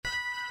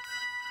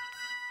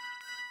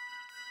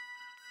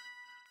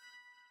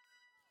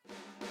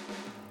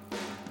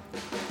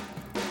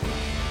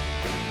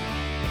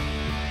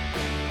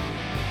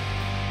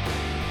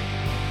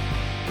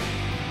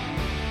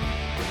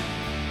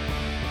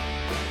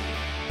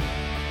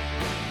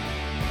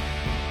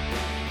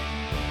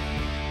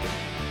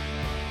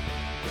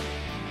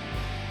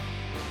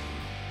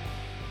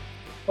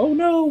Oh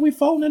no, we've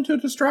fallen into a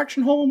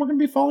distraction hole and we're going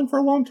to be falling for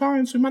a long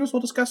time, so we might as well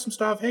discuss some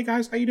stuff. Hey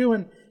guys, how you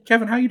doing?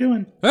 Kevin, how you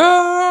doing?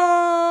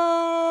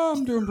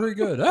 I'm doing pretty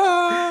good.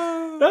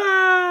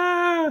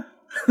 Ah!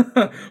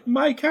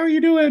 Mike, how are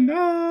you doing?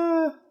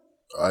 Ah!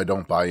 I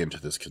don't buy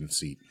into this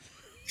conceit.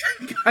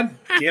 God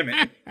damn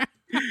it.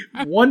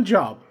 One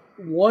job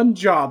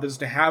is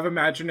to have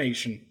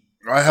imagination.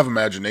 I have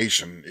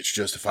imagination. It's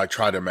just if I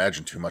try to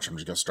imagine too much, I'm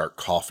just going to start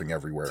coughing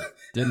everywhere.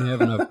 Didn't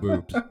have enough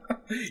boobs.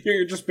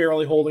 You're just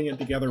barely holding it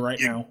together right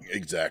now.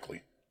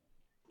 Exactly.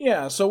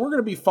 Yeah, so we're going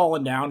to be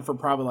falling down for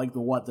probably like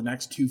the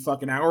next 2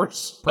 fucking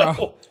hours?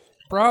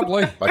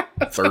 Probably. Like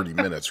 30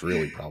 minutes,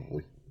 really,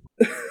 probably.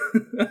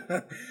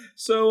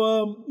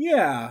 So,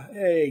 yeah.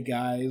 Hey,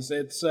 guys.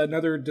 It's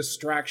another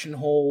distraction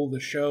hole,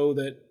 the show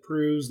that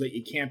proves that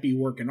you can't be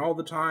working all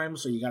the time,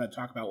 so you got to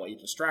talk about what you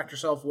distract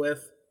yourself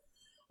with.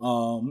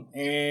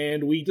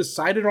 And we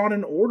decided on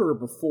an order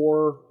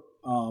before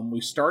we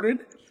started,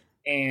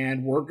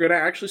 and we're going to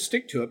actually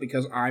stick to it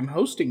because I'm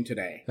hosting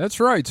today.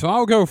 That's right, so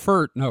I'll go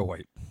first. No,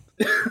 wait.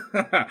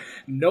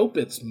 Nope,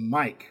 it's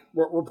Mike.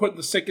 We're putting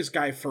the sickest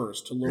guy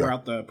first to lure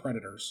out the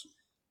predators.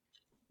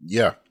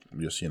 Yeah,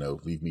 just,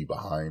 leave me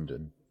behind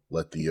and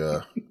let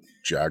the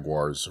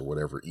jaguars or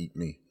whatever eat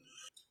me.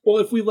 Well,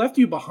 if we left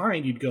you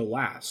behind, you'd go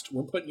last.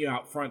 We're putting you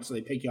out front so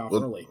they pick you off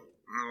early.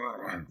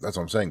 That's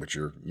what I'm saying, but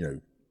you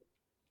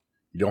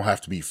don't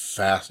have to be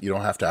fast. You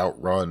don't have to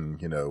outrun,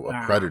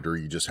 a predator.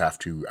 You just have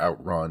to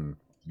outrun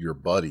your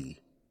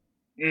buddy.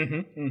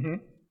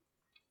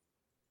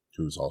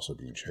 Who's also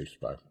being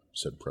chased by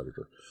said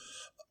predator.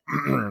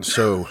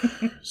 So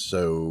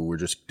we're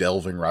just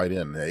delving right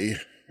in, eh?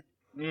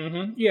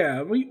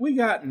 Yeah, we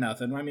got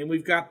nothing. I mean,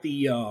 we've got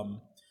the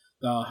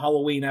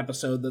Halloween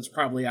episode that's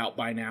probably out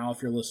by now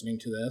if you're listening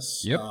to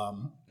this. Yep.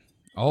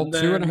 All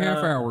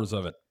 2.5 hours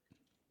of it.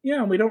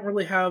 Yeah, and we don't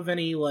really have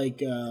any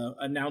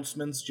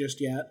announcements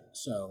just yet,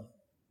 so.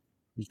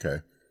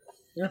 Okay.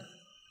 Yeah.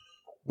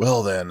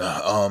 Well then,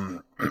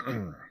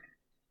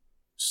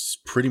 it's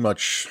pretty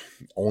much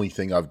only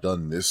thing I've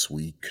done this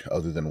week,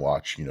 other than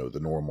watch, the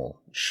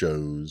normal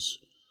shows.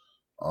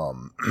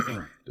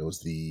 There was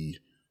the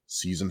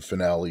season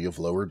finale of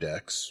Lower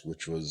Decks,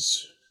 which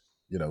was,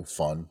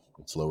 fun.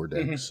 It's Lower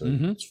Decks, so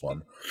it's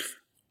fun.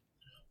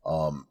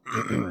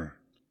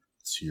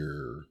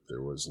 Here,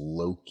 there was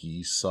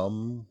Loki.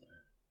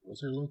 Was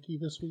there Loki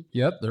this week?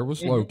 Yep, there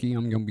was Loki.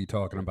 I'm going to be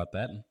talking about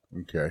that.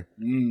 Okay.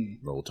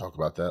 We'll talk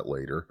about that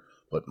later.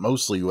 But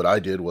mostly what I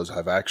did was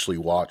I've actually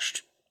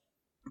watched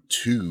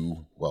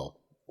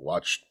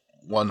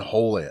one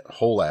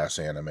whole ass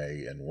anime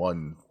and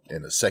one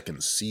in a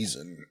second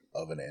season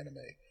of an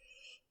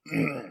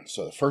anime.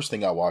 So the first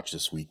thing I watched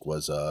this week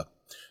was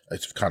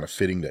it's kind of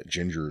fitting that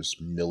Ginger's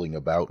milling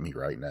about me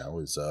right now,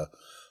 is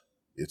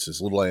it's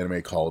this little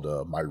anime called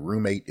My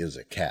Roommate is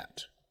a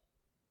Cat.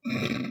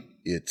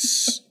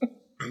 It's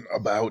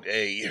about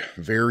a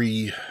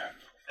very,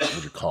 what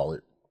would you call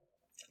it,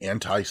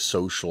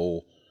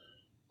 antisocial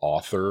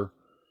author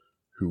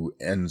who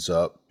ends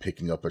up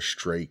picking up a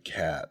stray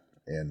cat.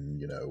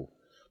 And,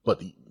 but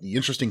the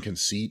interesting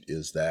conceit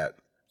is that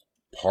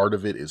part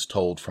of it is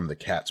told from the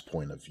cat's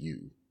point of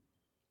view.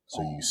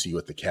 So you see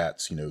what the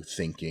cat's,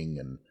 thinking,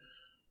 and,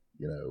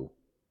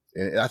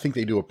 and I think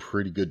they do a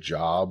pretty good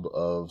job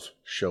of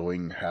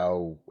showing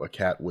how a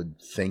cat would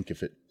think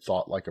if it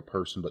thought like a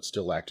person but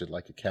still acted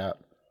like a cat.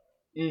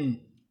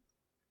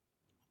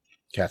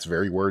 Cat's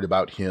very worried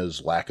about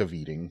his lack of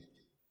eating.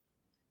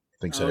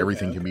 Thinks that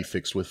everything can be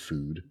fixed with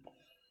food.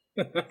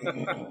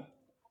 But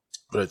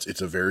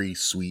it's a very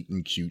sweet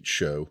and cute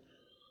show.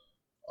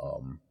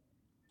 And,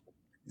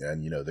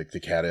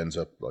 the cat ends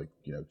up,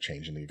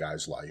 changing the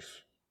guy's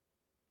life.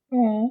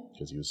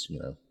 Because he was,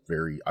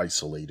 very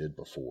isolated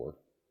before.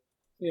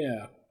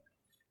 Yeah.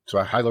 So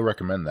I highly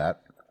recommend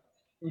that.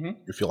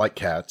 If you like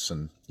cats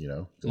and,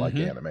 if you like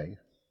anime.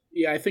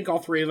 Yeah, I think all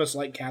three of us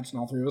like cats and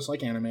all three of us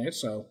like anime,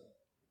 so.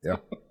 Yeah.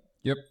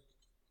 Yep.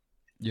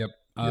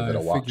 I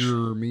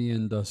figure me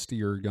and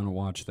Dusty are going to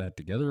watch that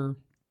together.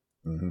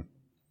 And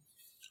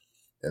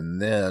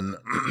then,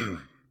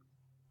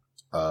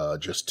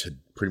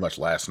 pretty much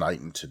last night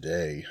and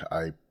today,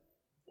 I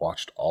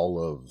watched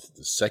all of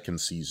the second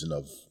season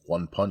of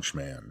One Punch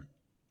Man.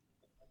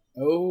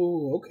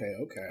 Oh, okay.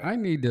 I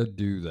need to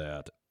do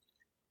that.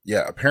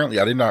 Yeah, apparently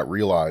I did not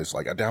realize,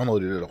 I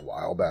downloaded it a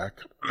while back,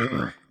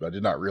 but I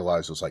did not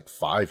realize it was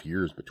 5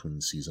 years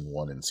between season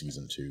 1 and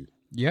season 2.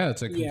 Yeah,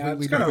 it's a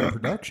completely different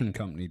production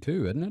company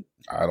too, isn't it?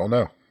 I don't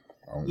know.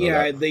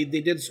 They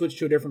did switch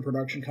to a different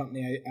production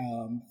company,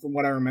 from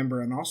what I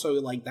remember, and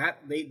also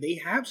they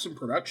have some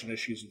production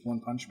issues with One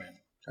Punch Man.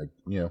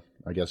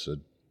 I guess it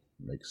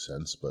makes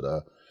sense, but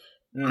I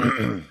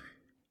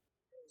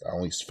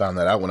only found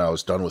that out when I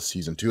was done with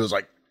season 2. I was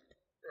like,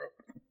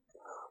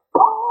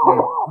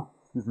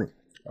 excuse me.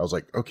 I was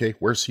like, okay,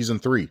 where's season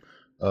 3?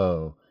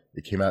 Oh,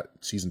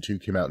 season 2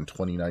 came out in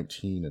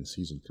 2019, and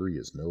season 3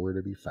 is nowhere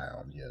to be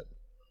found yet.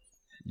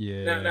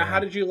 Yeah. Now how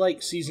did you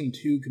like season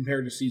 2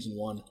 compared to season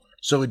 1?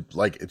 So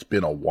it's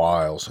been a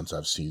while since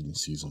I've seen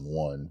season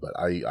 1, but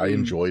I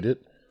enjoyed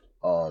it.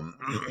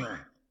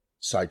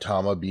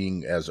 Saitama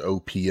being as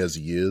OP as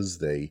he is,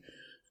 they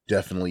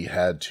definitely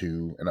had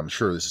to, and I'm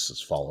sure this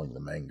is following the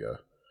manga,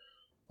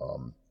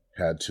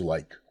 had to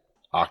like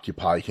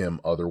occupy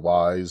him,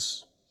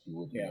 otherwise he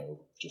would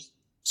just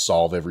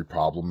solve every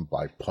problem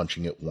by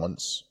punching it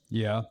once.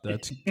 Yeah,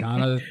 that's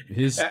kind of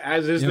his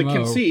as is MO. The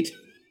conceit.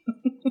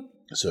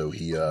 So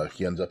he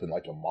ends up in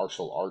like a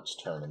martial arts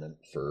tournament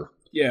for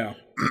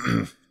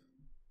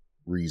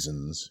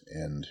reasons,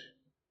 and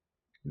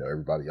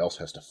everybody else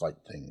has to fight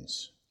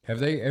things. Have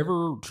they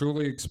ever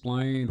truly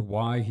explained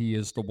why he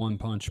is the One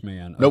Punch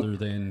Man, other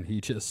than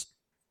he just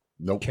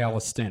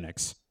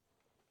calisthenics?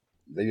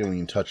 They don't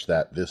even touch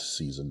that this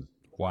season.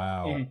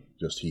 Wow.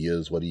 Just he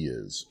is what he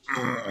is.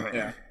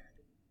 Yeah.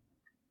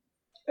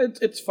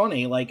 It's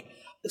funny. Like,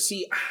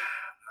 see,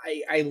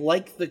 I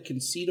like the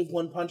conceit of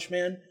One Punch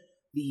Man.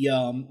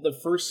 The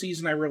first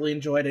season I really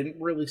enjoyed. I didn't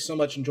really so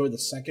much enjoy the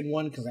second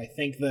one because I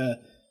think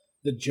the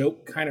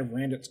joke kind of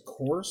ran its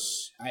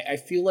course. I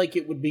feel like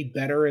it would be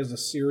better as a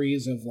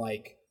series of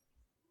like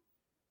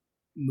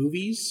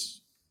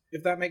movies,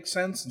 if that makes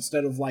sense,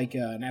 instead of like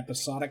an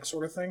episodic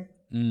sort of thing.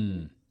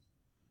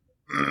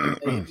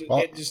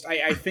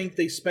 I think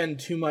they spend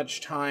too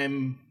much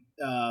time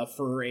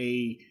for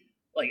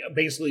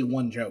basically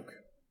one joke.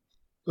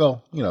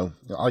 Well, I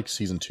like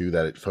season 2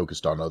 that it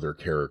focused on other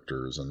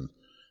characters and.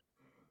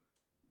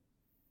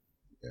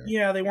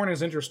 Yeah, they weren't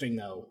as interesting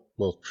though.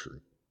 Well,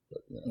 true,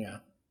 but yeah.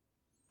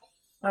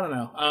 I don't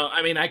know.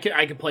 I mean, I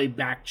could play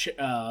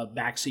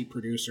backseat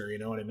producer. You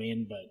know what I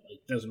mean? But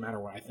it doesn't matter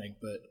what I think.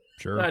 But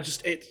sure,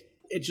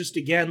 it just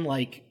again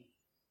like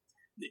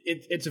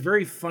it's a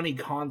very funny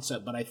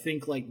concept. But I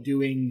think like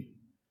doing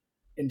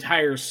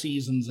entire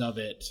seasons of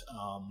it,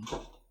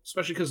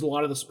 especially because a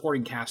lot of the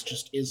supporting cast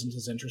just isn't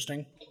as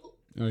interesting.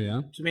 Oh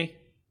yeah, to me,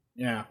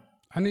 yeah.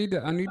 I need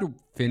to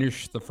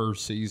finish the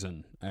first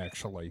season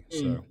actually.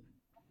 So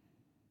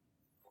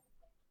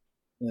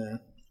yeah.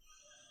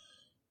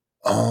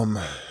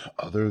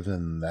 Other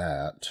than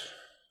that,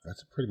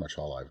 that's pretty much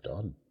all I've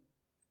done.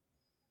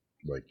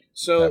 Like,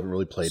 I haven't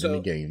really played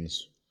any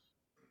games.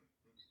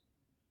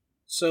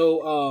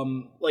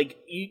 So, like,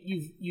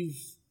 you've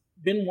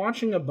been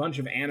watching a bunch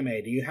of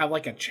anime. Do you have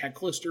like a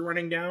checklist you're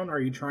running down? Are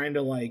you trying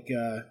to like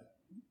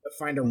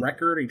find a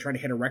record? Are you trying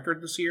to hit a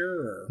record this year?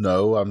 Or?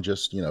 No, I'm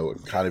just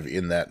kind of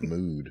in that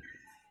mood.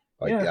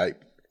 Like,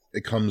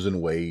 it comes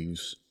in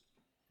waves.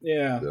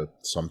 Yeah.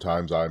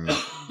 Sometimes I'm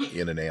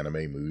in an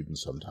anime mood, and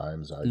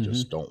sometimes I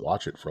just don't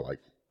watch it for like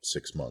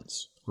 6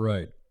 months.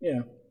 Right. Yeah.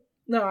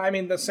 No, I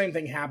mean the same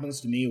thing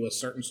happens to me with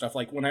certain stuff.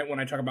 Like when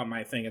I talk about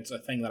my thing, it's a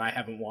thing that I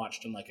haven't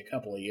watched in like a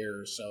couple of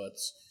years. So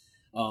it's,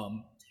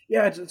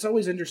 it's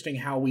always interesting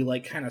how we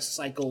like kind of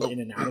cycle in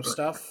and out of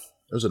stuff.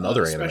 There's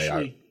another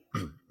anime.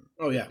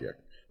 Oh yeah.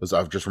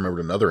 I've just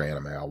remembered another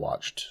anime I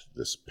watched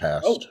this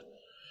past. Oh.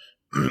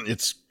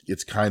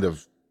 It's kind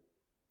of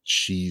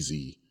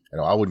cheesy.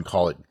 I wouldn't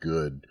call it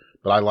good,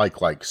 but I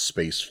like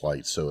space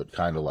flight, so it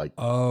kind of like.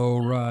 Oh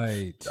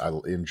right. I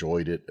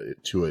enjoyed it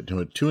to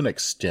an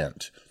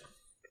extent.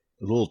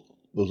 It was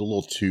a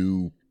little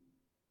too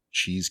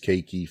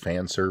cheesecakey,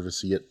 fan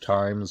servicey at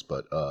times,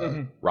 but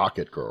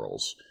Rocket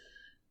Girls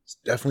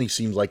definitely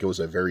seems like it was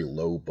a very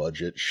low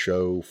budget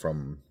show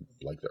from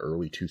like the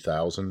early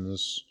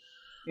 2000s,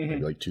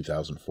 maybe like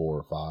 2004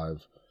 or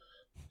 5,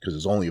 because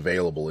it's only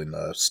available in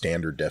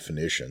standard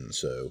definition,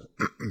 so.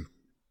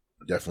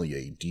 Definitely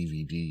a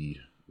DVD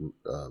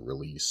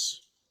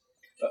release.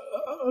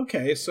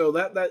 Okay, so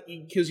that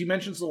because you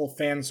mentioned little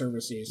fan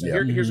servicey. So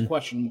here's a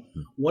question: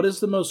 what is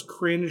the most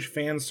cringe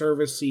fan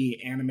servicey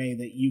anime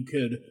that you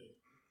could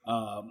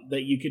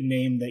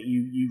name that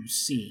you've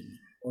seen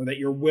or that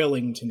you're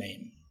willing to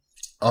name?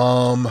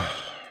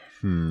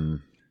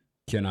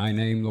 Can I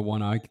name the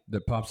one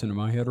that pops into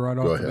my head right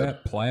off the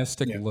bat?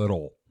 Plastic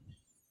Little.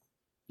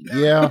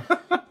 Yeah.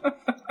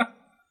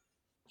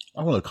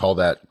 I want to call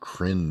that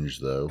cringe,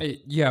 though.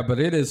 Yeah, but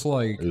it is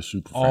like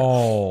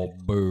all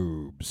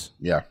boobs.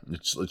 Yeah,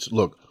 it's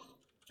look.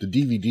 The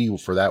DVD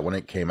for that when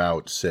it came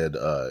out said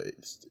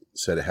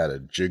it had a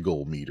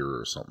jiggle meter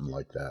or something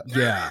like that.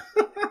 Yeah,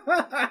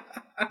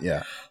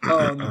 yeah.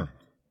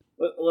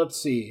 Let's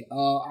see.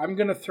 I'm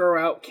gonna throw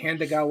out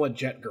Kandagawa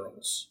Jet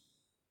Girls.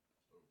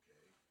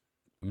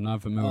 I'm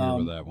not familiar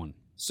with that one.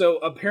 So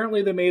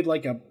apparently they made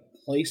like a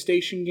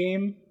PlayStation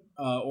game,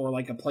 or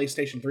like a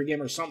PlayStation 3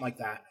 game or something like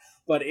that.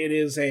 But it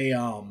is a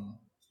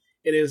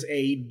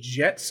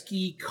jet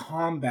ski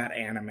combat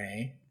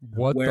anime.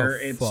 Where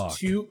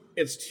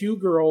it's two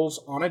girls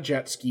on a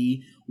jet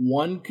ski.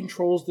 One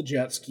controls the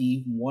jet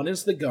ski, one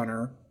is the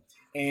gunner,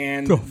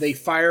 and they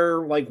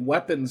fire like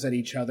weapons at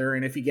each other,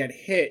 and if you get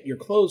hit, your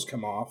clothes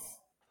come off.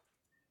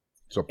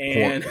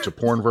 It's a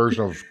porn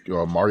version of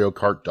Mario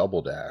Kart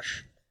Double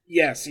Dash.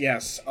 Yes.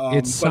 It's but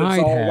it's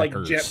all hackers. Like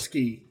jet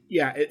ski.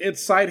 Yeah,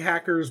 it's side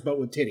hackers, but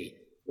with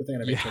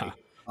anime titty.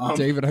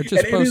 David, I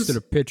just posted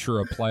a picture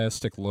of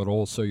Plastic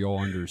Little so you'll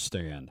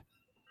understand.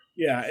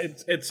 Yeah,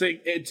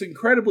 it's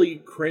incredibly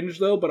cringe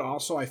though, but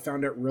also I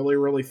found it really,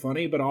 really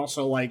funny. But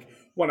also like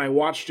when I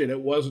watched it,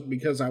 it wasn't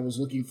because I was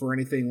looking for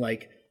anything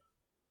like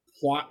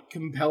plot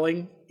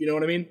compelling. You know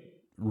what I mean?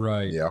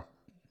 Right. Yeah.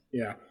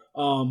 Yeah.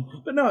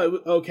 But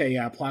no, okay,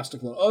 yeah,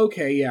 Plastic Love.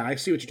 Okay, yeah, I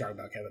see what you're talking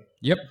about, Kevin.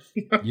 Yep.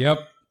 Yep.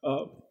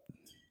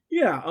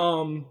 Yeah,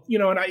 and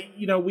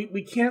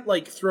we can't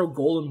like throw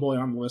Golden Boy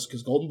on the list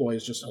because Golden Boy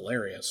is just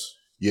hilarious.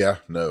 Yeah,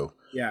 no.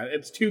 Yeah,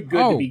 it's too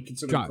good to be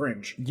considered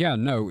cringe. Yeah,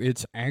 no,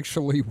 it's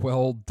actually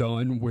well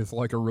done with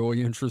like a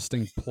really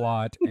interesting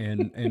plot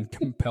and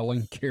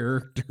compelling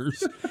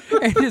characters.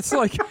 And it's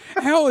like,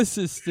 how is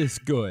this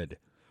good?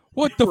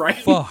 What the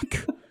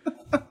fuck?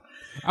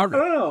 I don't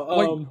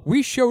know.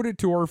 We showed it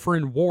to our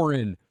friend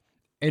Warren,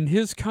 and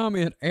his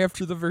comment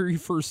after the very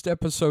first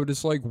episode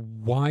is like,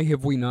 why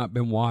have we not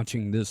been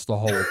watching this the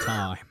whole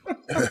time?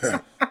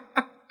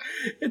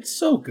 It's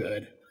so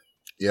good.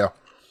 Yeah.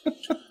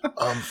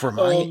 For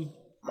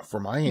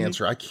my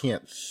answer, I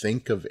can't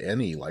think of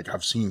any. Like,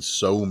 I've seen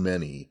so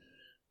many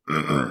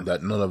that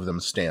none of them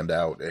stand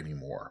out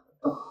anymore.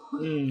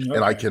 Okay.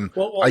 And I can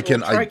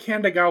try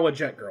Kanagawa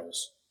Jet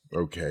Girls.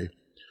 Okay.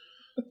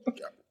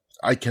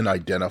 I can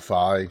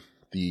identify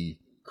the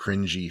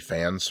cringy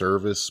fan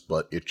service,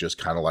 but it just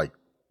kind of like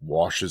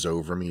washes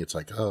over me. It's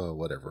like, oh,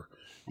 whatever,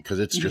 because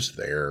it's just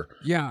there.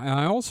 Yeah, and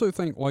I also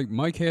think like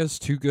Mike has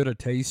too good a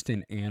taste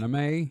in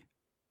anime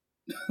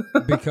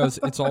because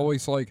it's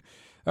always like,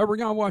 oh, we're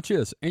gonna watch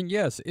this, and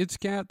yes, it's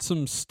got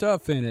some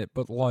stuff in it,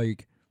 but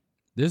like,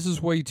 this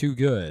is way too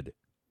good.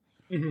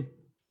 Mm-hmm.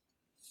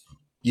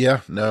 Yeah,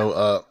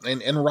 no,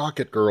 and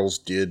Rocket Girls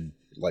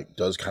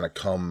does kind of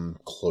come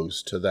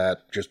close to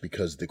that, just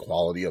because the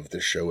quality of the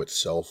show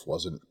itself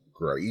wasn't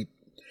great.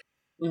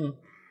 Mm.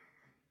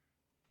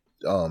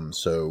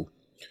 So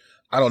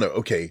I don't know.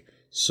 Okay,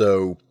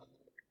 so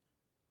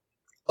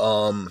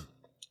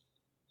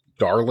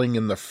Darling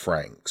in the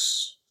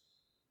Franxx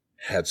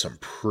had some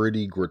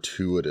pretty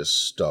gratuitous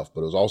stuff,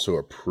 but it was also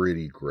a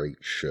pretty great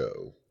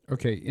show.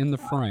 Okay, in the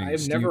Franxx.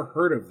 I've never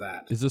heard of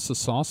that. Is this a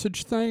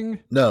sausage thing?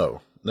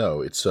 No,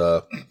 it's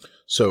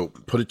so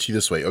put it to you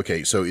this way.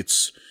 Okay, so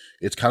it's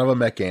kind of a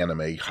mech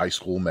anime, high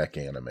school mech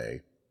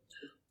anime.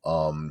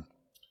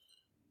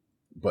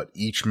 But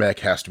each mech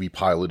has to be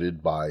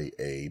piloted by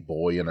a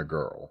boy and a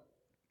girl.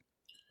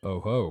 Oh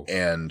ho.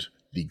 And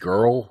the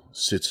girl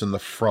sits in the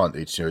front.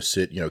 It's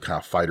kind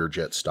of fighter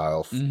jet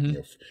style. Mm-hmm.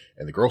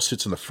 And the girl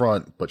sits in the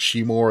front, but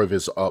she more of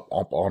is up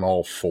on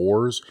all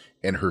fours,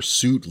 and her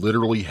suit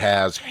literally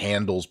has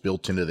handles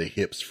built into the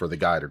hips for the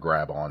guy to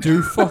grab on.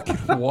 Do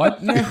fucking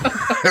what now?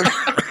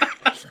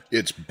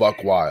 It's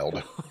buck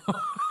wild.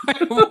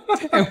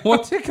 And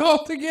what's it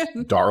called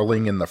again?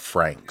 Darling in the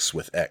Franxx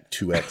with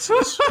 2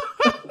 X's.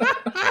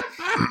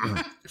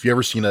 If you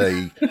ever seen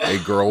a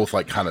girl with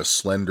like kind of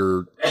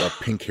slender, a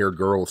pink-haired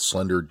girl with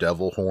slender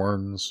devil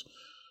horns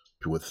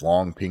with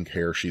long pink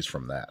hair, she's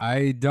from that.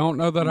 I don't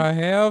know that I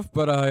have,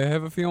 but I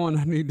have a feeling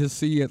I need to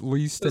see at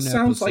least an episode.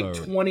 Sounds like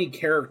 20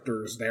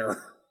 characters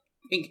there.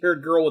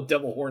 Pink-haired girl with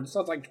devil horns.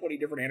 Sounds like 20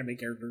 different anime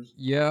characters.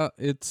 Yeah,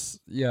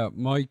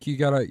 Mike, you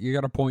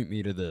gotta point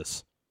me to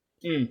this.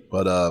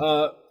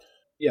 But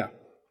yeah.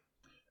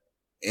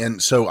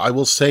 And so I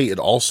will say it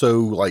also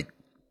like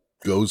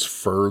goes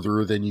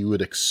further than you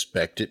would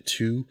expect it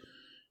to,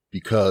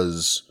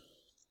 because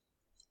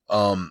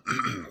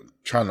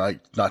trying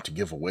not to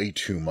give away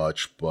too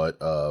much, but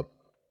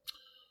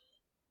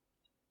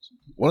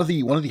one of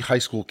the high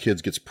school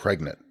kids gets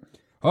pregnant.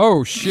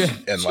 Oh shit.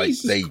 And like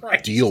Jesus they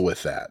Christ. deal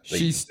with that.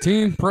 She's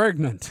teen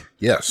pregnant.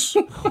 Yes.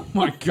 Oh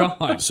my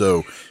god.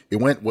 So it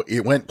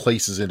went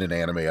places in an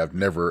anime I've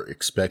never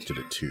expected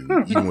it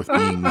to, even with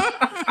being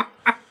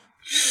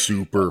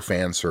super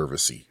fan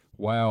servicey.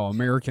 Wow,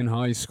 American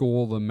High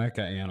School, the mecha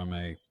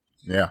anime.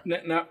 Yeah.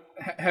 Now,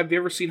 have you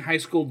ever seen High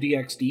School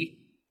DxD?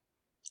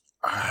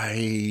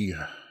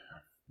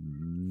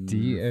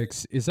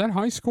 DX, is that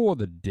High School of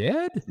the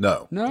Dead?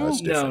 No. No.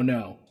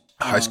 No.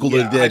 High School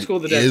of the Dead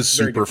is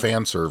super different.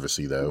 fan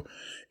servicey though,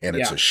 and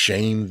it's a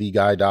shame the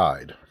guy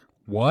died.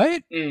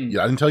 What?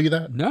 Yeah, I didn't tell you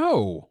that?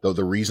 No. Though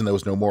the reason there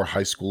was no more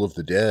High School of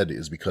the Dead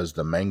is because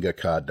the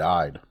mangaka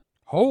died.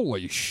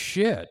 Holy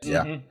shit.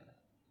 Yeah. Mm-hmm.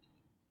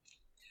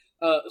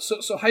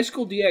 So High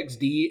School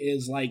DxD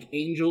is like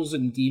Angels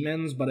and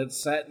Demons, but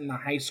it's set in a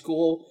high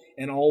school,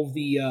 and all of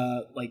the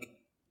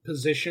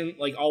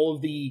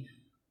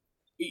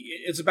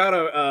it's about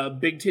a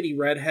big titty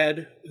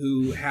redhead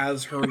who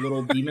has her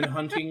little demon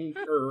hunting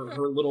or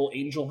her little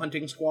angel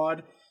hunting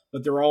squad,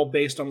 but they're all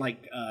based on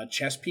like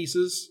chess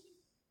pieces.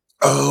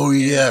 Oh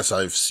yes,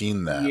 I've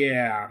seen that.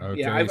 Yeah, Okay.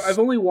 yeah. I've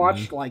only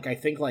watched like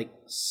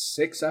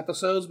 6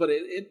 episodes, but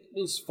it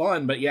was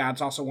fun. But yeah,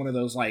 it's also one of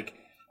those like.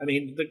 I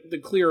mean, the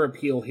clear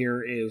appeal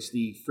here is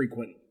the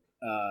frequent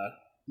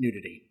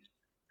nudity.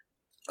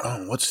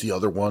 Oh, what's the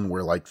other one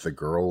where like the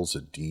girl's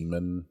a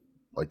demon?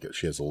 Like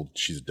she's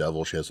a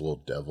devil. She has a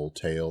little devil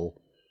tail.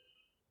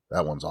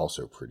 That one's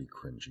also pretty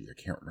cringy. I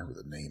can't remember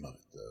the name of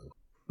it though.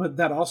 But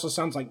that also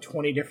sounds like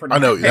 20 different. I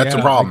know that's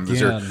a problem.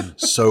 Again. They're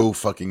so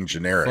fucking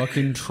generic.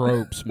 Fucking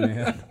tropes,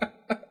 man.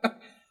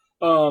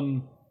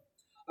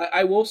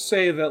 I will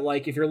say that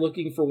like if you're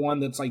looking for one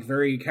that's like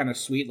very kind of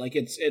sweet, like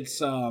it's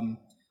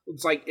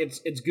like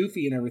it's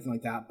goofy and everything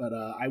like that, but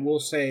I will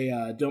say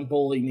Don't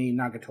Bully Me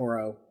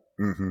Nagatoro.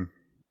 Mm-hmm.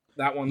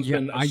 That one's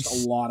been a lot of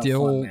fun.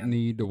 Still Man.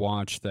 need to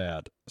watch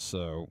that.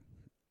 So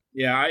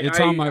yeah, it's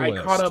on my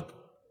list. Caught up.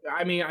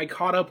 I mean, I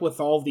caught up with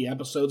all of the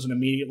episodes and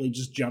immediately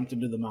just jumped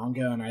into the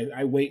manga, and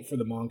I wait for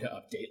the manga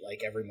update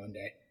like every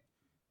Monday.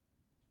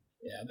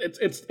 Yeah,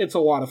 it's a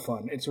lot of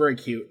fun. It's very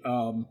cute,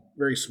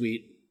 very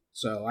sweet.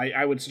 So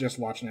I would suggest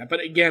watching that. But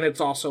again, it's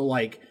also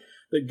like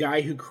the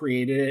guy who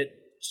created it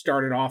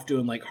started off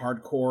doing like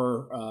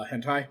hardcore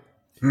hentai.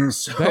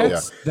 So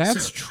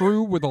That's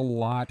true with a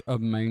lot of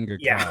mangaka,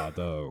 Yeah.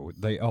 though.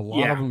 A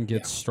lot of them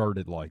get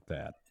started like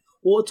that.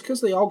 Well, it's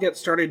because they all get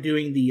started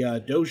doing the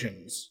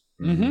dojins.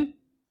 Mm-hmm.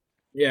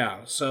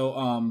 Yeah.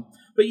 So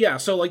but yeah,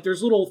 so like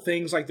there's little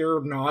things like there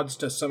are nods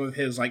to some of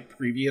his like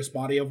previous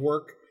body of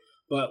work,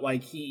 but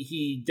like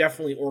he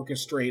definitely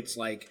orchestrates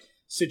like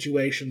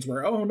situations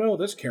where, oh no,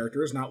 this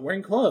character is not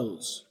wearing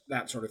clothes,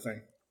 that sort of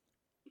thing.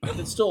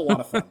 It's still a lot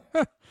of fun.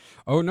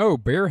 Oh no,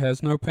 Bear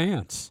has no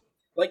pants.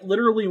 Like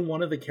literally,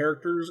 one of the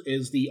characters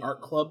is the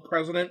art club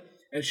president,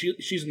 and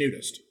she's a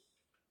nudist.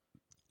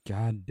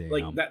 God damn.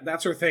 Like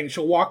that's her thing.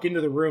 She'll walk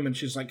into the room and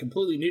she's like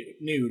completely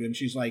nude, and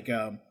she's like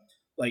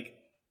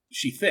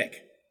she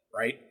thick,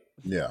 right?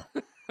 Yeah.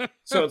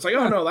 So it's like,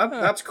 oh no,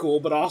 that's cool,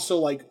 but also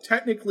like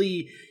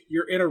technically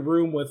you're in a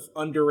room with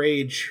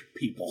underage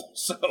people,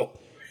 so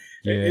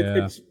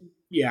it's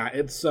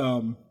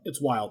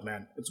wild,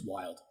 man. It's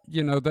wild.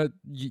 You know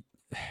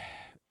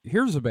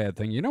here's a bad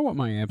thing. You know what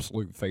my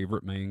absolute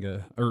favorite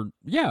manga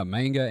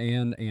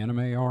and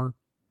anime are?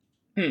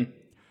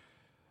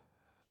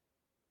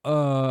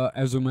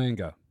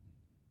 Azumanga.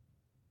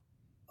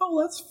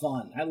 Oh, that's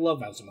fun. I love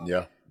Azumanga.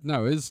 Yeah.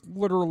 No, it's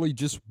literally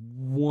just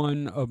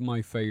one of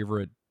my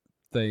favorite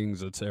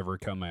things that's ever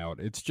come out.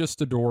 It's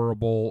just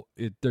adorable.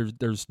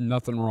 There's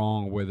nothing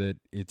wrong with it.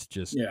 It's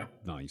just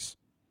nice.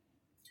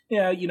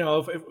 Yeah,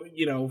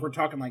 if we're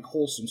talking like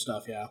wholesome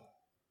stuff, yeah.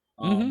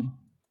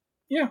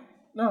 Yeah.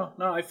 No,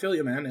 I feel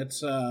you, man.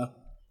 It's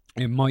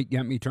it might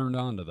get me turned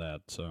on to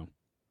that, so.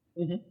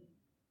 Mm-hmm.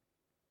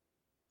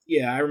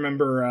 Yeah, I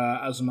remember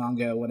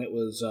Azumanga when it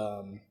was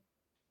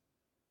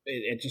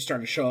it just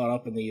started showing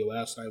up in the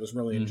US, and I was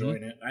really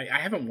enjoying it. I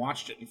haven't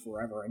watched it in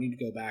forever. I need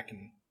to go back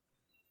and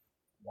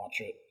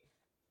watch it.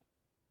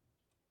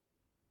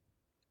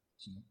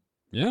 So.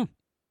 Yeah.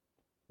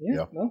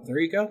 Well, there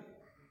you go.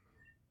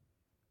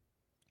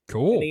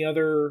 Cool. Any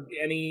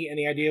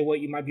idea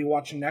what you might be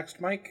watching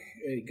next, Mike?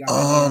 Got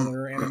any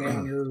other anime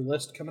on your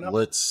list coming up?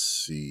 Let's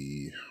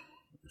see.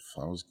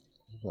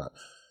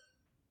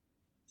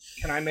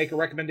 Can I make a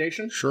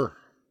recommendation? Sure.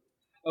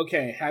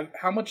 Okay.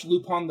 How much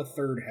Lupin the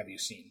Third have you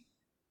seen?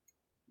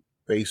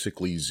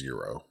 Basically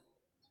 0.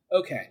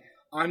 Okay.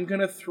 I'm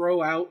gonna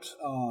throw out.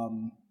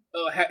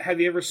 Have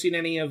you ever seen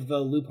any of the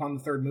Lupin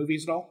the Third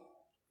movies at all?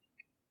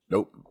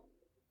 Nope.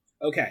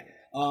 Okay.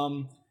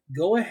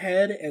 Go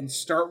ahead and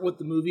start with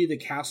the movie The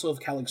Castle of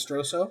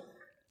Cagliostro.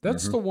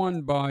 That's the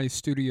one by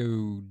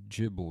Studio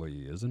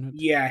Ghibli, isn't it?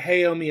 Yeah,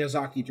 Hayao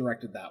Miyazaki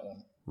directed that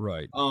one.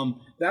 Right.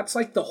 That's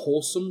like the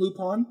wholesome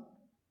Lupin,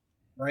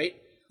 right?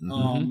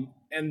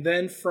 And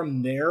then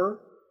from there,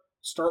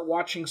 start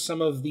watching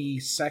some of the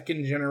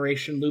second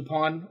generation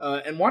Lupin,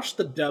 and watch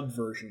the dub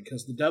version,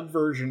 because the dub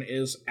version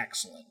is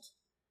excellent.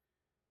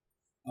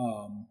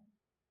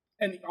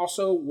 And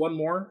also one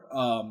more,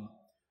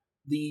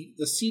 the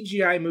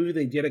CGI movie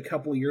they did a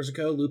couple years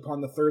ago,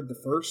 Lupin the Third, the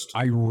First.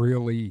 I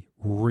really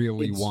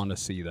want to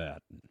see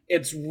that.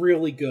 It's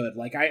really good.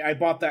 Like I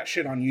bought that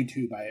shit on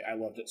YouTube. I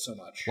loved it so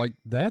much. Like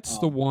that's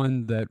the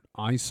one that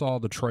I saw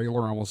the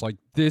trailer and I was like,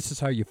 this is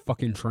how you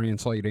fucking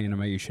translate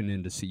animation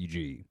into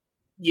CG.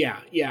 Yeah.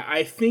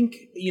 I think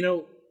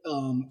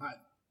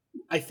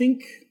I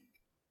think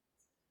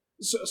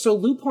so.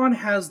 Lupin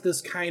has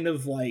this kind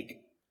of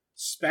like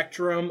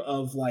spectrum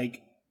of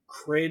like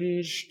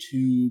cringe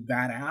to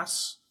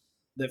badass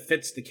that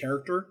fits the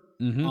character.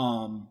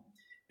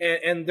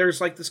 And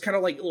there's like this kind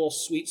of like little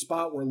sweet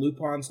spot where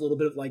Lupin's a little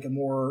bit of like a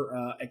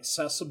more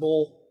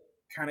accessible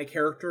kind of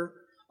character.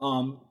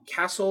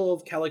 Castle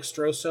of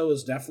Cagliostro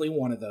is definitely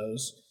one of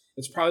those.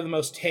 It's probably the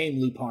most tame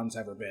Lupin's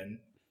ever been.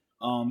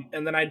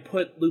 And then I'd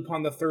put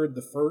Lupin the Third,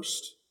 the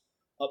First,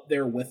 up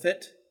there with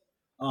it.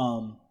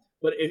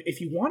 But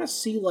if you want to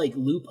see like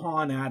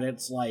Lupin at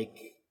its like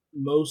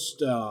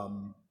most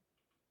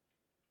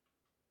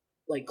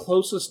like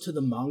closest to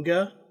the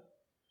manga,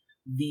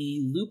 the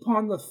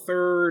Lupin the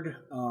Third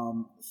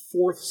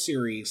fourth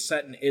series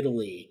set in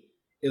Italy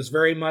is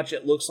very much,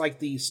 it looks like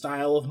the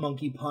style of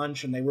Monkey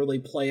Punch, and they really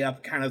play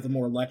up kind of the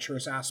more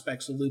lecherous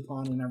aspects of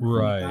Lupin and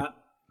everything like that.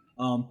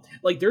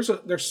 Like there's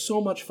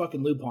so much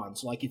fucking Lupin,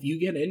 so like if you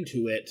get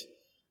into it,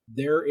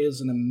 there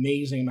is an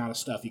amazing amount of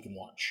stuff you can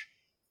watch.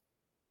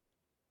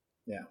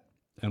 Yeah.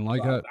 And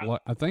like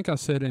I think I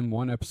said in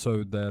one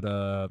episode that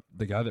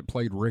the guy that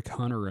played Rick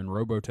Hunter in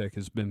Robotech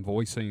has been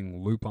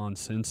voicing Lupin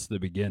since the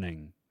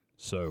beginning.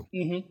 So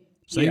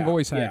same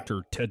voice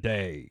actor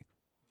today.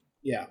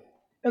 Yeah.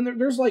 And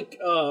there's like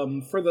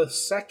for the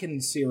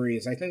second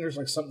series, I think there's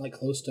like something like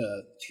close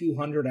to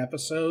 200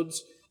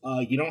 episodes.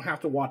 You don't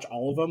have to watch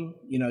all of them.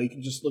 You know, you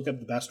can just look up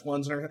the best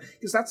ones and everything.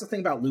 Because that's the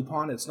thing about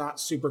Lupin; it's not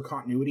super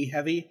continuity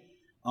heavy.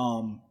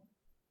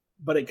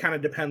 But it kind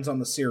of depends on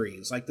the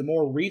series. Like the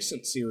more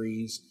recent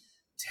series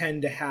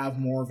tend to have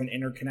more of an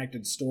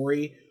interconnected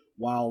story,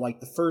 while like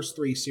the first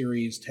three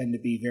series tend to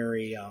be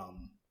very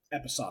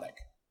episodic.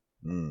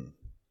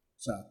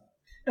 So,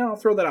 yeah, I'll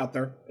throw that out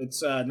there.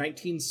 It's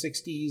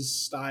 1960s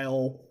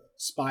style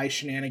spy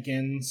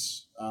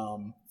shenanigans,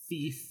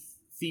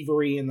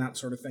 thievery, and that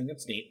sort of thing.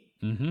 It's neat.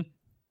 Mm-hmm.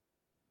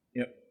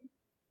 Yep.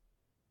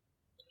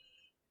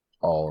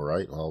 All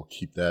right, I'll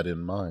keep that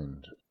in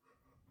mind.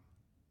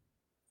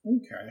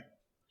 Okay.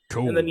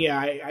 Cool. And then, yeah,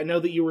 I know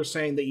that you were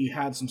saying that you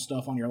had some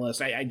stuff on your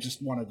list. I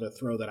just wanted to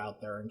throw that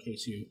out there in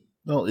case you...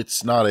 Well,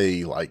 it's not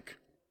a, like,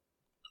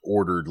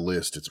 ordered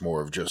list. It's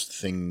more of just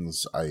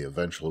things I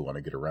eventually want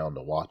to get around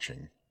to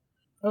watching.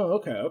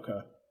 Oh, okay.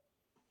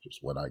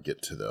 Just when I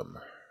get to them.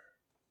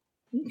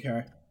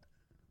 Okay.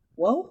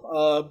 Well,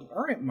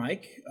 all right,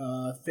 Mike.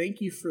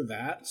 Thank you for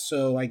that.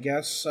 So I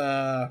guess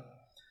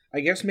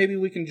maybe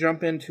we can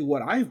jump into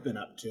what I've been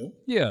up to.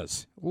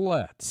 Yes,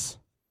 let's.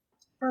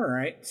 All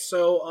right.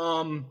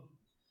 So,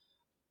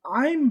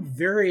 I'm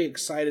very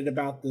excited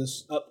about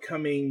this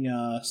upcoming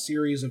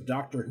series of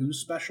Doctor Who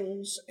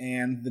specials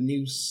and the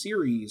new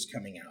series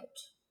coming out.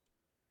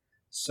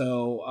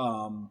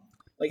 So,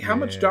 how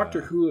much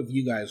Doctor Who have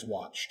you guys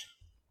watched?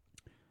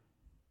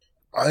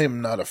 I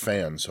am not a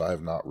fan, so I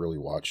have not really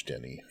watched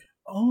any.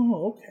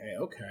 Oh,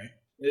 okay.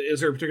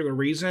 Is there a particular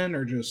reason,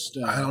 or just...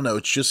 I don't know.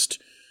 It's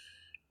just...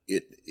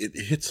 It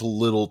hits a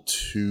little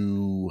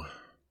too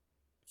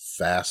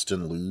fast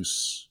and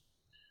loose.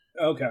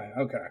 Okay.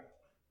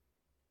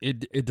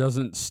 It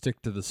doesn't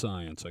stick to the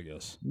science, I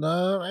guess.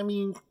 No, I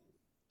mean...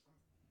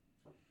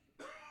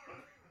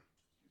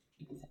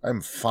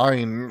 I'm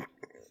fine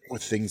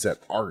with things that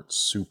aren't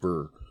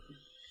super...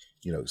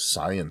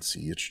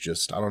 science-y. It's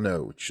just, I don't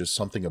know, it's just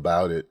something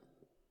about it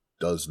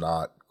does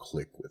not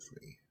click with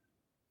me.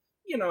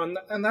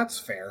 And that's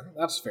fair.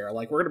 That's fair.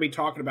 Like, we're going to be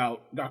talking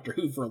about Doctor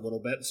Who for a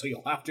little bit, so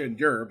you'll have to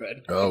endure,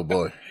 but... Oh,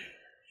 boy.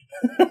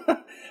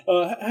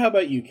 How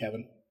about you,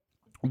 Kevin?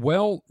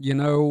 Well,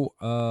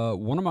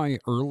 one of my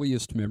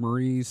earliest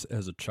memories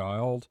as a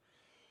child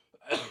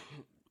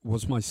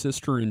was my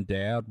sister and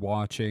dad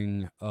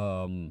watching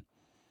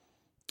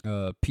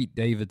Pete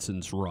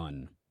Davidson's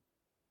run.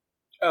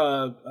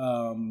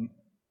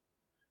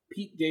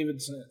 Pete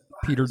Davidson.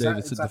 Peter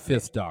Davidson, the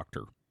Fifth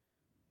Doctor.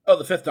 Oh,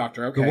 the Fifth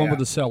Doctor. Okay, the one with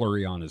the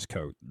celery on his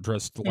coat,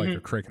 dressed like a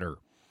cricketer.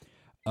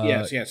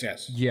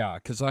 Yes. Yeah,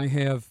 because I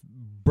have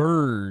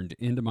burned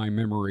into my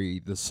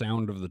memory the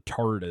sound of the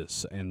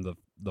TARDIS and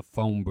the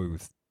phone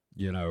booth.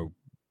 The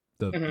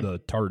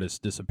TARDIS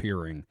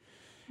disappearing.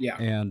 Yeah.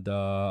 And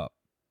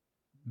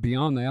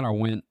beyond that, I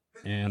went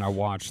and I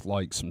watched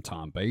like some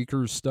Tom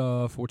Baker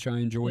stuff, which I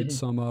enjoyed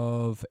some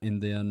of,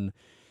 and then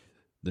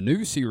the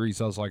new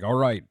series, I was like, all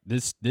right,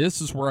 this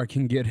is where I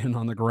can get in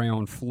on the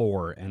ground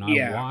floor. And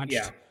I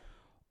watched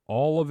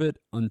all of it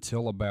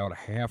until about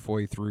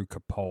halfway through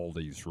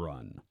Capaldi's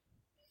run.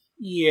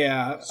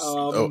 Yeah.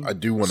 I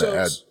do want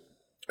to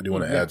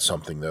add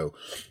something though.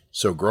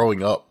 So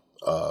growing up,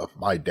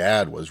 my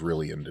dad was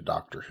really into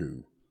Doctor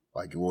Who.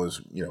 Like it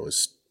was, it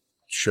was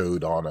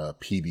showed on a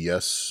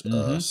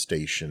PBS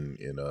station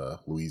in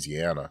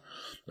Louisiana.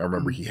 I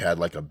remember he had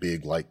like a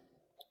big like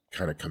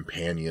kind of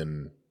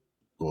companion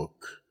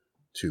book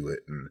to it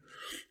and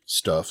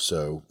stuff.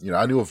 So,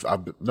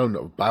 I've known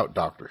about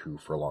Doctor Who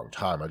for a long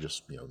time. I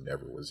just,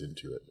 never was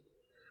into it.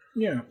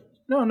 Yeah.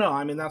 No,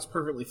 I mean, that's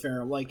perfectly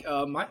fair. Like,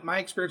 my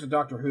experience with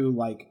Doctor Who,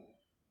 like,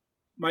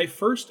 my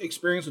first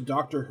experience with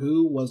Doctor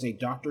Who was a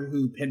Doctor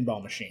Who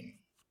pinball machine.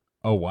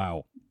 Oh,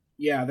 wow.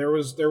 Yeah, there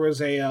was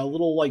a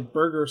little, like,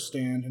 burger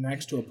stand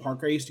next to a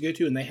park I used to go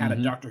to, and they had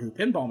a Doctor Who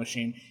pinball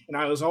machine, and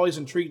I was always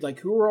intrigued, like,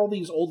 who are all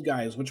these old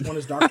guys? Which one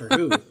is Doctor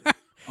Who?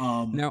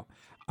 Now,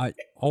 I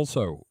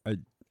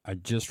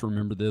just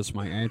remember this.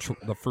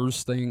 The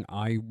first thing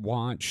I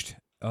watched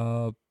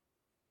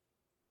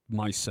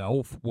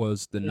myself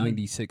was the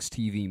 96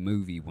 TV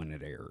movie when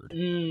it aired.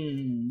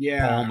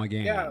 Yeah. Paul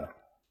McGann.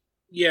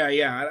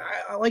 Yeah.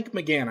 I like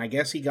McGann. I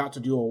guess he got to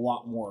do a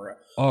lot more.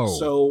 Oh,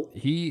 so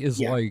he is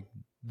like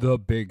the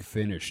Big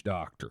Finish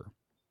Doctor.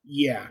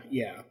 Yeah.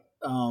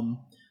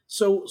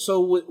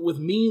 So with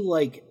me,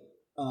 like,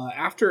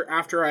 after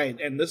I,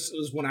 and this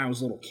was when I was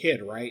a little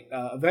kid, right?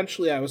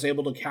 Eventually I was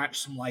able to catch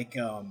some, like,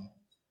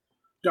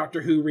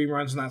 Doctor Who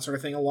reruns and that sort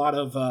of thing. A lot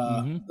of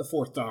the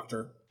Fourth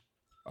Doctor.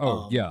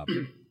 Oh, yeah.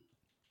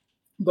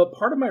 But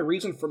part of my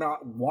reason for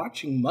not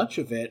watching much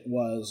of it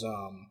was,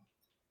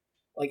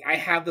 like, I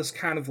have this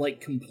kind of,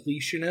 like,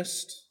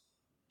 completionist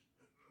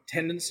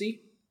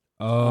tendency.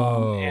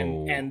 Oh.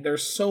 And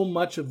there's so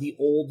much of the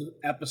old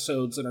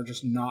episodes that are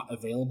just not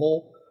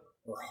available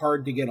or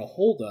hard to get a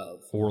hold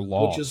of. Or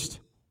lost.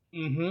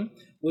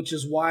 Which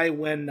is why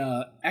when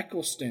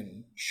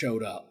Eccleston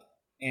showed up,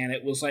 and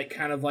it was like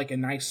kind of like a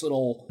nice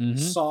little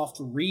soft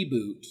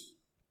reboot,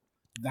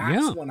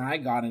 That's when I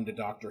got into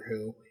Doctor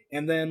Who.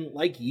 And then,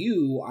 like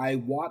you, I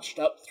watched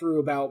up through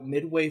about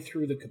midway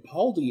through the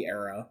Capaldi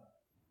era.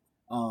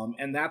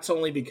 And that's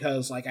only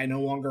because, like, I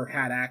no longer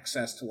had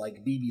access to,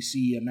 like,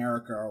 BBC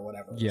America or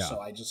whatever. Yeah. So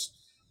I just...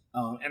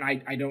 and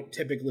I don't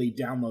typically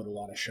download a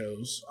lot of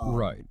shows.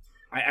 Right.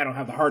 I don't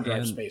have the hard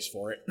drive space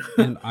for it.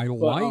 And I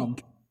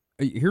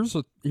here's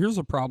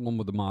a problem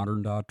with the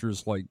modern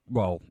Doctors. Like,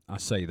 well, I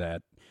say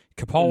that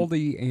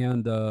Capaldi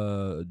and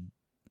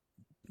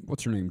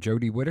what's her name,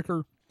 Jodie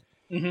Whittaker.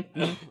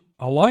 Mm-hmm.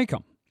 I like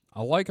them.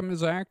 I like them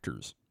as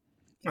actors.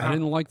 Uh-huh. I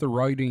didn't like the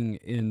writing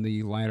in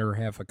the latter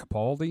half of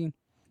Capaldi,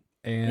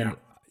 and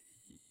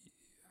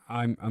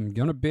I'm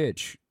gonna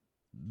bitch.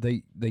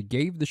 They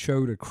gave the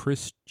show to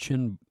Chris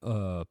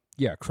Chibnall.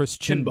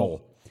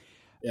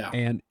 Yeah.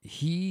 And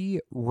he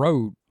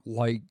wrote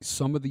like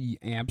some of the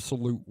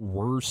absolute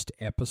worst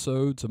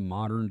episodes of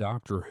modern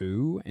Doctor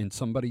Who, and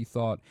somebody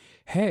thought,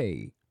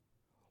 hey,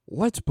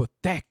 let's put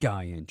that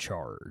guy in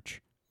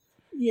charge.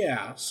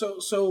 Yeah,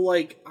 so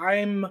like,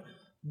 I'm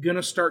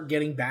gonna start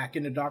getting back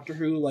into Doctor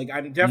Who. Like,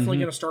 I'm definitely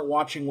gonna start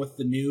watching with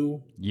the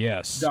new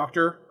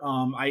Doctor.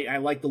 I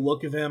like the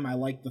look of him. I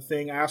like the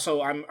thing.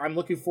 I'm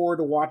looking forward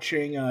to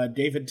watching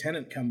David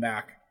Tennant come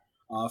back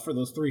for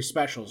those 3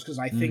 specials, because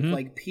I think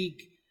like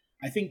peak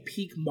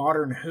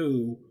modern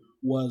Who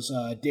was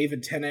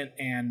David Tennant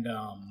and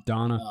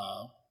Donna.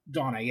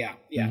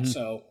 Yeah.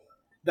 So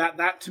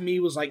that to me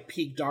was like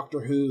peak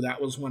Doctor Who.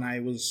 That was when I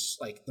was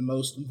like the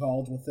most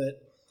involved with it.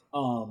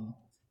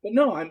 But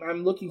no,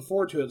 I'm looking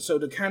forward to it. So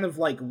to kind of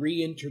like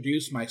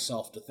reintroduce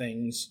myself to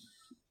things,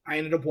 I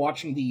ended up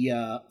watching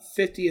the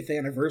 50th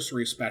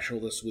anniversary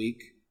special this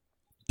week.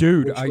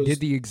 Dude, I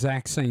did the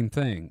exact same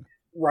thing.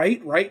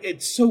 Right?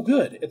 It's so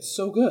good. It's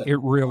so good. It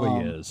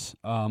really is.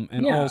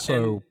 And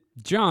also,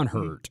 John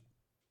Hurt.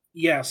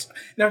 Yes.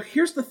 Now,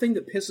 here's the thing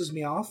that pisses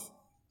me off.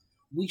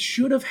 We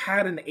should have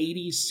had an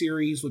 80s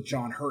series with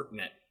John Hurt in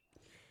it.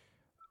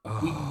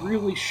 We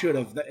really should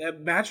have.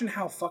 Imagine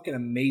how fucking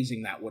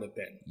amazing that would have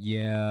been.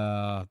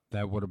 Yeah,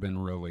 that would have been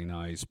really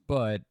nice.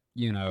 But,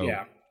 you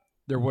know,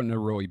 there wouldn't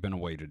have really been a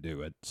way to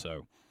do it,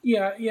 so...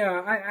 Yeah,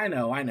 I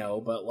know,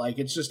 but like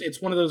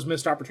it's one of those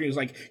missed opportunities,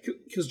 like,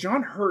 because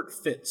John Hurt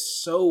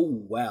fits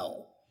so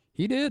well.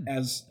 He did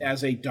as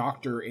a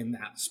doctor in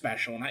that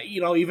special, and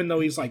even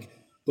though he's like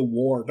the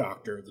war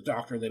doctor, the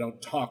doctor they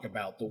don't talk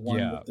about, the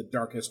one with the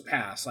darkest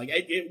past, like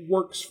it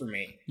works for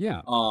me.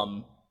 Yeah.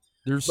 I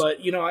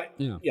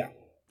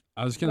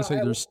was gonna say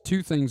there's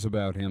 2 things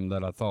about him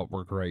that I thought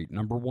were great.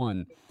 Number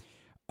one,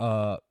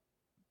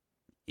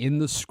 in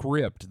the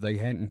script they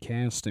hadn't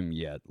cast him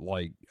yet,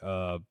 like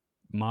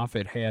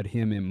Moffat had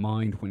him in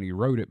mind when he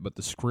wrote it, but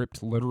the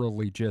script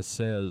literally just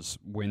says,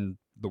 when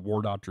the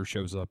War Doctor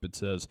shows up, it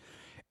says,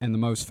 and the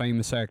most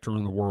famous actor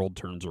in the world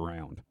turns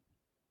around.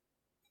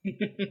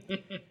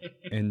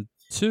 And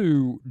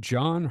 2,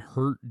 John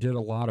Hurt did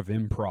a lot of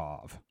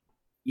improv.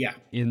 Yeah.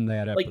 In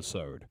that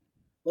episode.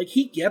 Like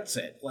he gets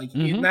it. Like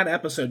in that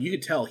episode, you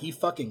could tell he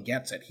fucking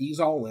gets it.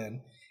 He's all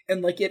in.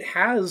 And like it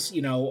has,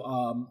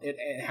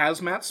 it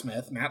has Matt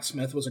Smith. Matt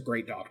Smith was a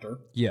great doctor.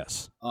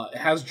 Yes. It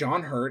has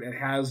John Hurt. It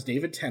has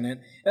David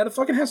Tennant. And it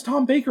fucking has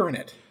Tom Baker in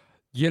it.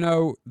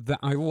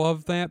 I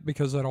love that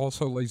because that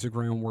also lays the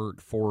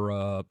groundwork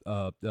for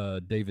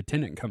David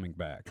Tennant coming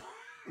back.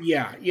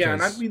 Yeah.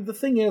 And I mean, the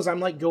thing is, I'm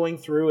like going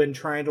through and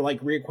trying to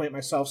like reacquaint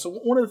myself. So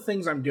one of the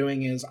things I'm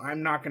doing is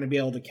I'm not going to be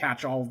able to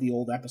catch all of the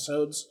old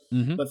episodes.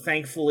 But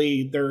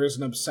thankfully, there is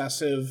an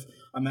obsessive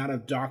amount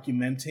of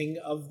documenting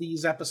of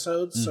these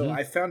episodes. So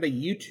I found a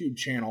YouTube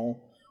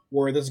channel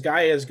where this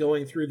guy is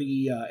going through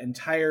the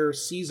entire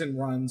season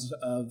runs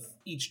of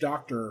each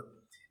Doctor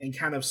and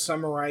kind of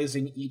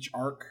summarizing each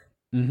arc.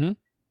 And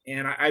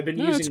I've been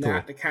using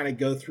that to kind of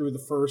go through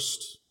the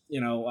first,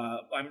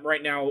 I'm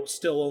right now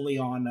still only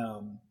on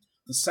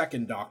the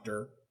second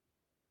Doctor.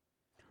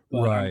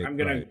 But I'm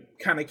going to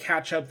kind of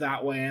catch up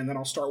that way, and then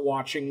I'll start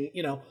watching,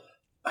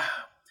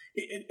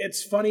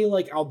 It's funny,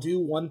 like, I'll do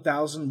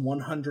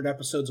 1,100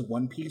 episodes of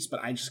One Piece, but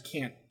I just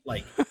can't,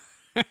 like,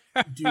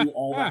 do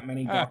all that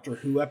many Doctor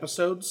Who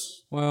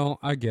episodes. Well,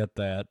 I get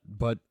that,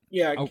 but...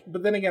 Yeah,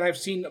 but then again, I've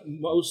seen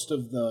most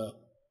of the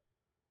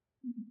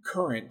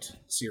current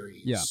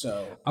series,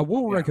 so... I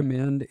will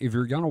recommend, if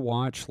you're going to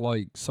watch,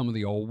 like, some of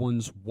the old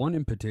ones, one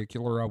in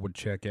particular I would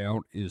check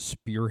out is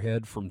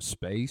Spearhead from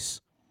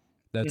Space.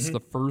 That's the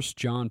first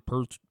John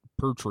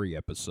Pertwee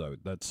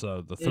episode. That's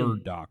the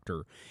third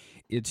Doctor.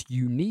 It's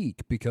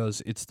unique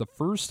because it's the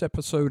first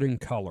episode in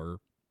color.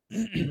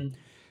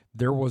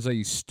 There was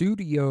a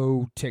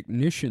studio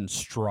technician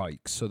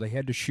strike, so they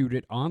had to shoot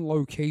it on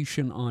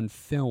location on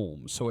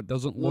film, so it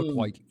doesn't look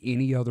like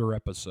any other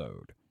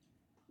episode.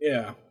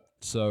 Yeah.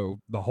 So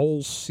the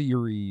whole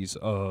series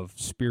of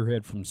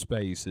Spearhead from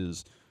Space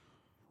is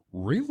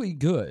really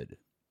good.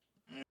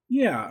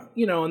 Yeah,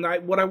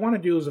 and what I want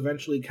to do is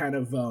eventually kind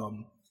of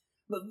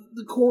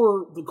the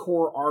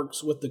core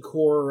arcs with the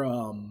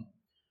core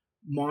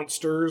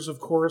monsters, of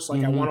course.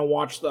 Like I want to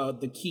watch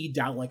the key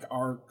Dalek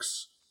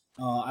arcs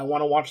I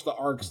want to watch the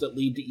arcs that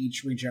lead to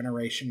each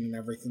regeneration and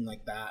everything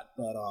like that.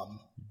 But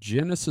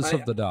Genesis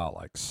of the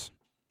Daleks.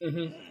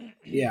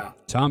 Yeah,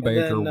 Tom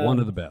Baker, one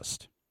of the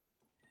best.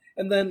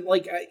 And then,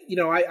 like,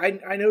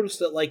 I noticed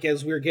that, like,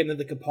 as we were getting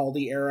into the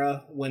Capaldi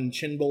era, when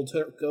Chinbull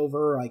took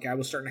over, like, I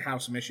was starting to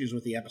have some issues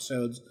with the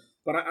episodes.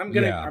 But I'm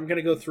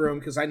gonna go through them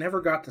because I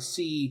never got to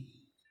see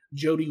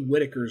Jodie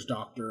Whittaker's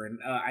Doctor, and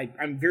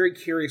I'm very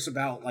curious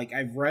about, like,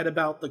 I've read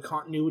about the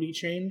continuity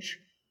change.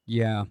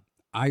 Yeah,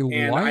 I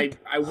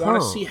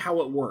want to see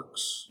how it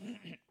works.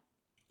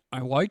 I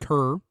like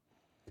her.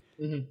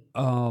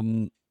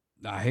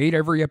 I hate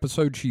every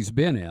episode she's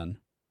been in.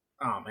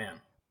 Oh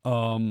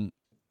man.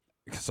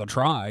 Because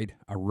I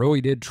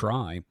really did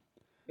try.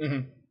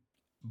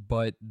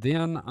 But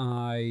then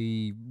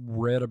I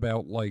read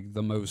about, like,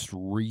 the most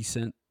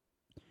recent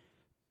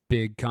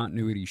big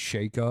continuity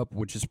shakeup,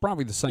 which is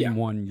probably the same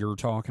one you're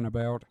talking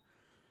about.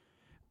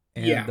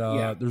 And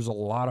there's a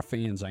lot of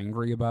fans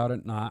angry about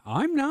it, and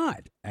I'm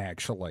not,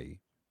 actually.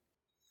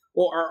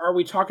 Well, are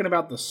we talking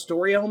about the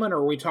story element, or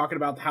are we talking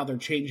about how they're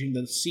changing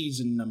the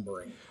season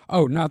numbering?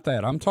 Oh, not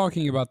that. I'm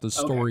talking about the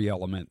story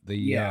element,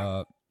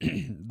 the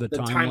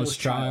timeless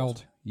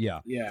child.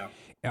 Yeah.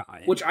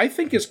 Which I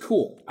think is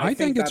cool. I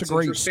think it's a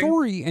great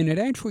story, and it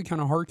actually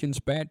kind of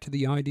harkens back to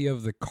the idea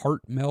of the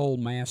Cartmel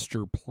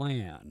master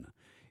plan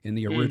in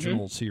the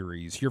original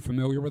series. You're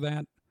familiar with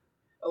that?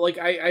 Like,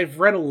 I've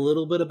read a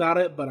little bit about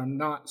it, but I'm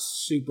not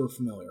super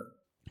familiar.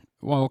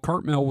 Well,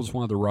 Cartmel was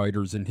one of the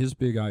writers, and his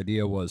big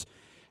idea was,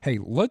 hey,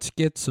 let's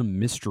get some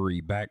mystery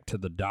back to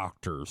the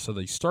Doctor. So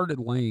they started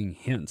laying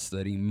hints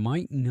that he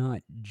might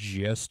not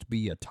just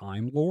be a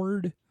Time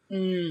Lord.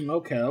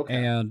 Okay.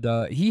 And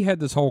he had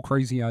this whole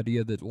crazy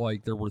idea that,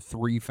 like, there were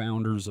 3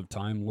 founders of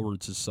Time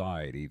Lord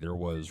Society. There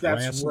was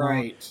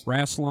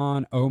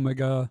Rassilon,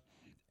 Omega,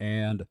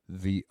 and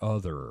the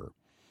Other.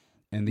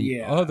 And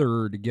the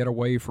Other, to get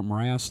away from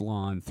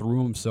Rassilon,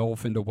 threw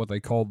himself into what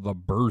they called the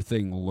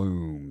birthing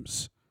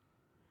looms,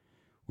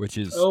 which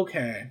is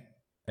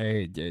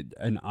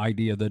an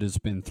idea that has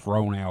been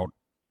thrown out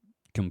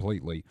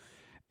completely.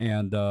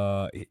 And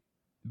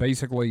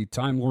basically,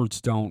 Time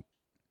Lords don't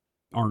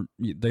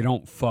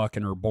fuck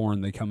and are born.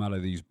 They come out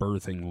of these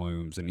birthing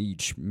looms, and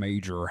each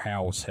major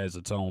house has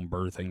its own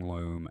birthing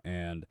loom,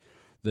 and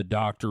the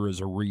Doctor is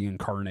a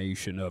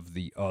reincarnation of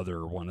the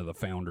Other, one of the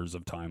founders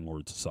of Time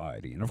Lord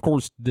Society. And of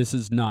course, this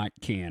is not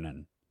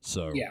canon,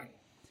 so... Yeah.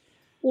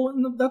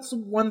 Well, that's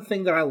one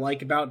thing that I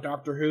like about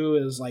Doctor Who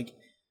is, like,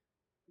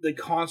 the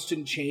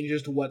constant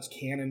changes to what's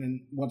canon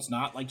and what's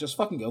not. Like, just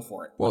fucking go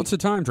for it. Well, it's a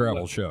time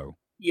travel show.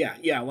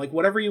 Yeah, like,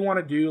 whatever you want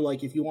to do,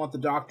 like, if you want the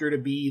Doctor to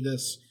be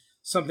this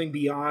something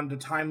beyond a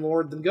Time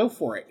Lord, then go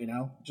for it, you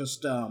know?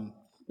 Just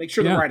make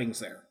sure the writing's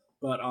there.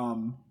 But,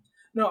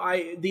 no,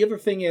 the other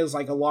thing is,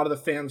 like, a lot of the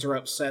fans are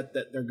upset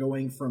that they're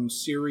going from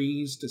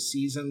series to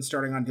season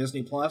starting on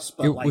Disney+. But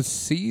it was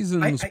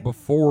seasons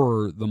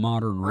before the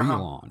modern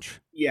relaunch.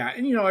 Yeah,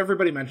 and,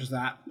 everybody mentions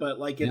that, but,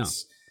 like,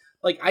 it's...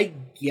 Like, I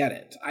get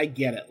it.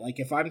 Like,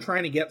 if I'm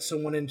trying to get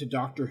someone into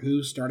Doctor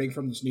Who starting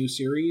from this new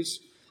series,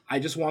 I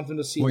just want them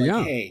to see,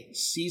 hey,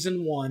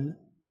 season 1,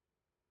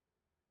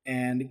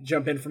 and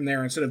jump in from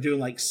there instead of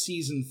doing, like,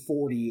 season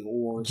 40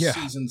 or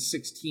season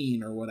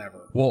 16 or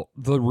whatever. Well,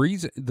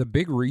 the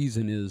big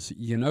reason is,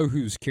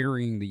 who's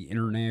carrying the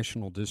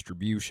international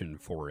distribution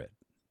for it?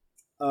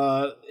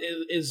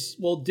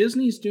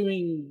 Disney's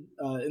doing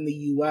in the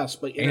U.S.,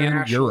 but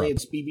internationally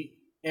it's BBC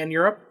and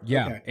Europe?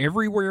 Yeah, okay.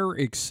 Everywhere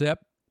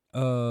except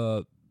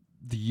the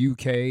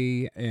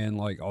UK and,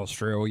 like,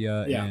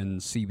 Australia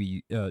and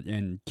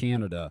and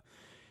Canada.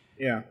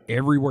 Yeah.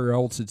 Everywhere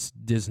else it's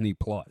Disney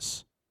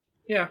Plus.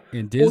 Yeah.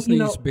 And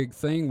Disney's big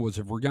thing was,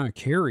 if we're going to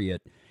carry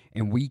it,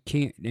 and we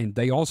can't, and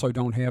they also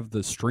don't have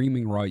the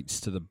streaming rights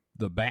to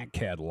the back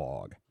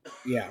catalog.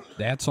 Yeah.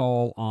 That's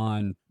all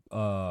on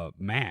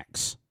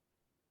Max.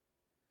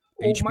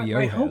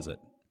 HBO has it.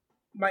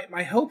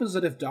 My hope is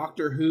that if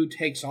Doctor Who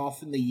takes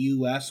off in the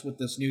U.S. with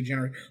this new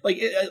generation, like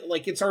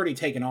it's already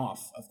taken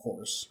off, of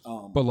course.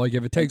 But, like,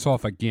 if it takes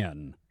off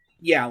again,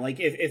 yeah, like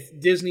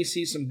if Disney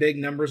sees some big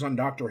numbers on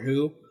Doctor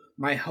Who,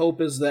 my hope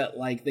is that,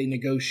 like, they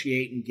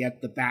negotiate and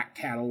get the back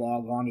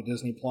catalog onto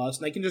Disney Plus,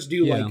 and they can just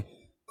do like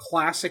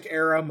classic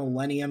era,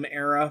 millennium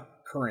era,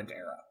 current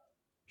era.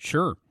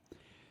 Sure.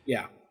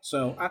 Yeah.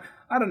 So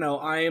I don't know.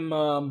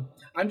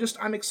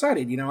 I'm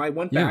excited. I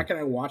went back and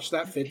I watched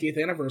that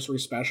 50th anniversary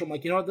special. I'm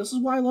like, you know what? This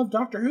is why I love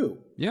Doctor Who.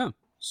 Yeah.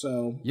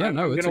 So I'm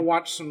gonna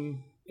watch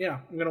some. Yeah,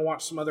 I'm gonna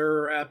watch some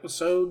other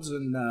episodes,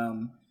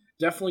 and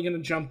definitely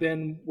gonna jump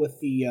in with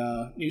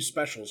the new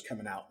specials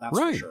coming out. That's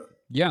for sure.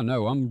 Yeah,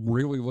 no, I'm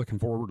really looking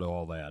forward to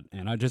all that.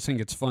 And I just think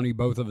it's funny,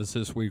 both of us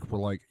this week were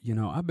like,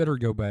 I better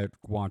go back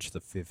watch the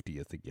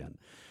 50th again.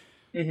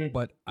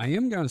 But I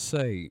am going to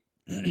say,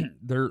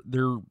 they're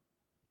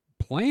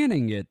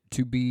planning it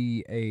to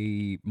be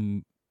a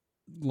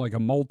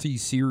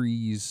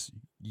multi-series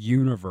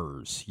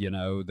universe,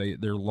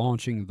 they're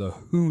launching the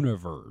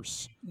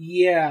Whoniverse.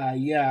 Yeah,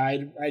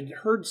 I'd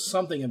heard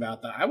something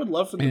about that. I would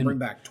love for them to bring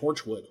back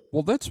Torchwood.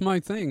 Well, that's my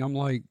thing. I'm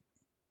like,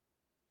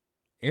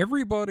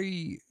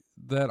 everybody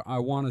that I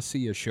want to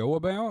see a show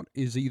about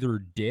is either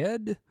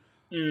dead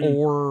Mm.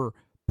 or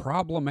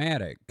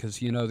problematic, because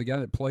the guy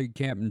that played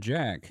Captain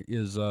Jack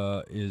is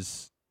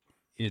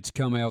it's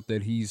come out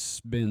that he's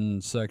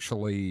been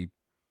sexually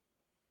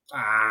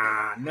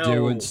No.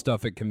 doing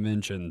stuff at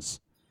conventions.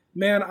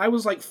 Man, I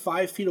was like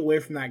 5 feet away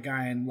from that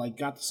guy and like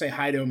got to say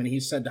hi to him, and he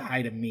said to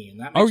hi to me, and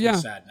that makes me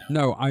sad now.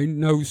 No, I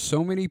know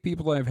so many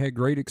people that have had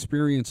great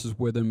experiences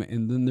with him,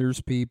 and then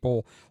there's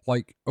people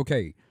like,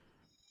 okay,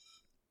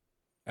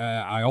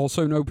 I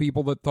also know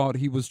people that thought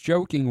he was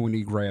joking when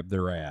he grabbed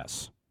their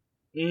ass.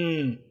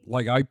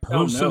 Like, I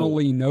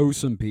personally know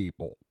some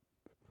people.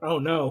 Oh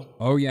no.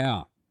 Oh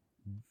yeah.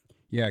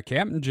 Yeah,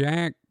 Captain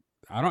Jack,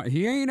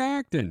 he ain't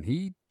acting.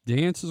 He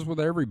dances with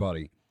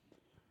everybody,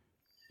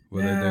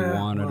 whether they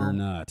want it or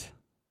not.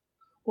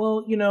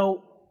 Well,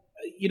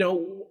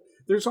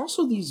 there's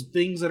also these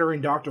things that are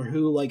in Doctor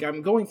Who. Like,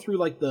 I'm going through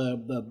like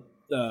the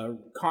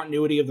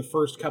continuity of the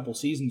first couple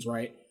seasons,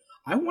 right?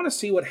 I want to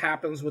see what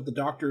happens with the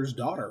Doctor's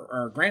daughter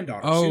or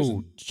granddaughter,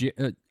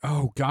 Susan.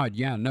 Oh God,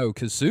 yeah, no,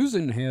 because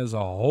Susan has a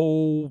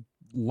whole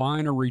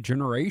line of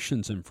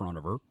regenerations in front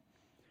of her.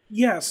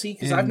 Yeah, see,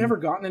 because I've never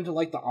gotten into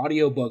like the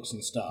audiobooks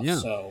and stuff. Yeah.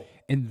 So,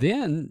 and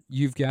then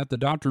you've got the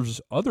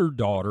Doctor's other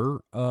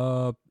daughter,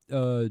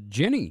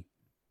 Jenny.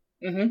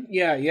 Mm-hmm.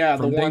 Yeah,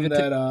 the one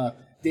that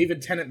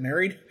David Tennant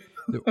married.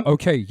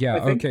 Okay, yeah,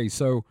 okay.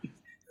 So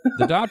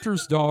the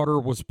Doctor's daughter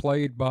was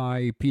played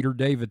by Peter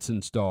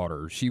Davidson's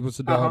daughter. She was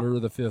the daughter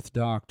of the Fifth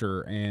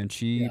Doctor, and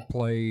she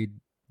played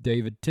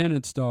David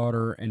Tennant's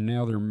daughter, and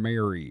now they're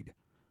married.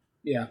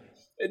 Yeah.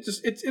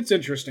 It's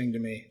interesting to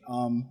me.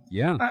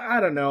 Yeah, I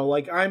don't know.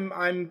 Like I'm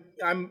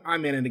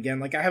in it again.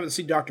 Like I haven't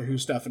seen Doctor Who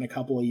stuff in a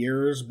couple of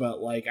years,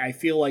 but like I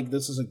feel like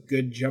this is a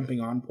good jumping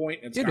on point.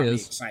 It's got me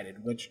excited,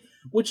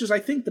 which is I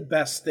think the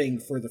best thing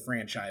for the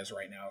franchise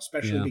right now,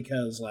 especially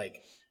because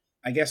like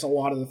I guess a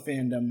lot of the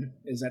fandom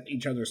is at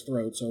each other's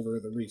throats over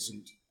the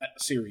recent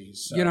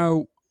series.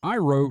 So. I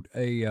wrote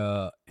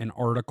an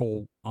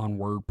article on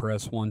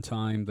WordPress one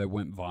time that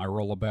went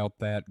viral about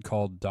that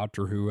called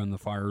 "Doctor Who and the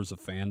Fires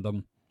of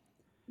Fandom."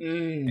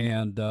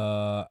 And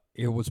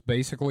it was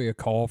basically a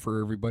call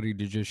for everybody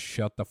to just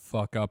shut the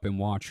fuck up and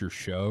watch your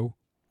show.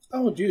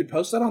 Oh, dude,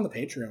 post that on the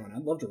Patreon.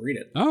 I'd love to read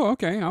it. Oh,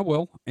 okay, I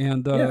will.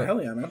 And yeah,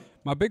 hell yeah, man.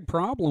 My big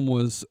problem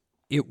was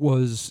it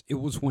was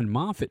when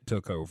Moffat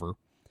took over.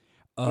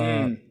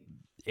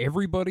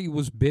 Everybody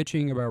was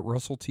bitching about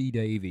Russell T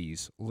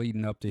Davies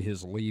leading up to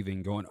his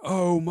leaving, going,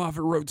 "Oh,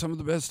 Moffat wrote some of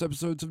the best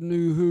episodes of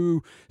New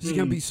Who. This is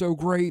gonna be so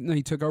great." And then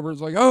he took over. It's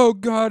like, "Oh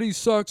God, he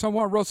sucks. I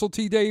want Russell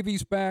T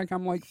Davies back."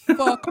 I'm like,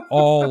 "Fuck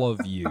all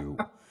of you,"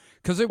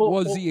 because it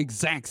was the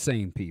exact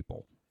same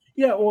people.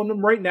 Yeah, well,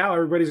 right now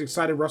everybody's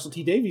excited Russell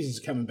T Davies is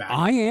coming back.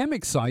 I am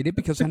excited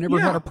because I never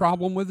had a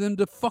problem with him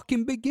to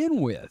fucking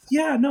begin with.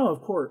 Yeah, no,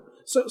 of course.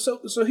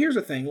 So here's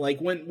the thing. Like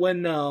when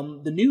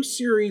the new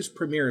series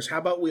premieres, how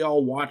about we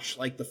all watch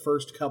like the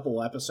first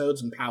couple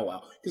episodes and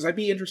powwow? Because I'd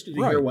be interested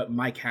to hear what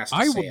Mike has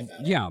to say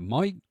about it. Yeah,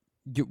 Mike,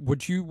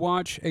 would you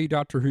watch a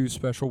Doctor Who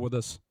special with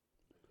us?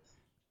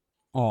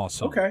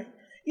 Awesome. Okay.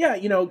 Yeah,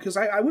 because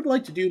I would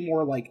like to do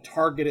more like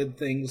targeted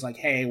things like,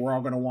 hey, we're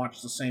all going to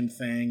watch the same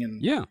thing.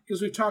 And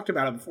because we've talked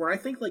about it before. I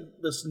think like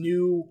this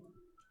new,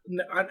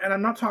 and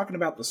I'm not talking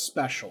about the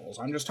specials.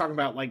 I'm just talking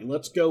about like,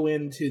 let's go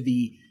into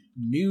the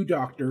new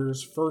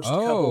Doctor's first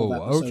couple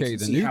of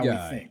episodes and see how we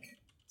think.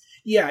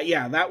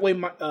 Yeah. That way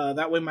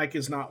Mike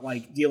is not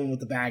like dealing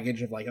with the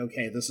baggage of like,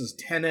 okay, this is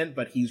Tennant,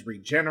 but he's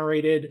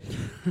regenerated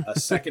a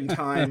second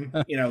time.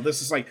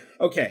 This is like,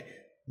 okay,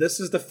 this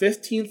is the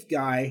 15th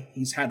guy.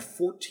 He's had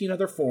 14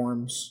 other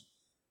forms,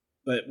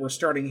 but we're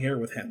starting here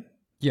with him.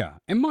 Yeah,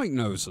 and Mike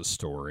knows the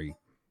story.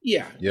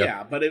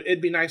 Yeah, but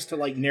it'd be nice to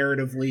like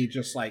narratively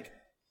just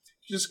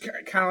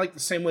kind of like the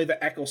same way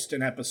the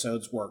Eccleston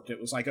episodes worked.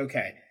 It was like,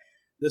 okay,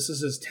 this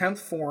is his 10th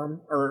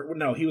form, or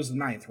no, he was the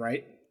 9th,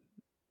 right?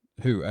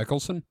 Who,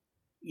 Eccleston?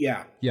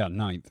 Yeah. Yeah,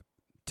 9th.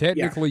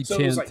 Technically so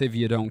 10th like, if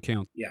you don't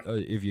count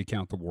if you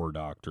count the War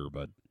Doctor,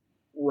 but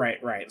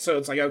Right. So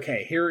it's like,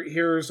 okay,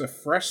 here's a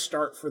fresh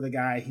start for the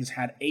guy. He's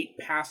had 8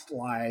 past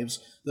lives.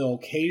 They'll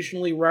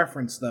occasionally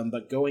reference them,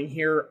 but going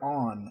here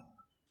on,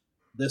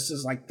 this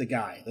is like the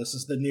guy. This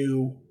is the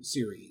new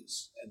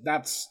series.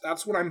 That's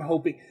what I'm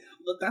hoping.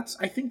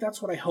 I think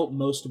that's what I hope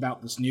most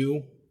about this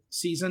new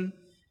season,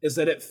 is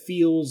that it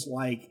feels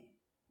like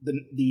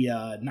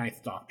the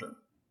Ninth Doctor,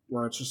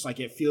 where it's just like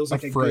it feels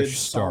like a fresh good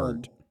start.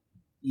 Solid,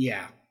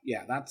 yeah.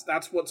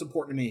 That's what's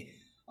important to me.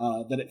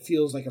 That it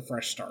feels like a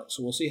fresh start.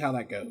 So we'll see how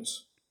that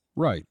goes.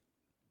 Right.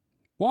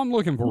 Well, I'm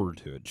looking forward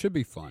to it. Should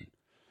be fun.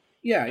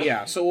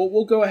 Yeah. So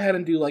we'll go ahead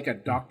and do like a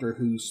Doctor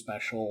Who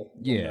special.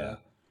 Yeah.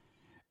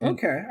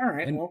 Okay. All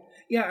right. Well,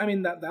 yeah. I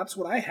mean that's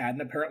what I had,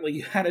 and apparently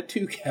you had it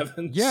too,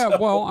 Kevin. Yeah. So,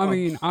 well, I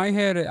mean, I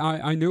had it.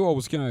 I knew I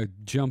was going to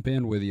jump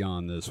in with you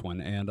on this one,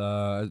 and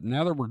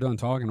now that we're done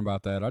talking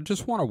about that, I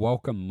just want to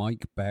welcome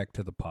Mike back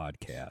to the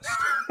podcast.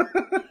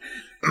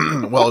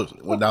 Well,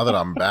 now that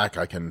I'm back,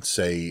 I can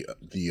say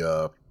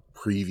the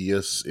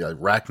previous. I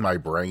racked my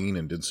brain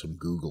and did some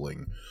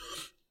Googling.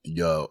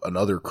 the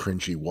another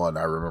cringy one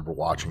I remember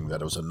watching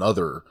that was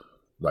another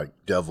like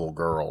devil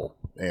girl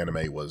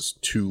anime was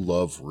To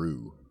Love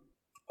Ru.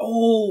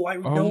 Oh, I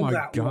know Oh my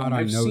that god, one. I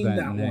I've know seen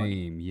that one.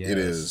 name. Yes. It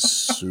is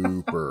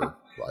super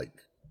like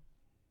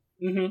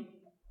Mm-hmm.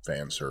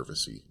 fan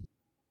servicey.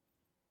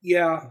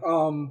 Yeah.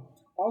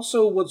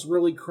 Also, what's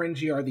really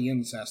cringy are the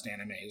incest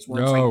animes,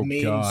 where it's Oh, like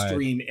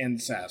mainstream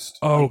incest.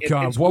 Oh Like,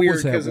 god, it's what weird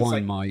was that 'cause it's one,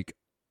 like, Mike?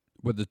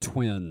 With the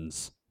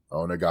twins.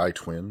 Onagai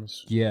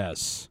twins.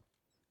 Yes.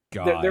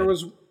 God. there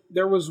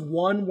was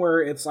one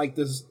where it's like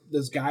this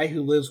guy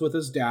who lives with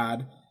his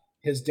dad.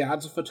 His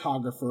dad's a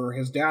photographer.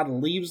 His dad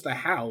leaves the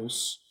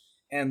house,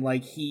 and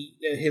like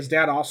his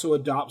dad also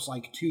adopts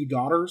like 2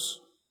 daughters,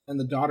 and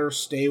the daughters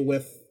stay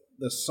with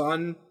the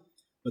son.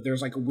 But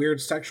there's like a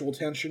weird sexual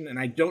tension, and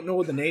I don't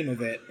know the name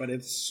of it, but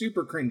it's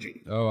super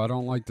cringy. Oh, I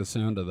don't like the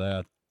sound of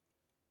that.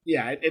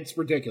 Yeah, it's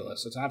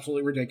ridiculous. It's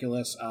absolutely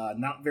ridiculous.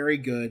 Not very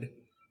good.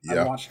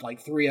 Yeah. I watched like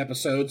 3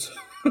 episodes.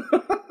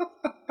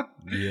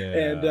 Yeah.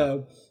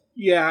 And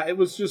yeah, it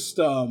was just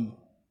a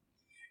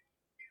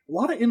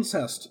lot of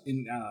incest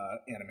in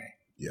anime.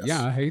 Yes.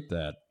 Yeah, I hate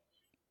that.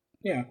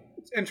 Yeah,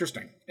 it's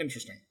interesting.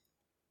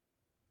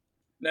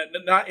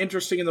 Not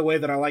interesting in the way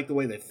that I like the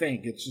way they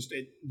think. It's just,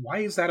 why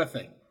is that a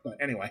thing? But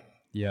anyway.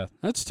 Yeah,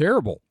 that's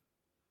terrible.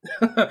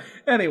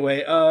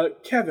 Anyway,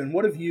 Kevin,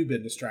 what have you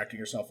been distracting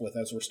yourself with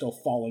as we're still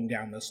falling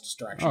down this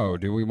distraction? Oh,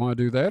 do we want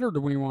to do that or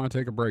do we want to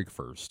take a break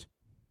first?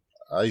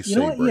 I say You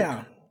know what? break.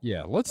 Yeah.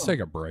 Yeah, let's take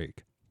a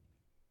break.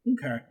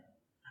 Okay.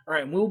 All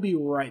right, we'll be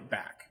right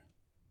back.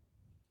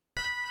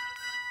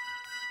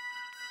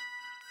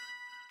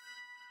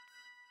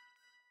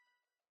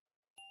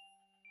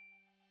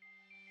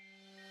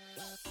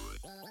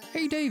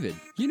 Hey, David,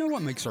 you know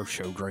what makes our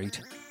show great?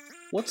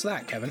 What's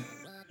that, Kevin?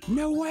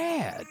 No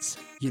ads.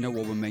 You know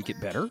what would make it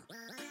better?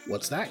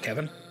 What's that,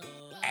 Kevin?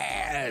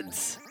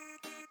 Ads.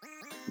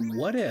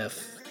 What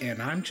if,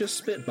 and I'm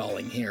just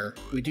spitballing here,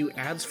 we do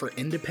ads for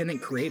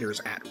independent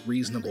creators at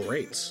reasonable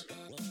rates?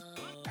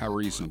 How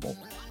reasonable?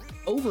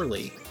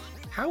 Overly.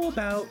 How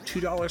about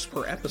 $2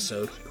 per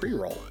episode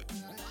pre-roll?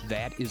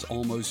 That is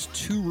almost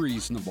too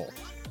reasonable.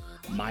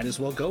 Might as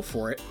well go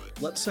for it.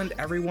 Let's send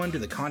everyone to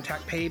the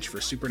contact page for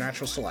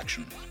Supernatural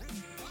Selection.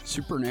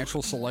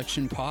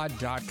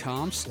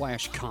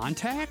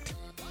 SupernaturalSelection.pod.com/contact?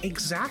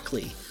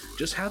 Exactly.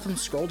 Just have them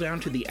scroll down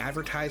to the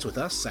Advertise With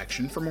Us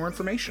section for more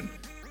information.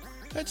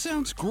 That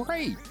sounds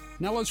great.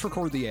 Now let's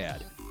record the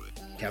ad.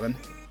 Kevin,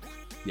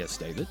 Yes,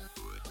 David?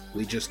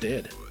 we just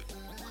did.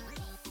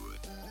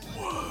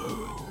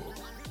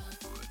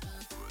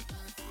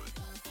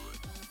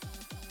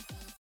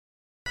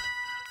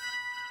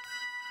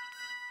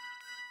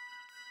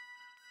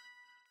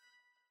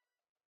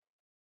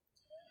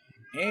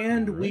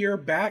 And we are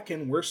back,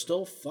 and we're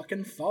still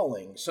fucking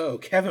falling. So,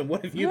 Kevin,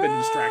 what have you been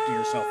distracting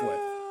yourself with?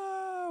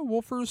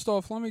 Well, first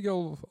off, let me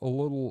go a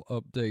little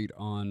update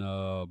on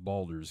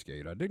Baldur's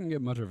Gate. I didn't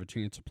get much of a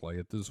chance to play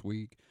it this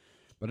week,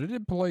 but I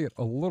did play it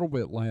a little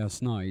bit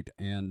last night,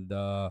 and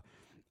I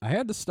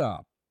had to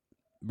stop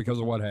because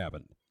of what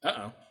happened.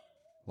 Uh-oh.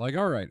 Like,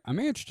 all right, I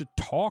managed to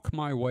talk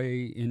my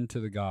way into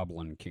the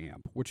Goblin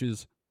Camp, which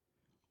is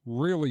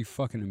really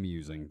fucking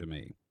amusing to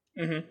me.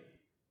 Mm-hmm.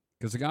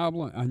 Because the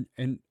goblin,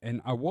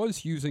 and I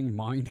was using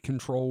mind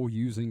control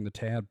using the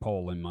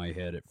tadpole in my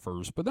head at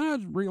first, but then I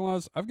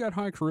realized I've got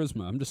high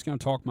charisma. I'm just going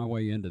to talk my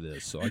way into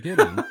this. So I get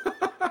in,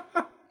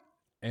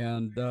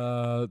 and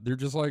they're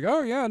just like,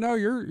 "Oh yeah, no,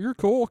 you're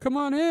cool. Come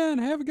on in,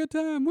 have a good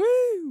time,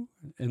 woo!"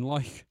 And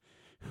like,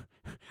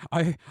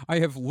 I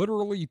have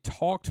literally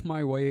talked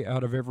my way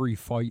out of every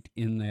fight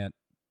in that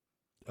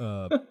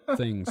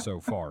thing so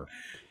far.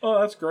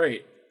 Oh, that's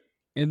great.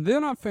 And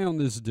then I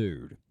found this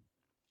dude.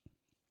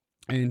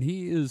 And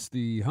he is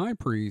the high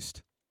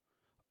priest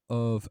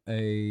of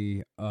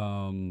a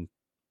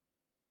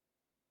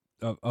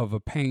of a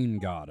pain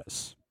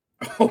goddess.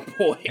 Oh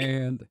boy.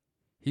 And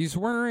he's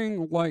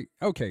wearing like,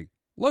 okay,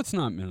 let's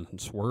not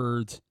mince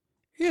words.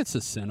 It's a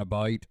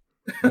Cenobite,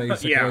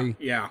 basically.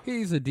 Yeah.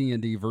 He's a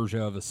D&D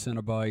version of a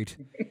Cenobite.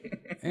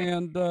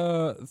 And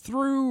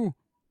through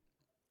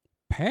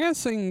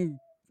passing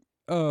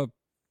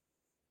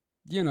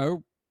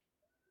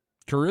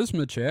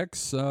charisma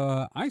checks,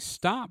 I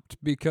stopped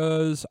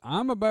because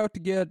I'm about to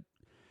get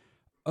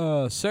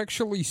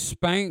sexually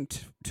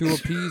spanked to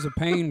appease a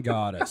pain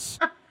goddess.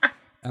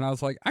 And I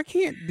was like, I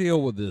can't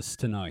deal with this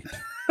tonight.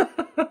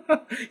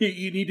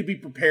 You need to be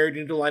prepared.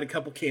 You need to light a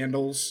couple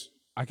candles.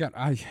 I got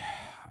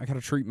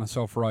to treat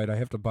myself right. I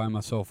have to buy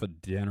myself a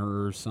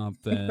dinner or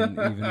something,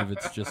 even if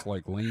it's just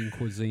like lean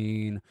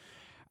cuisine.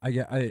 I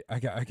got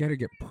to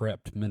get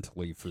prepped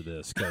mentally for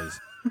this because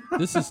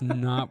this is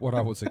not what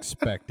I was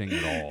expecting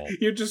at all.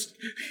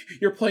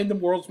 You're playing the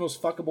world's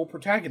most fuckable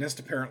protagonist,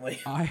 apparently.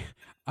 I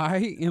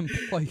am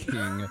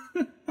playing.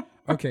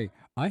 Okay,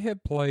 I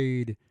have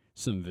played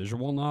some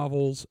visual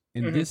novels,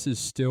 and this is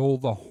still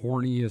the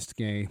horniest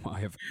game I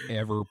have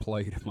ever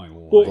played in my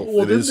life. Well,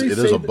 it is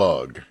a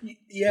bug.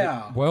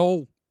 Yeah.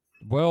 Well,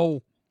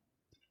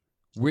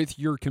 with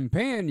your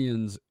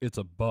companions, it's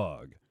a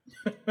bug.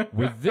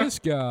 With this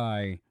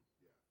guy,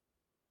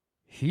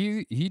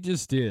 He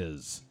just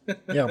is.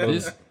 Yeah,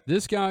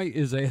 This guy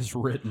is as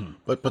written.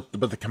 but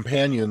the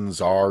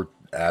companions are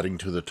adding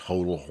to the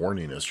total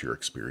horniness you're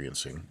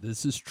experiencing.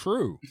 This is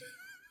true.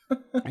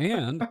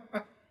 And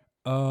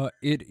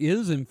it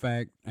is in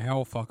fact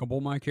how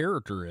fuckable my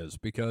character is,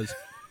 because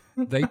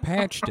they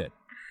patched it.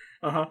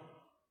 Uh-huh.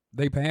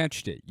 They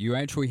patched it. You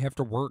actually have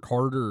to work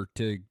harder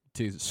to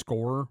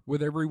score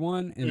with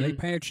everyone, and they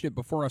patched it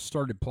before I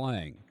started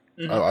playing.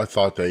 I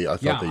thought they I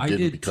did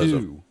did because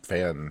too. of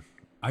fan.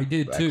 I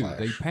did too. Backlash.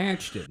 They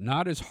patched it.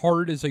 Not as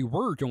hard as they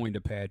were going to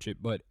patch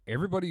it, but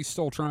everybody's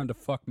still trying to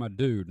fuck my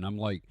dude. And I'm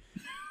like,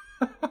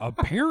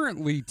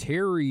 apparently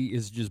Terry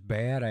is just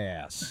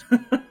badass.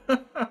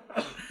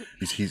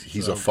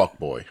 He's a fuck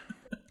boy.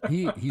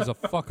 He's a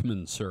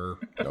fuckman, sir.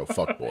 No,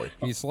 fuck boy.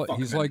 He's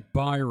like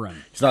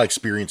Byron. He's not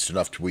experienced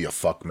enough to be a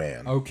fuck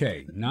man.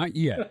 Okay, not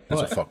yet. He's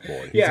a But fuck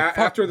boy. Yeah, fuck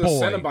after the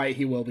boy. Cenobite,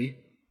 he will be.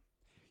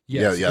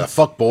 yes, Yeah. The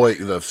fuck boy.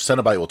 The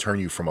Cenobite will turn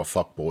you from a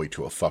fuck boy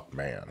to a fuck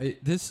man.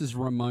 this is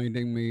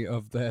reminding me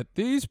of that.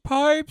 These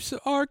pipes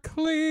are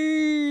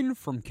clean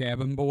from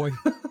Cabin Boy.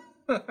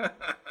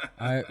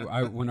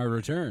 I when I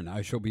return,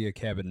 I shall be a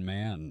cabin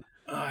man.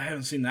 I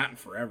haven't seen that in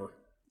forever.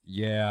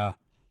 Yeah.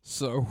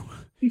 So,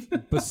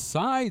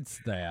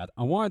 besides that,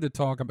 I wanted to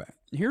talk about.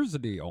 Here's the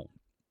deal.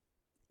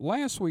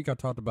 Last week, I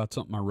talked about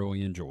something I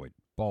really enjoyed,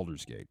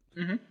 Baldur's Gate.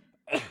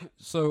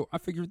 So, I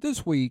figured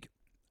this week,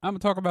 I'm going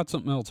to talk about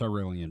something else I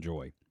really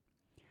enjoy,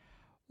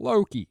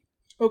 Loki.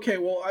 Okay,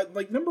 well,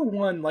 number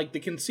one, like, the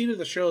conceit of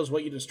the show is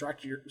what you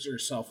distract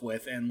yourself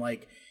with, and,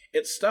 like,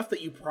 it's stuff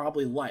that you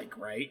probably like,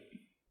 right?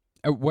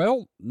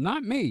 Well,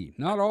 not me.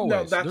 Not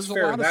always. that's There's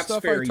fair, a lot of that's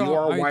stuff fair. You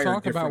are I wired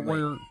talk about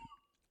differently. where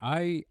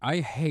I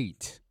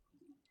hate.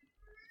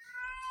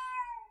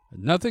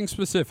 Nothing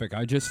specific.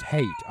 I just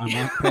hate. I'm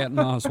like Patton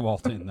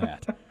Oswalt in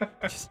that.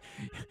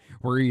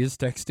 Where he is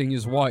texting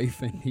his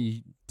wife and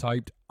he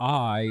typed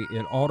I,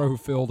 it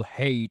autofilled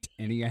hate,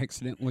 and he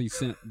accidentally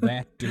sent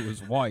that to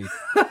his wife.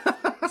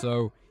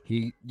 So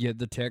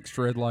the text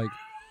read like,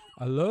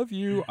 I love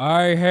you,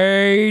 I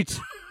hate.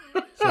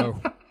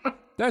 So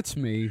that's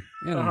me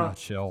in a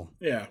nutshell.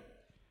 Yeah.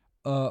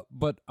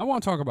 But I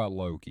want to talk about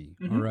Loki.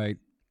 All right.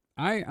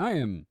 I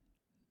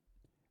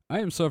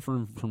am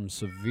suffering from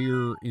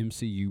severe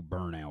MCU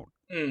burnout.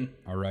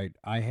 All right.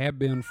 I have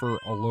been for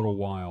a little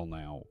while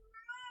now.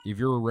 If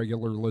you're a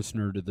regular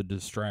listener to the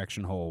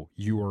Distraction Hole,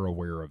 you are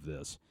aware of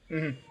this.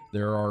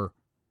 There are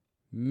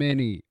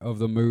many of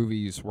the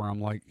movies where I'm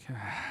like,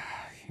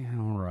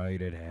 all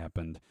right, it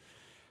happened.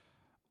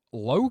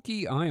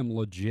 Loki, I am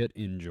legit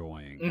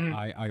enjoying.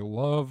 I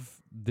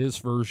love this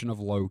version of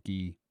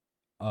Loki.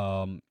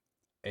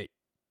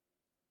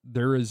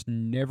 There is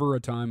never a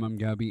time I'm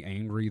going to be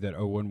angry that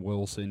Owen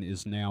Wilson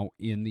is now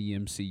in the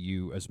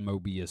MCU as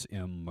Mobius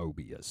M.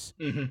 Mobius.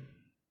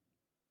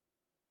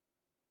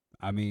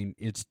 I mean,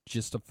 it's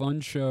just a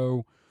fun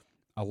show.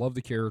 I love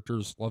the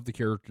characters, love the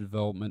character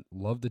development,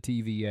 love the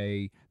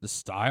TVA, the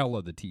style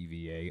of the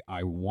TVA.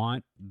 I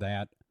want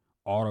that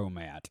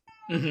automat.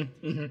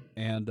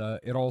 And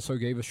it also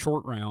gave a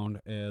short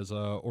round as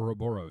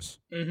Ouroboros.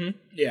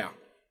 Yeah.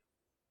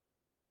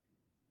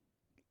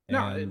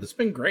 No, And it's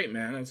been great,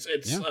 man. It's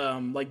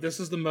like, this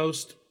is the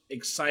most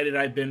excited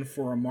I've been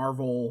for a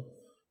Marvel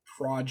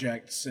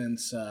project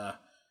since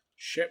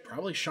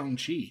probably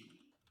Shang-Chi.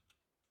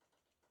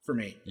 For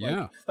me.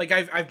 Yeah. Like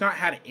I've not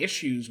had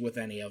issues with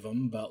any of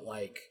them, but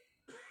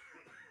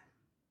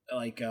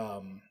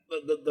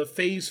the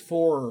phase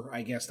 4,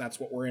 I guess that's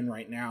what we're in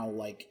right now,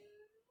 like,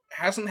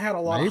 hasn't had a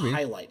lot of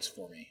highlights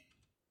for me.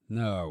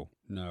 No.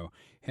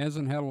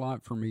 Hasn't had a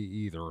lot for me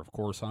either. Of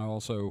course, I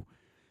also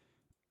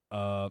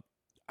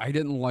I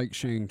didn't like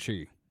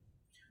Shang-Chi.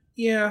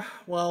 Yeah,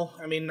 well,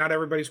 I mean, not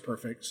everybody's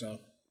perfect, so.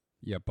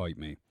 Yeah, bite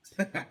me.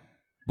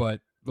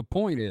 But the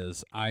point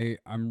is,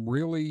 I'm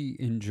really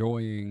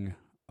enjoying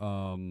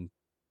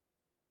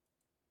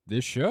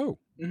this show.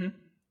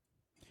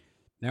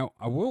 Now,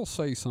 I will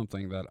say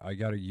something that I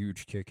got a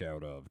huge kick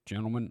out of.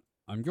 Gentlemen,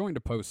 I'm going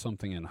to post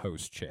something in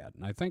host chat,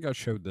 and I think I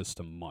showed this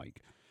to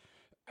Mike.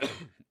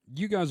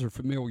 You guys are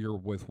familiar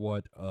with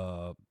what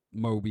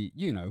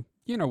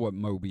you know what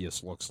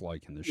Mobius looks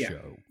like in the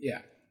show.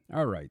 Yeah.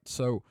 All right.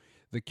 So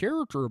the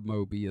character of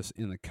Mobius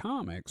in the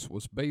comics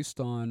was based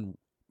on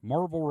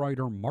Marvel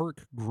writer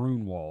Mark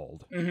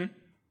Grunwald,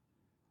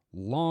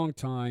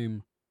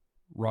 longtime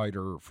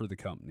writer for the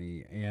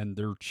company and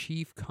their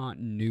chief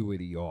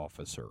continuity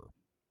officer.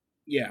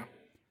 Yeah.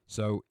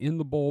 So in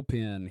the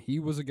bullpen, he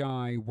was a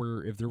guy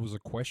where if there was a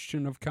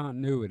question of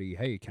continuity,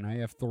 hey, can I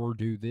have Thor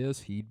do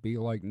this? He'd be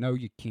like, no,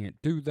 you can't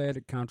do that.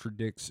 It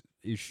contradicts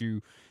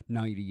issue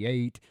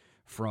 98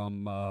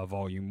 from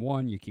volume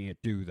 1. You can't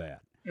do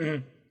that.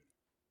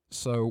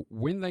 So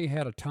when they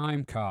had a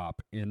time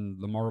cop in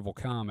the Marvel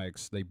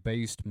Comics, they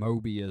based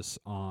Mobius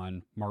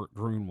on Mark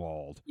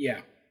Grunwald. Yeah.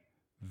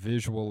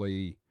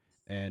 Visually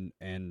and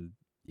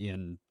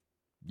in,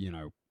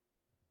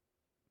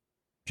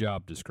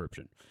 job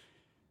description.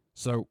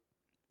 So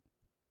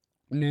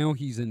now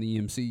he's in the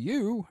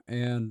MCU,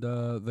 and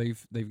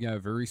they've got a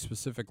very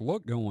specific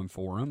look going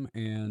for him.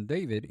 And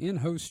David, in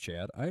host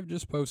chat, I've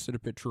just posted a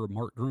picture of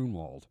Mark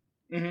Grunwald.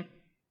 Mm-hmm.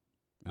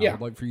 I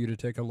would like for you to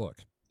take a look.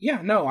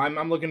 Yeah, no,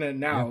 I'm looking at it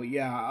now.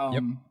 Yeah.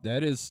 Yep,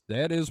 that is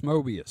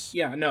Mobius.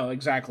 Yeah, no,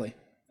 exactly.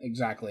 You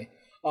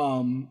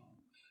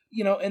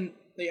know, and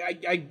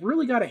I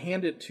really got to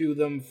hand it to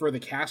them for the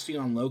casting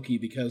on Loki,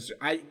 because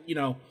if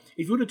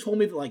you would have told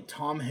me that like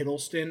Tom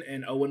Hiddleston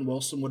and Owen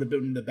Wilson would have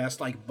been the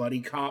best like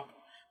buddy cop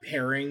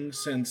pairing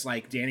since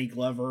like Danny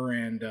Glover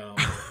and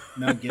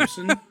Mel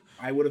Gibson,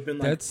 I would have been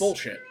like,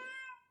 bullshit.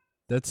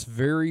 That's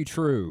very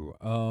true.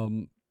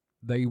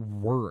 They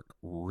work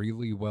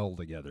really well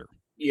together.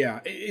 Yeah,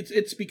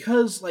 it's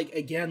because like,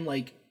 again,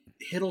 like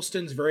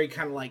Hiddleston's very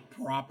kind of like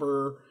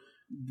proper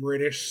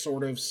British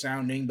sort of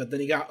sounding, but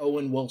then you got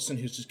Owen Wilson,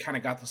 who's just kind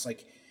of got this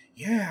like,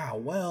 yeah,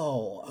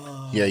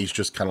 he's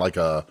just kind of like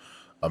a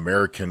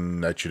American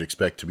that you'd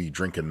expect to be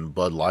drinking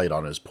Bud Light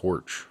on his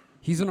porch.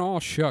 He's an all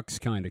shucks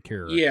kind of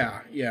character.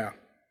 Yeah.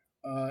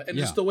 And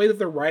just the way that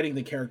they're writing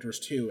the characters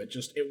too,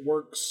 it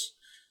works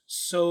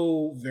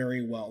so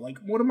very well. Like,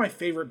 one of my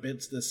favorite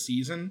bits this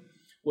season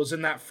was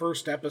in that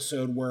first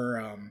episode where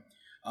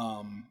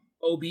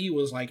OB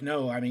was like,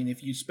 no, I mean,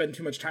 if you spend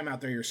too much time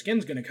out there, your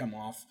skin's going to come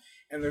off.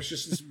 And there's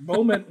just this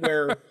moment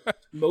where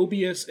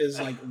Mobius is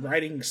like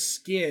writing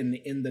skin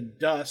in the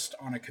dust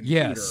on a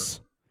computer. Yes.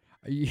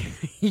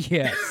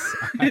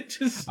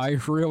 I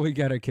really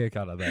get a kick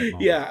out of that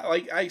moment. Yeah,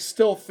 like I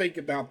still think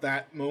about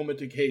that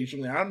moment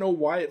occasionally. I don't know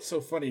why it's so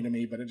funny to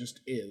me, but it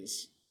just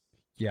is.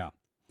 Yeah.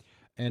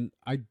 And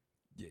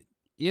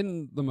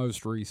in the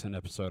most recent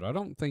episode, I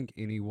don't think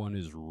anyone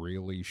is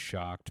really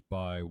shocked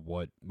by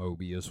what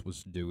Mobius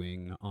was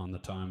doing on the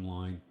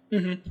timeline.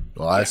 Mm-hmm.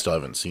 Well, I still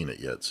haven't seen it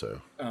yet, so.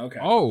 Oh, okay.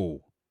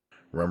 Oh.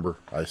 Remember?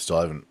 I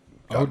still haven't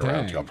gotten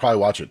around to it. I'll probably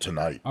watch it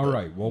tonight. All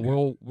right.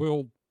 Well,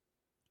 we'll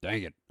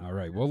dang it. All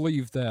right. We'll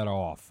leave that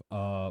off.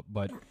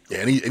 But yeah,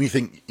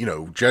 anything,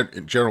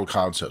 general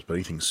concepts, but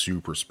anything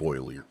super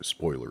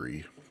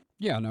spoilery.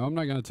 Yeah, no, I'm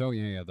not going to tell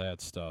you any of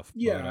that stuff.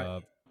 Yeah.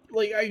 But,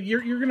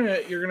 you're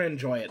gonna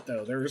enjoy it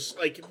though. There's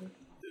like,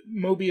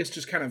 Mobius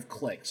just kind of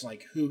clicks,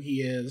 like who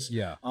he is.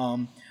 Yeah.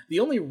 The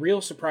only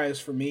real surprise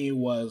for me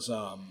was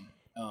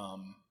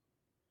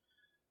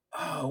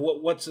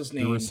what's his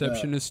name? The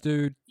receptionist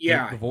dude.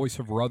 Yeah. The voice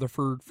of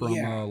Rutherford from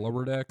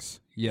Lower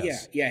Decks.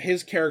 Yes. Yeah.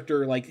 His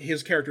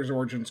character's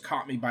origins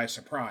caught me by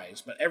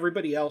surprise, but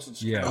everybody else is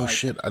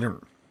shit! I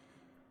didn't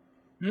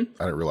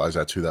realize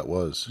that's who that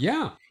was.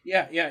 Yeah.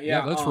 Yeah.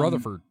 That's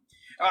Rutherford.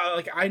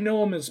 I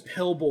know him as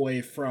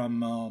Pillboy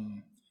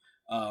from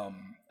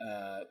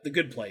The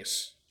Good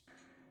Place.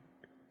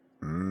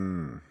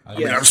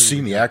 I've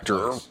seen the actor.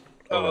 Oh,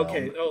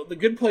 okay. Oh, The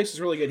Good Place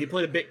is really good. He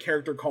played a bit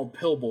character called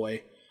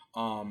Pillboy.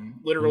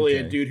 Literally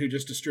a dude who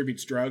just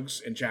distributes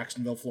drugs in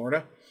Jacksonville,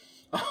 Florida.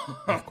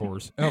 Of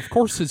course,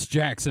 it's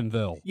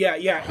Jacksonville. Yeah.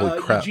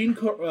 Eugene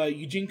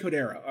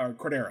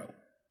Cordero.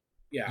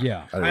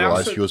 Yeah. I didn't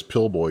realize he was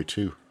Pillboy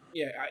too.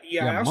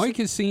 Yeah. Mike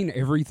has seen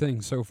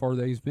everything so far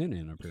that he's been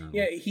in. Apparently.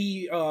 Yeah,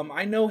 he.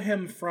 I know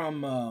him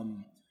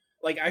from.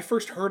 I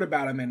first heard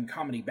about him in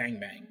Comedy Bang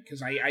Bang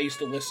because I used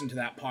to listen to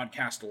that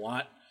podcast a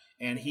lot,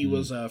 and he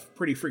was a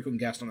pretty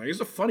frequent guest on there.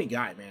 He's a funny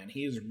guy, man.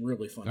 He's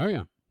really funny. Oh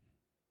yeah.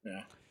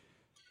 Yeah.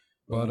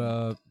 But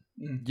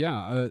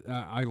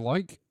I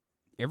like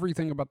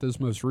everything about this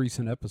most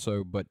recent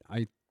episode, but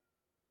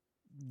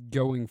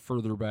going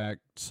further back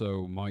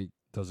so Mike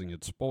doesn't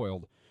get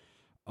spoiled.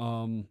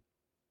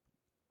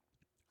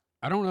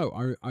 I don't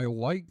know. I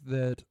like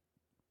that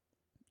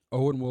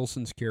Owen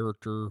Wilson's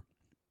character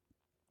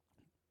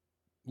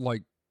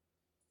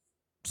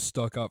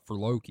stuck up for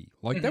Loki.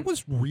 That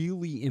was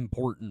really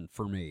important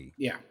for me.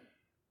 Yeah.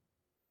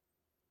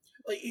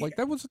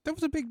 That was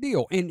a big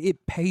deal, and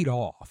it paid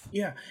off.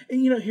 Yeah,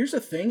 and here's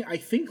the thing. I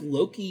think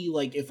Loki,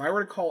 if I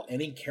were to call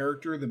any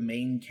character the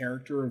main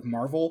character of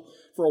Marvel,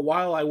 for a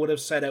while I would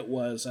have said it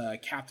was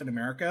Captain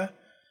America,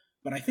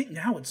 but I think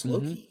now it's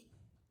Loki.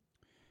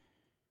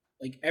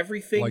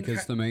 Everything,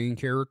 as the main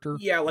character.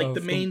 Yeah, the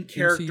main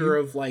character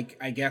of I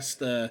guess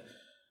the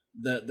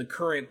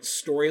current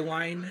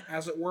storyline,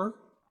 as it were.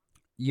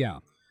 Yeah.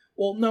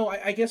 Well, no,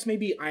 I guess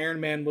maybe Iron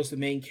Man was the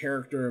main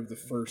character of the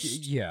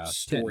first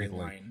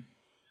storyline.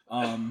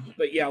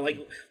 But yeah,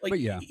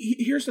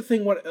 here's the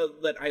thing: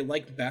 that I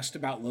like best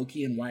about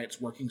Loki and why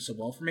it's working so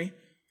well for me.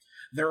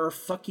 There are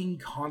fucking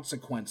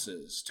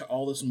consequences to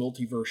all this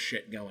multiverse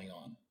shit going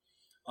on.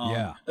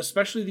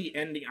 Especially the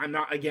ending. I'm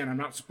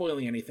not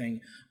spoiling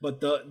anything, but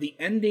the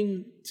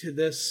ending to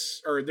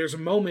this, or there's a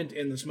moment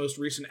in this most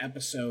recent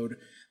episode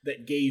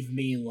that gave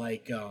me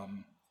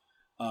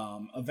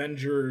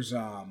Avengers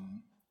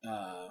the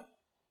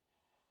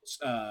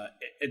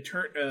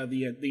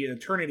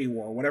Eternity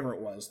War, whatever it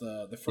was,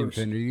 the first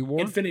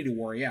Infinity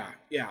War, yeah.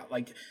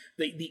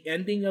 The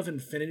ending of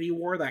Infinity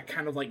War, that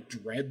kind of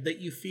dread that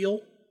you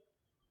feel,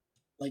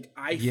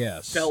 I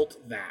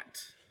felt that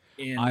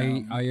in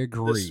I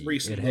agree. This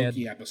recent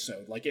Loki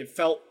episode, it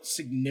felt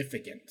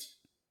significant.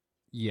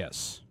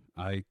 Yes,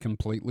 I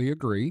completely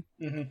agree.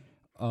 Mm-hmm.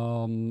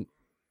 Also,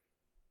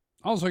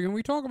 can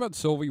we talk about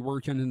Sylvie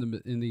working in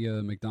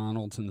the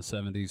McDonald's in the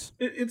 70s?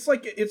 It's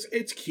like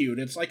it's cute.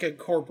 It's like a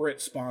corporate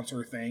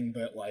sponsor thing,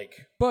 but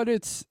like, But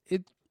it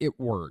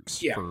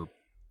works Yeah.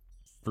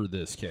 for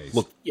this case.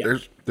 Look, Yeah.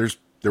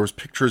 there was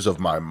pictures of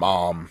my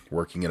mom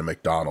working in a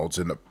McDonald's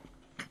in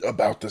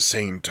about the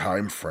same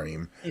time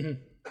frame.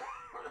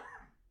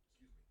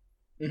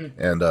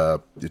 And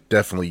it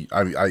definitely,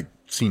 I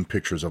seen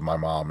pictures of my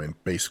mom in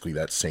basically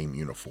that same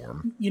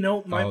uniform. you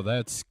know, Oh,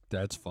 that's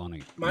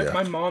funny. my Yeah.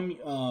 my mom,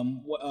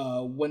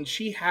 when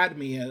she had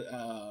me,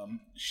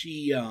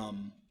 she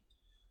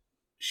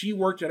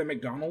worked at a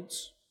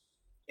McDonald's,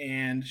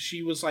 and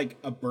she was like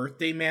a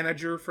birthday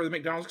manager for the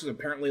McDonald's because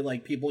apparently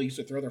like people used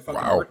to throw their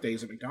fucking Wow.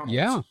 birthdays at McDonald's.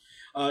 Yeah.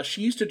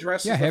 She used to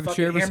dress Yeah, as the haven't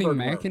fucking you ever seen Hamburglar.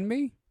 Mac and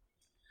Me?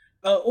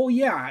 Oh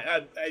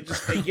yeah, I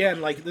just again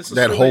like this is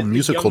That for whole the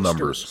musical youngsters.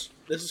 numbers.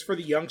 This is for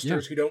the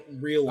youngsters who don't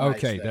realize.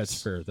 Okay, this.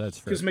 that's fair. That's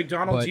fair. Because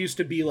McDonald's But- used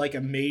to be like a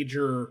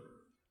major.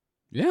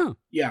 Yeah.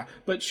 Yeah,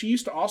 but she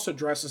used to also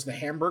dress as the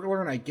Hamburglar,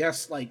 and I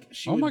guess like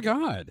she. Oh would, my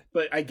god.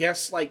 But I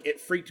guess like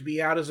it freaked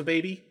me out as a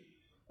baby,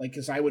 like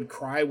because I would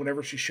cry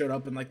whenever she showed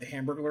up in like the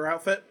Hamburglar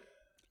outfit.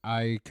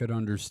 I could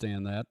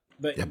understand that.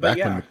 But Yeah, but back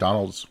yeah, when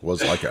McDonald's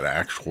was like an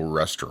actual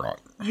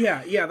restaurant.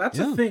 yeah, that's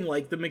Yeah. the thing.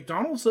 Like the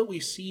McDonald's that we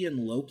see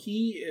in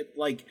Loki,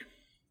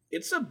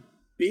 it's a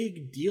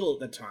big deal at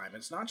the time.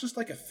 It's not just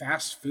like a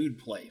fast food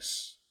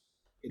place.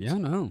 Yeah,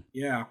 no.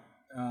 Yeah,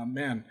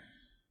 man.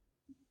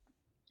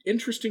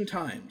 Interesting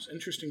times.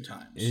 Interesting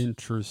times.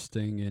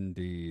 Interesting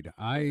indeed.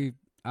 I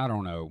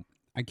don't know.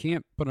 I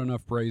can't put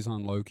enough praise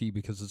on Loki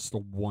because it's the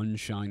one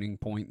shining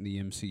point in the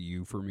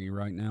MCU for me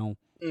right now.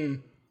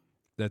 Mm.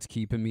 That's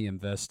keeping me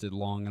invested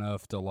long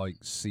enough to like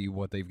see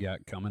what they've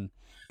got coming.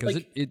 Because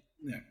Like- it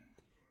Yeah.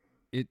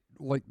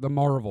 like the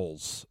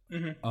Marvels.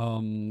 Mhm.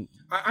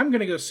 I'm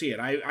gonna go see it.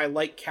 I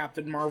like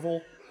Captain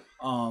Marvel.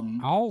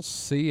 I'll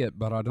see it,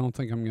 but I don't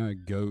think I'm gonna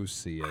go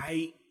see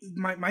it.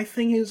 My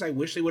thing is, I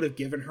wish they would have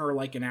given her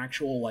like an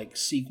actual like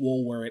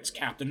sequel where it's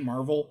Captain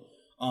Marvel.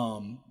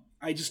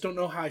 I just don't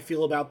know how I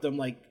feel about them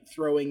like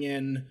throwing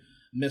in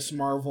Miss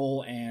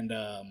Marvel and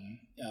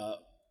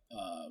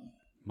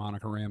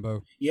Monica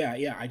Rambeau. yeah.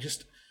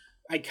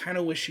 I kind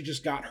of wish she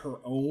just got her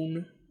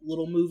own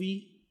little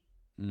movie.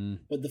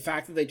 But the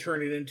fact that they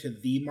turned it into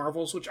the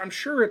Marvels, which I'm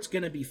sure it's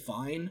gonna be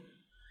fine.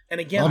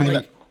 And again, Well, I mean,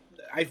 like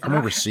I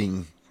remember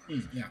seeing.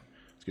 yeah.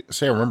 I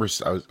was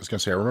gonna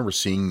say I remember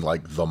seeing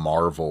like the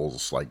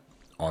Marvels like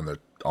on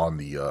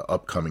the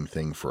upcoming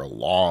thing for a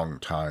long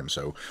time.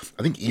 So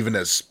I think even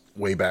as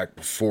way back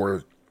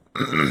before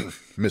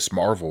Miss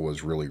Marvel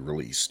was really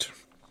released,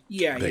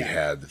 Yeah, they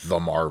had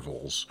the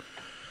Marvels.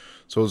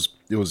 So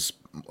it was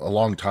a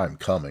long time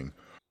coming.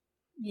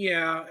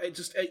 Yeah,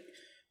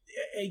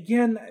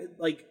 again,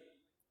 like,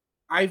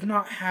 I've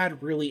not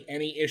had really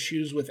any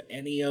issues with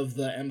any of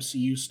the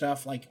MCU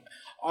stuff. Like,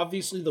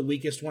 obviously, the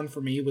weakest one for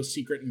me was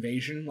Secret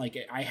Invasion. Like,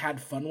 I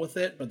had fun with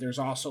it, but there's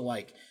also,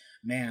 like,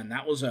 man,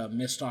 that was a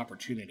missed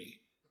opportunity.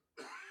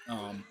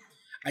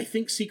 I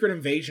think Secret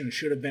Invasion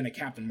should have been a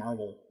Captain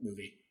Marvel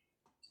movie.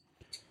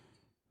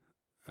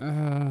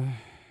 I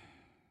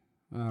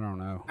don't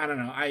know. I don't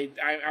know.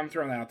 I'm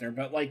throwing that out there,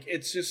 but, like,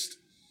 it's just...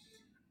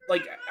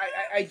 Like,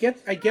 I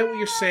get what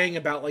you're saying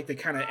about, like, the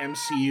kind of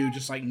MCU,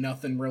 just, like,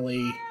 nothing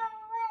really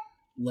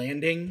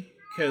landing,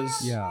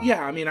 because,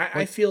 Yeah. I mean,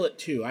 I feel it,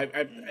 too.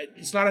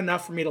 It's not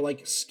enough for me to,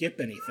 like,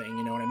 skip anything,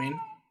 you know what I mean?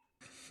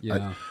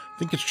 Yeah. I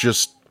think it's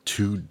just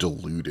too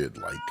diluted.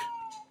 Like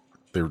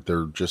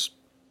they're just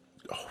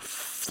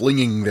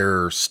flinging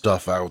their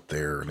stuff out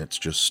there, and it's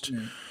just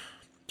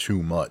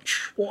too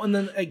much. Well, and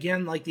then,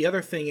 again, like, the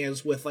other thing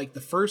is, with, like,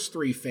 the first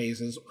three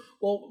phases,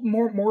 well,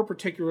 more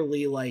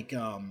particularly, like,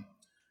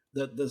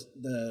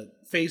 the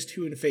phase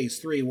 2 and phase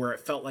 3, where it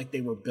felt like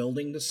they were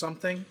building to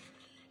something,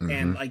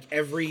 and like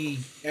every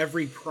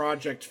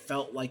project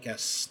felt like a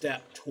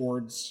step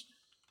towards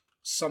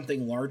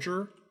something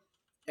larger,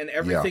 and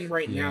everything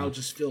now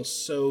just feels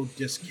so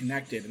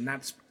disconnected, and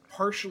that's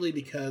partially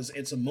because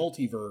it's a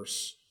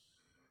multiverse.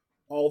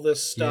 All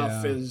this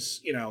stuff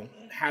is,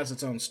 has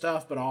its own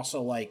stuff, but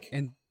also like,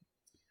 And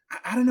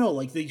I don't know,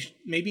 like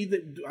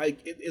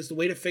is the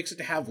way to fix it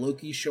to have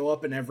Loki show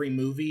up in every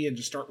movie and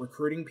just start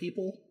recruiting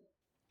people?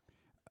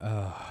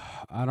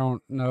 I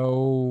don't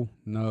know.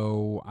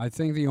 No, I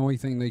think the only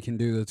thing they can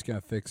do that's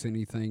gonna fix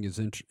anything is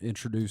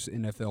introduce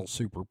NFL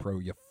Super Pro.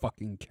 You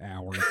fucking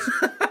cowards!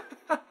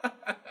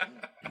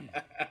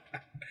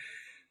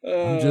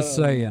 I'm just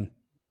saying.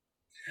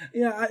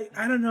 Yeah,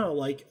 I don't know,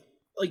 like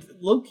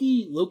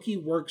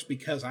Loki works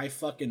because I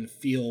fucking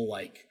feel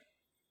like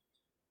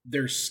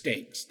there's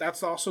stakes.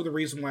 That's also the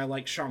reason why I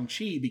like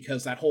Shang-Chi,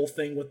 because that whole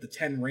thing with the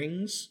 10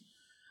 rings,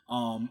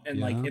 and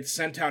like it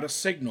sent out a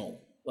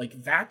signal.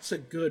 Like, that's a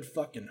good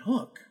fucking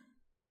hook.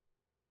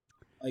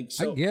 Like,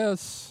 so, I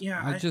guess. Yeah,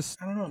 I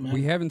don't know, man.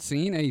 We haven't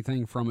seen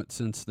anything from it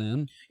since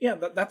then. Yeah,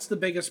 that's the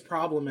biggest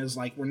problem, is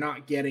like we're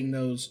not getting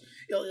those.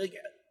 Like,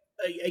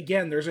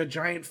 again, there's a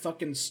giant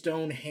fucking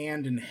stone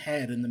hand and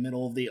head in the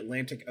middle of the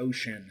Atlantic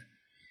Ocean,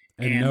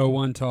 And no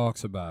one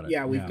talks about it.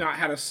 Yeah, we've not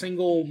had a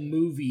single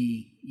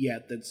movie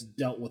yet that's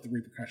dealt with the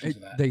repercussions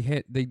of that.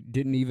 They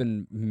didn't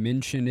even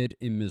mention it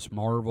in Ms.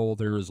 Marvel.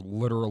 There is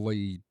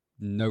literally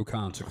no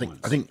consequence.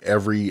 I think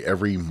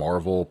every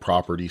Marvel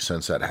property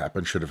since that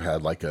happened should have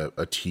had like a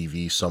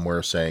TV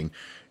somewhere saying,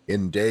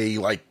 in day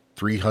like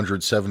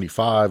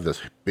 375, the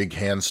big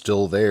hand's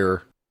still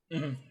there.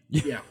 Mm-hmm.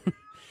 Yeah.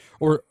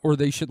 or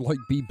they should like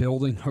be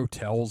building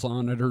hotels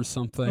on it or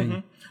something.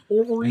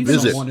 Mm-hmm. Or even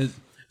visit.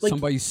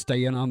 Somebody's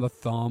staying on the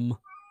thumb.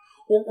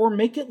 Or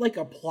make it like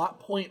a plot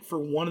point for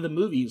one of the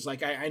movies.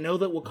 Like I know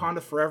that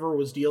Wakanda Forever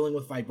was dealing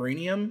with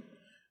vibranium.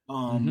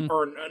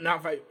 Or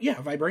not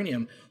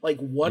vibranium. Like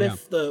what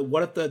if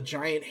the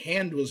giant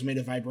hand was made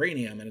of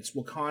vibranium and it's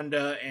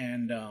Wakanda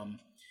and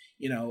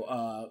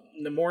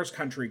Namor's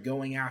country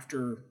going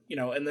after,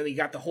 and then you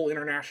got the whole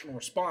international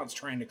response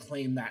trying to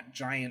claim that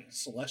giant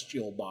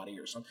celestial body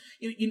or something.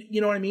 You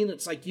know what I mean?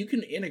 It's like you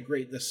can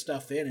integrate this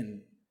stuff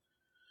in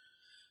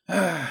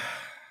and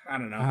I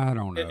don't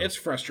know. It's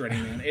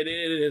frustrating, man. It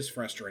is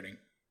frustrating.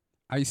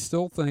 I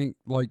still think,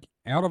 like,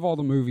 out of all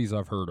the movies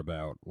I've heard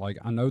about, like,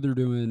 I know they're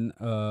doing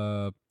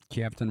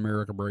Captain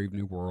America Brave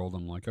New World.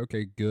 I'm like,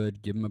 okay,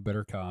 good. Give him a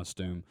better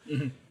costume.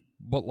 Mm-hmm.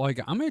 But, like,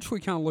 I'm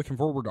actually kind of looking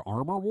forward to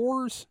Armor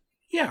Wars.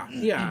 Yeah.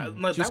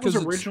 That was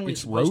originally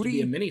supposed to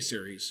be a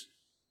miniseries.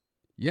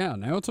 Yeah,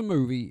 now it's a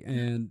movie,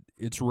 and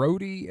it's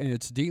Rhodey, and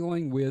it's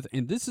dealing with,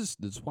 and this is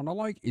what I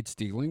like, it's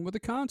dealing with the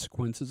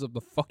consequences of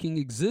the fucking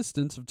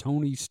existence of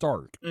Tony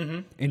Stark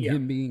and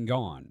him being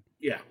gone.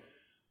 Yeah.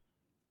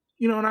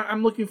 And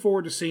I'm looking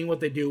forward to seeing what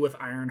they do with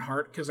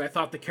Ironheart, because I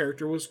thought the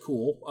character was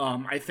cool.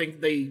 I think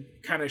they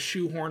kind of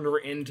shoehorned her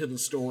into the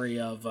story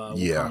of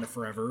Wakanda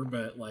Forever,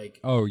 but like...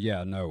 Oh,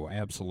 yeah, no,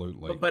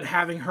 absolutely. But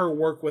having her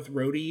work with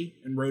Rhodey,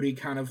 and Rhodey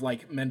kind of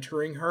like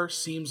mentoring her,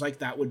 seems like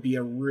that would be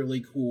a really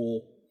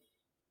cool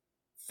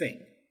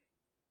thing.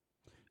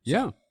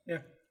 Yeah.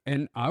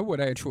 And I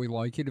would actually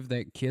like it if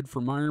that kid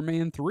from Iron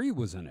Man 3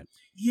 was in it.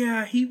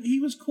 Yeah, he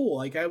was cool.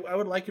 Like, I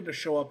would like him to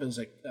show up as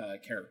a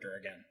character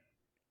again.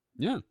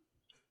 Yeah.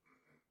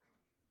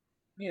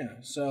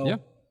 Yeah, so...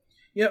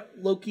 Yep,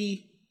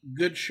 Loki,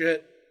 good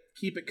shit.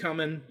 Keep it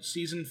coming.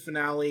 Season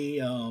finale,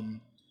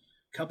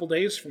 couple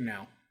days from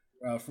now.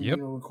 From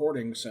when we're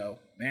recording, so,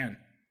 man.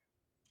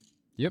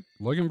 Yep,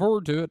 looking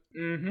forward to it.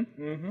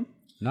 Mm-hmm.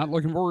 Not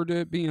looking forward to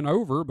it being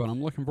over, but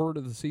I'm looking forward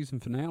to the season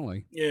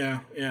finale.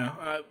 Yeah.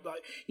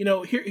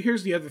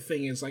 Here's the other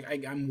thing is, like,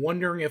 I'm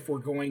wondering if we're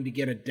going to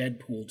get a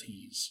Deadpool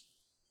tease.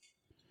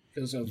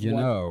 Because of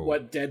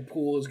what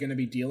Deadpool is going to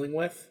be dealing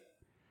with.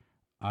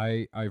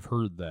 I've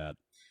heard that,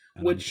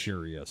 and I'm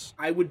curious.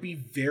 I would be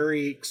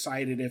very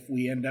excited if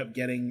we end up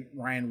getting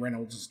Ryan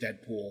Reynolds as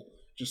Deadpool,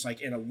 just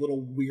like in a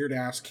little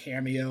weird-ass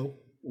cameo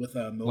with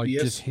Mobius. Like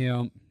just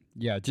him...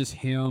 Yeah, just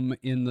him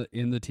in the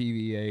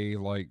TVA,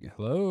 like,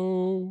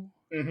 hello.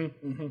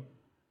 Mm-hmm.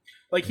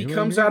 Like he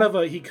comes out of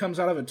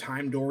a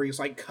time door. He's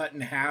like cut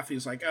in half.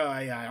 He's like, oh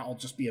yeah, I'll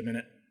just be a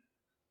minute.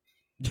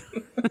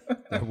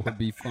 That would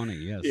be funny.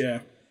 Yes. Yeah.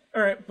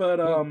 All right, but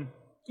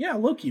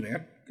Loki,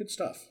 man, good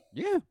stuff.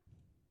 Yeah.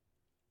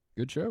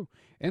 Good show.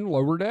 And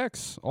Lower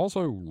Decks,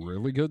 also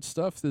really good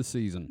stuff this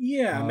season.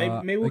 Yeah,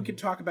 maybe we could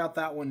talk about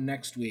that one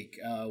next week.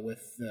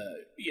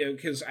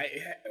 Because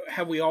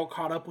have we all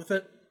caught up with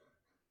it?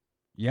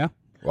 Yeah.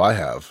 Well, I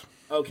have.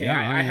 Okay, yeah,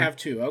 I have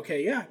too.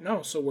 Okay, yeah,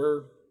 no, so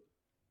we're...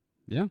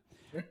 Yeah.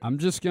 I'm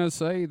just going to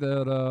say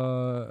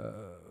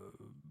that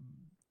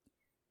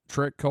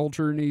Trek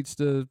culture needs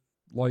to,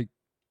 like,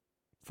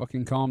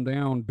 fucking calm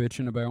down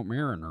bitching about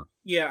Mariner.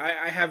 Yeah,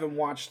 I haven't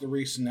watched the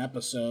recent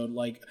episode.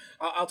 Like,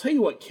 I'll tell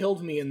you what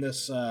killed me in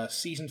this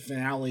season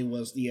finale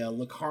was the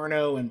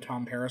Locarno and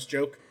Tom Paris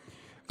joke.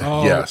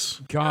 Oh,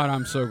 yes. God,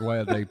 I'm so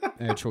glad they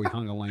actually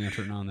hung a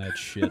lantern on that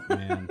shit,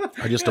 man.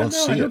 I just don't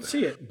see it. I don't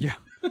see it. Yeah.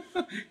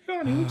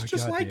 God, he looks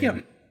just like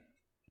him.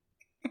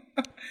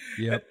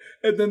 Yep.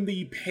 And then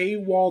the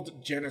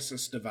paywalled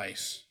Genesis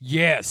device.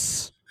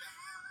 Yes.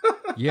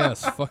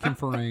 Yes, fucking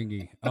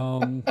Ferengi.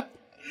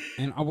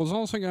 And I was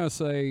also going to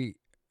say,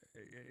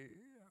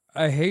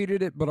 I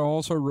hated it, but I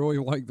also really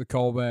liked the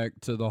callback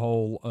to the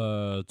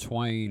whole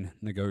Twain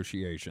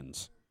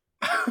negotiations.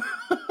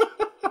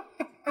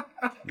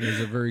 It was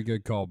a very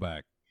good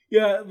callback.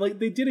 Yeah, like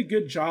they did a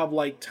good job,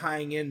 like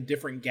tying in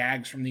different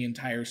gags from the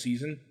entire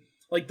season.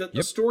 Like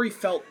the story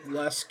felt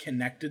less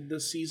connected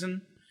this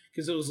season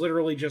because it was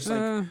literally just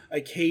like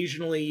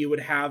occasionally you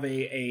would have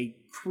a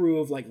crew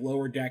of like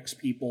Lower Decks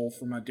people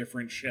from a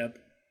different ship,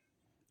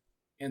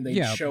 and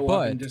they'd show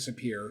up and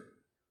disappear.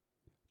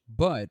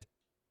 But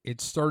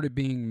it started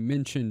being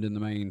mentioned in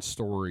the main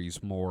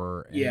stories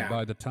more, and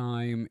by the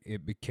time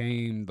it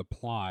became the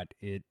plot,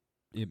 it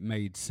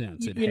made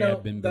sense. It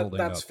had been building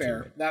up. That's fair.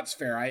 To it. That's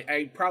fair.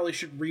 I probably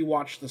should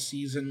rewatch the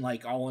season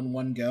like all in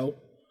one go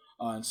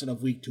instead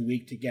of week to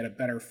week to get a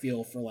better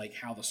feel for like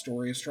how the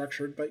story is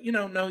structured. But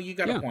no, you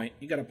got a point.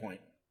 You got a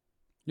point.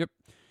 Yep.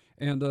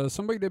 And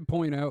somebody did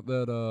point out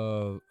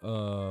that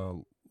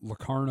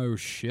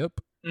Locarno's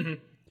ship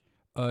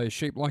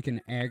shaped like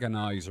an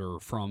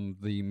agonizer from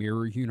the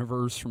mirror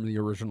universe from the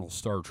original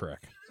Star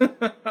Trek.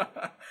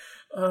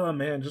 Oh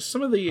man, just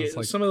some of It's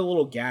like- the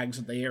little gags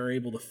that they are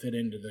able to fit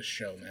into this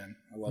show, man.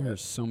 I love There's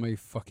it. so many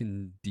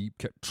fucking deep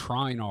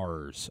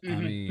Trinars. I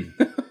mean,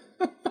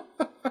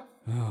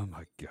 oh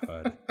my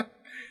god,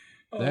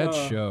 that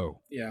show.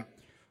 Yeah.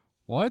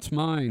 Well, that's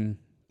mine.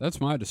 That's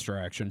my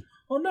distraction.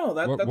 Oh no,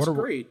 What- that's what are we-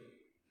 great.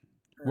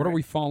 What are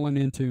we falling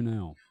into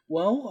now?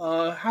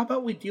 Well, how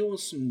about we deal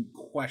with some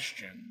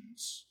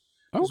questions?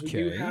 'Cause we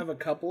do Okay. have a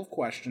couple of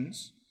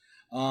questions.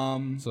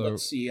 So,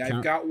 Let's see.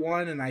 I've got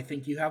one, and I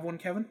think you have one,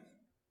 Kevin.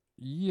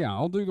 Yeah,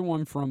 I'll do the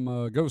one from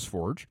Ghost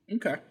Forge.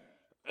 Okay.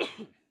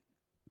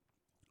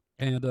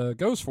 And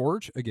Ghost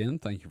Forge, again,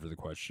 thank you for the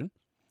question,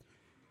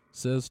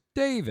 says,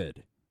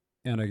 David,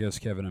 and I guess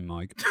Kevin and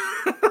Mike.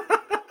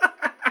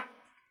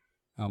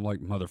 I'm like,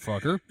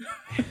 motherfucker.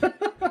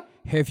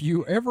 Have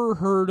you ever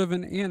heard of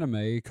an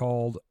anime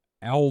called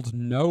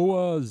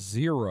Aldnoah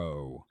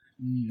Zero?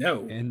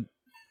 No.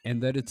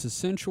 And that it's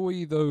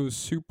essentially those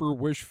super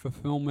wish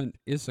fulfillment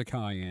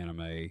isekai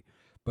anime,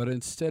 but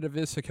instead of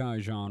isekai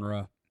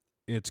genre,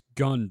 it's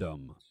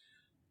Gundam.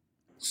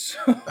 So,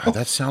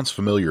 That sounds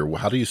familiar.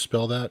 How do you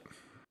spell that?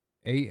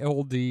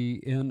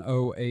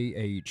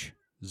 ALDNOAH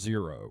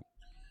 0.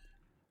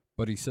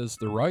 But he says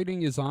the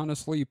writing is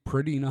honestly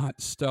pretty not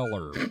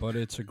stellar, but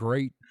it's a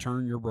great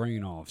turn your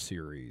brain off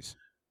series.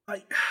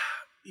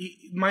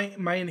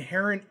 my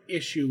inherent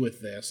issue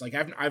with this, like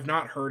I've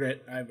not heard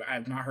it.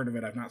 I've not heard of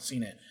it. I've not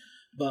seen it.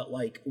 But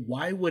like,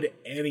 why would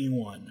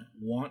anyone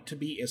want to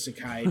be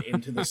isekai'd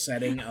into the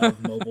setting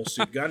of Mobile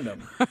Suit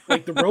Gundam?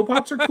 Like, the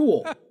robots are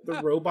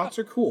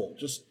cool.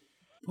 Just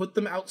put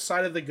them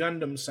outside of the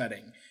Gundam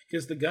setting,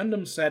 because the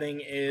Gundam setting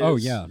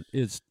is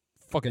it's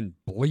fucking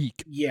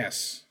bleak.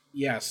 Yes.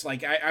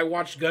 Like I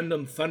watched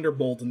Gundam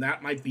Thunderbolt, and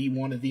that might be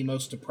one of the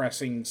most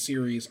depressing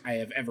series I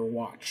have ever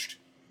watched.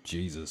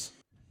 Jesus.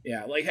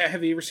 Yeah, like,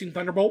 have you ever seen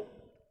Thunderbolt?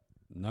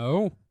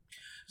 No,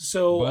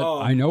 So but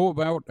I know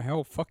about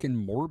how fucking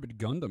morbid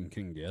Gundam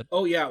can get.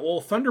 Oh yeah, well,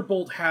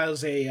 Thunderbolt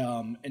has a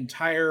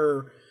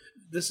entire.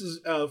 This is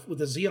with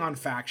the Xeon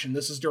faction.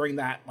 This is during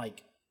that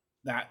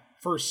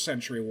first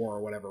century war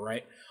or whatever,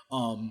 right?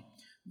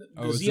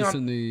 Is this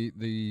in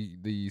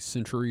the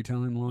century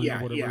timeline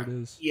or whatever it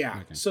is? Yeah.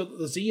 Okay. So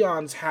the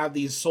Xeons have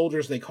these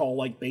soldiers they call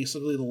like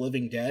basically the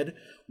living dead,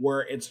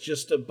 where it's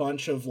just a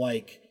bunch of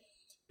like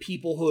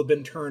people who have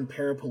been turned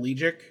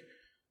paraplegic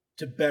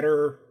to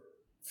better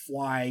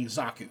fly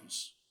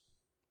Zaku's.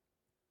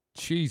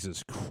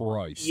 Jesus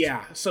Christ.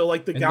 Yeah. So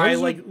like the And guy those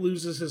are- like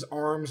loses his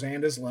arms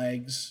and his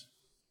legs.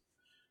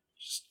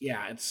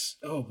 It's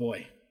oh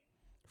boy.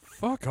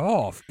 Fuck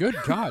off. Good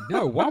God.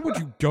 No, why would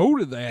you go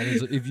to that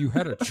if you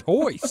had a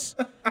choice?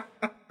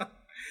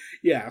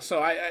 Yeah, so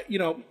I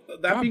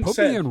that God, being put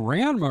said, me in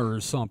Ranma or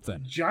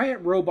something.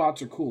 giant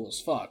robots are cool as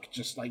fuck.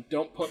 Just like,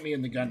 don't put me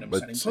in the Gundam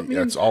But setting. see, Put me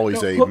that's in,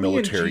 always no, a put me in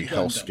military G Gundam.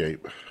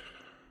 hellscape.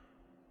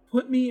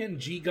 Put me in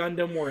G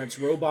Gundam where it's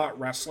robot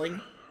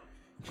wrestling.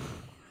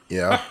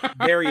 Yeah.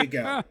 There you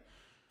go.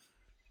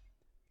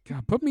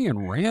 God, put me in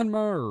Ranma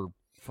or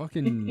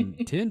fucking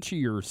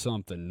Tenchi or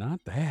something.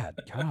 Not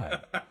that.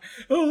 God.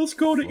 Oh, let's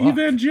go to Fuck.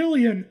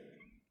 Evangelion.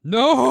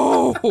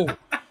 No!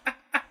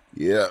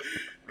 Yeah.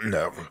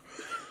 No.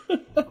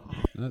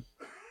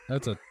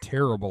 That's a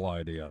terrible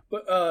idea.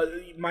 But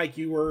Mike,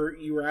 you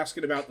were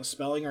asking about the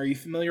spelling. Are you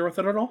familiar with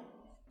it at all?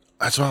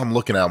 That's what I'm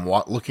looking at. I'm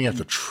looking at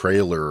the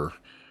trailer,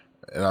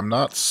 and I'm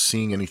not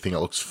seeing anything that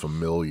looks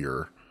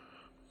familiar.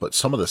 But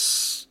some of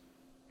this,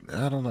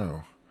 I don't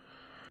know.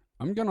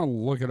 I'm going to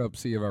look it up,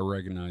 see if I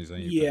recognize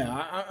anything.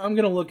 Yeah, I'm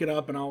gonna look it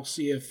up and I'll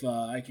see if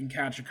I can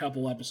catch a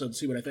couple episodes,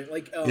 see what I think.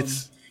 Like,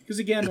 because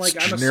again, it's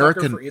like I'm a generic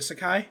sucker and- for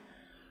isekai.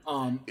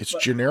 It's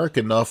generic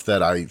enough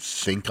that I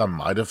think I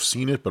might have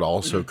seen it, but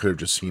also could have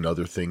just seen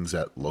other things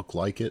that look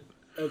like it.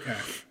 Okay.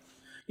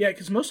 Yeah,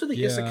 because most of the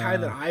Yeah. isekai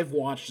that I've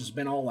watched has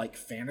been all like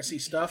fantasy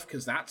stuff,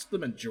 because that's the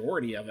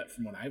majority of it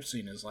from what I've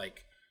seen is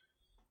like,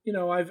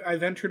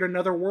 I've entered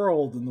another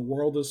world and the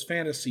world is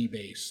fantasy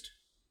based.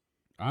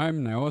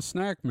 I'm now a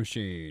snack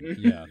machine.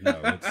 Yeah,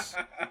 no, it's...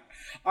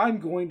 I'm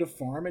going to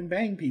farm and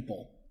bang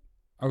people.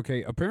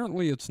 Okay,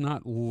 apparently it's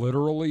not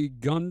literally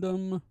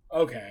Gundam.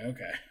 Okay.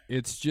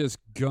 It's just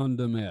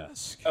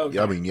Gundam-esque. Okay.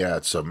 Yeah, I mean, yeah,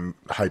 it's some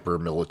hyper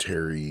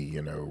military,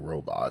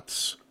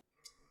 robots.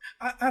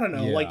 I don't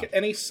know, Yeah. like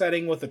any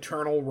setting with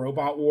eternal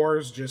robot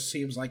wars just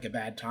seems like a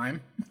bad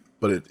time.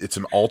 But it's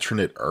an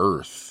alternate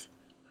Earth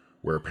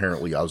where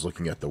apparently I was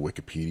looking at the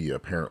Wikipedia.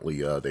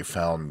 Apparently, they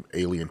found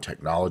alien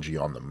technology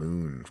on the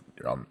moon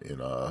in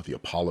the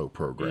Apollo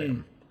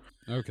program.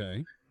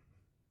 Okay.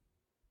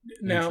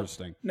 Now,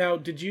 Interesting. Now,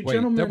 did you Wait,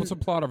 gentlemen? that was a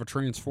plot of a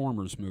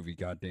Transformers movie,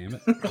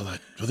 goddammit.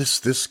 Well,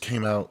 this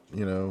came out,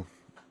 a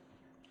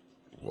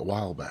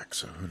while back,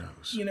 so who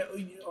knows?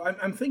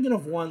 I'm thinking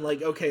of one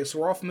like, okay, so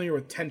we're all familiar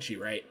with Tenchi,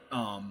 right?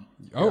 Oh,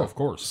 of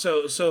course.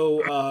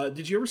 So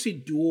did you ever see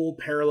Dual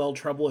Parallel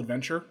Trouble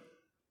Adventure?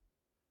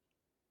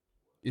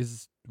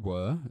 Is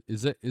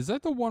that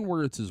the one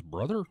where it's his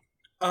brother?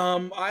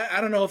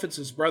 I don't know if it's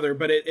his brother,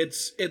 but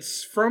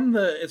it's from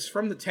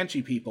the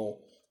Tenchi people.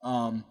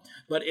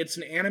 But it's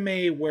an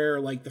anime where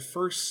like the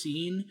first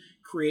scene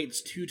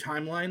creates two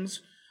timelines.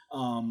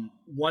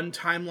 One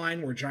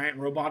timeline where giant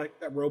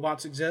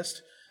robots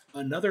exist,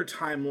 another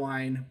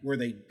timeline where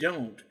they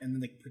don't, and then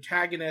the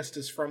protagonist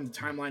is from the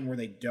timeline where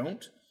they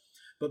don't.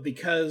 But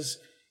because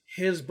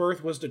his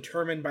birth was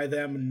determined by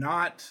them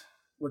not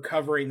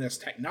recovering this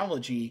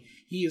technology,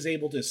 he is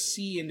able to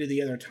see into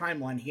the other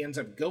timeline. He ends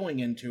up going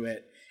into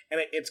it,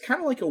 and it's kind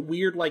of like a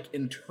weird, like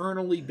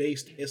internally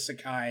based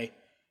isekai.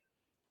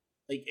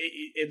 Like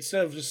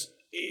instead of just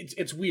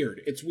it's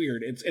weird. It's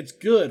weird. It's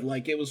good.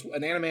 Like it was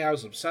an anime I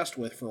was obsessed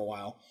with for a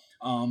while.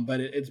 But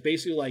it's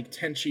basically like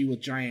Tenchi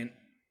with giant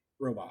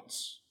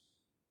robots.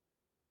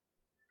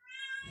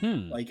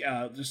 Like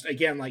just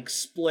again like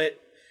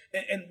split,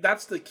 and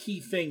that's the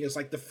key thing is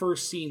like the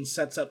first scene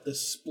sets up the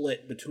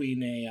split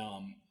between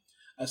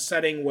a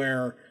setting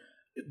where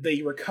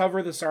they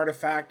recover this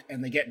artifact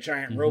and they get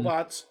giant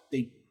robots.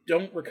 They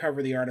don't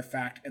recover the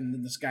artifact, and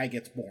then this guy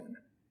gets born.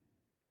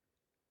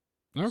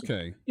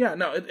 Okay. So, yeah,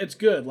 no, it's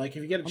good. Like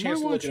if you get a chance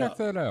to look it up, check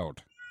that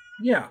out.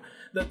 Yeah,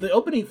 the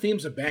opening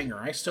theme's a banger.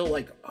 I still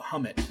like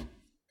hum it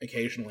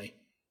occasionally.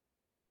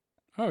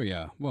 Oh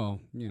yeah, well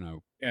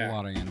Yeah. a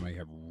lot of anime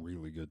have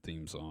really good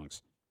theme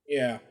songs.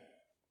 Yeah.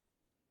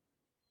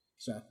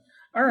 So,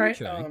 all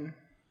right. Okay.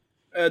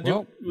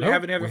 Do we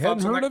have any other we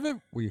thoughts hadn't on heard that? of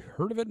it. We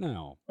heard of it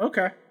now.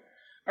 Okay.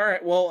 All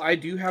right. Well, I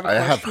do have. I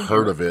have question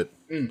heard here. of it,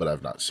 but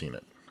I've not seen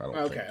it. I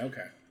don't think.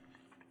 Okay.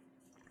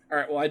 All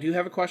right. Well, I do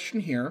have a question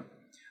here.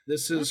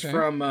 This is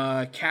from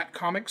Cat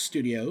Comic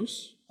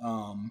Studios,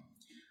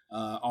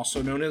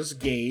 also known as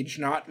Gage.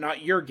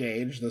 Not your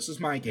Gage. This is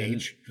my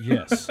Gage.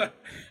 Yes.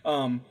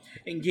 And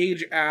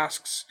Gage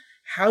asks,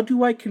 how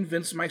do I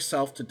convince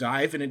myself to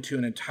dive into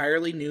an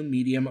entirely new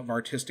medium of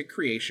artistic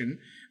creation,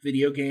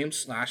 video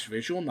games /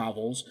 visual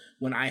novels,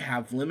 when I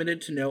have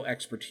limited to no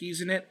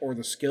expertise in it, or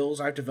the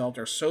skills I've developed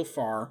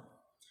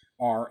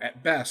are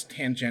at best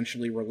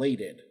tangentially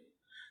related?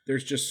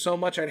 There's just so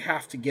much I'd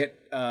have to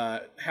get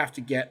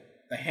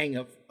the hang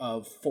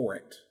of for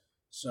it.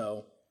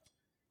 So,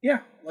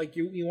 yeah, like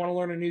you want to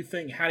learn a new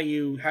thing. How do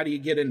you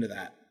get into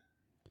that?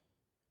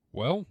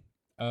 Well,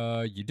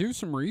 you do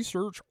some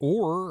research,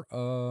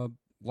 or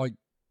like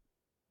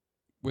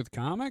with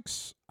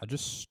comics, I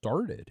just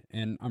started,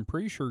 and I'm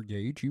pretty sure,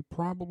 Gage, you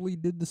probably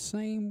did the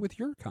same with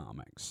your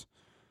comics.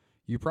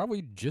 You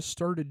probably just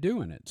started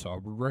doing it, so I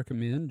would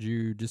recommend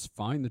you just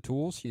find the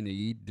tools you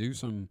need, do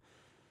some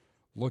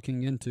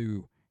looking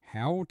into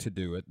how to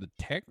do it, the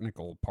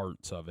technical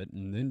parts of it,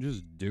 and then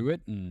just do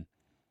it and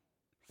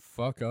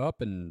fuck up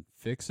and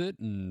fix it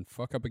and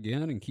fuck up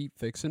again and keep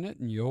fixing it,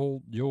 and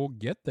you'll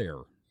get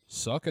there.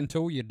 Suck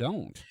until you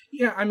don't.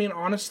 Yeah, I mean,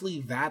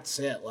 honestly, that's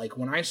it. Like,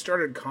 when I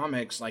started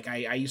comics, like,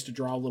 I used to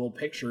draw little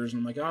pictures, and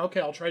I'm like, oh,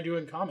 okay, I'll try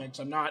doing comics.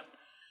 I'm not...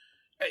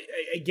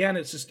 again,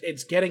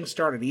 it's getting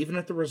started. Even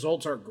if the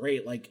results aren't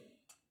great, like,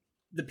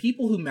 the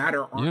people who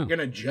matter aren't going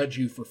to judge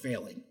you for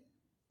failing.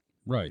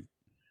 Right.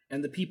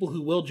 And the people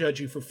who will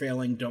judge you for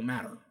failing don't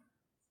matter.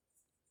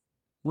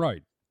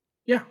 Right.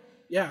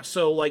 Yeah.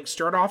 So, like,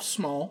 start off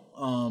small.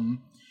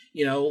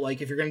 Like,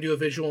 if you're going to do a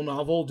visual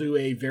novel, do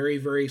a very,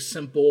 very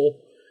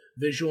simple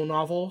visual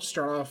novel.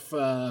 Start off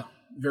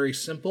very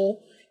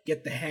simple.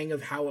 Get the hang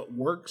of how it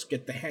works.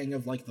 Get the hang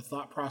of, like, the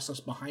thought process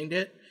behind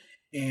it.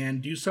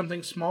 And do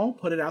something small.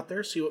 Put it out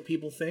there. See what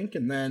people think.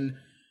 And then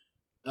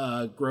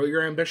grow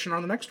your ambition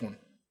on the next one.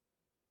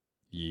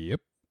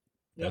 Yep.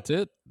 That's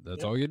it.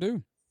 That's all you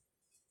do.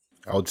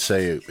 I would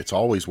say it's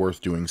always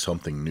worth doing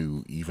something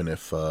new, even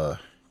if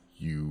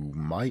you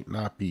might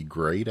not be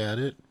great at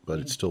it, but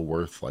it's still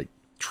worth like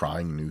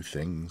trying new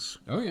things.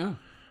 Oh yeah.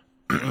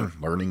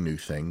 Learning new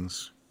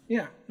things.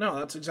 Yeah, no,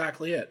 that's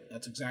exactly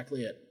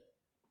it.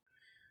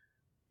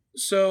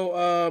 So,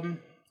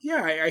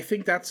 I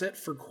think that's it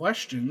for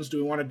questions.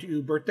 Do we want to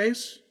do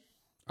birthdays?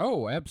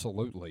 Oh,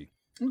 absolutely.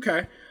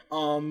 Okay.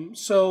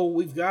 So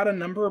we've got a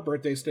number of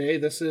birthdays today.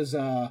 This is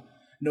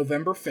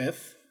November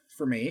 5th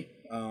for me.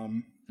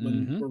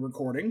 When we're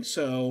recording.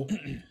 So,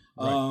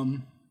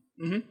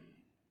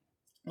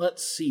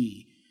 let's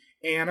see.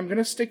 And I'm going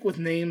to stick with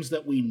names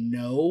that we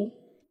know.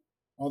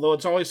 Although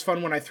it's always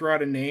fun when I throw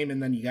out a name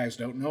and then you guys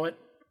don't know it.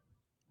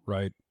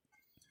 Right.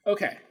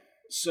 Okay.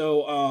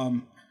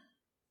 So,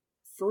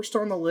 first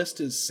on the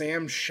list is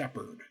Sam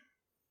Shepard.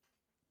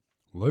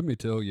 Let me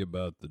tell you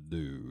about the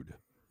dude.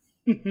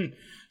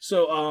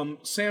 So,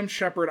 Sam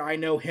Shepard, I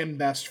know him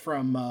best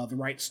from The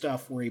Right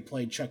Stuff, where he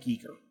played Chuck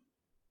Yeager.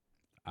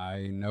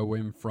 I know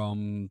him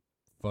from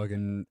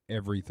fucking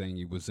everything.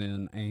 He was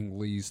in Ang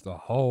Lee's The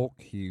Hulk.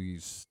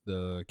 He's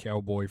the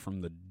cowboy from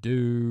The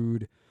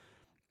Dude.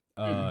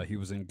 He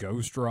was in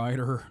Ghost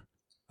Rider.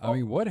 I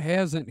mean, what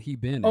hasn't he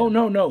been in?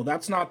 No,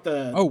 that's not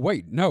the... Oh,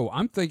 wait, no, I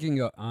am thinking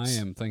of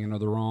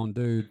the wrong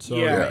dude.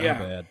 Sorry, my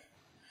bad.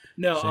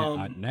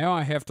 No, now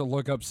I have to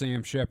look up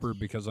Sam Shepard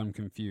because I'm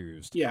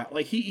confused. Yeah,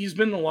 like he's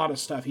been in a lot of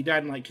stuff. He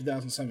died in like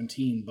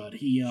 2017, but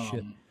he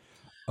Shit.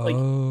 like,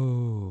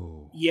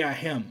 oh. Yeah,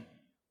 him.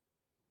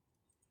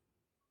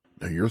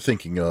 No, you're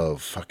thinking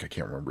of fuck. I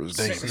can't remember his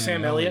name.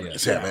 Sam Elliott.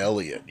 Sam Yeah.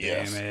 Elliott.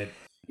 Yes. Damn it.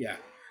 Yeah.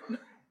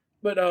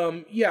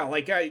 But yeah,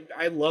 like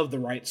I love The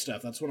Right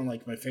Stuff. That's one of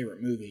like my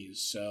favorite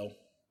movies. So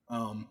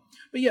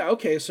but yeah,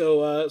 okay,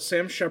 so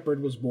Sam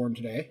Shepard was born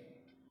today.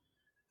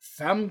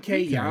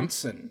 Famke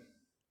Janssen.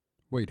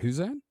 Wait, who's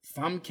that?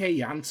 Famke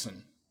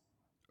Janssen.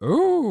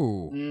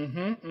 Oh,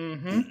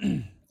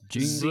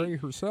 Jean Grey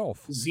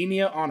herself.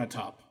 Xenia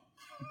Onatopp.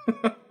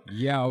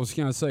 Yeah, I was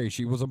gonna say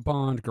she was a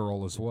Bond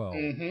girl as well.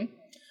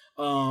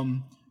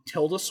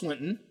 Tilda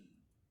Swinton.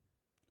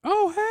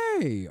 Oh,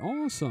 hey,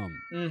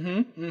 awesome.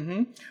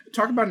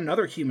 Talk about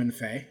another human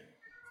fae.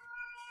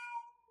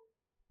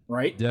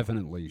 Right?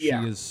 Definitely,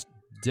 Yeah. she is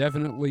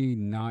definitely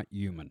not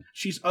human.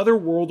 She's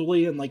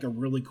otherworldly in like a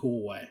really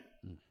cool way.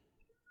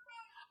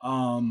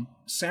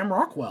 Sam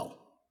Rockwell.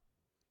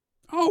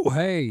 Oh,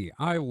 hey,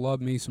 I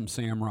love me some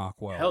Sam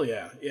Rockwell. Hell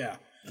yeah, yeah.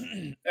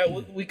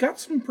 We got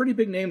some pretty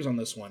big names on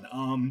this one.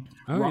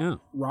 Yeah.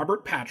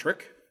 Robert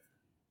Patrick.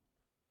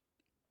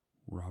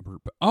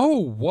 Oh,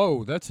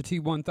 whoa, that's a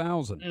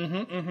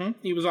T-1000.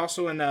 He was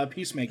also in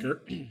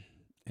Peacemaker.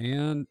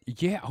 And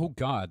yeah, oh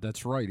god,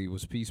 that's right. He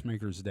was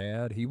Peacemaker's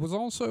dad. He was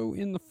also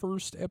in the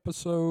first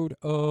episode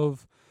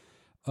of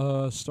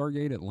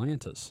Stargate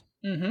Atlantis.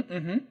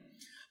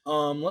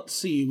 Let's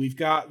see. We've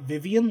got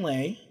Vivian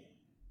Leigh.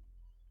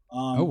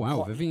 Oh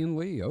wow, Vivian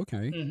Leigh.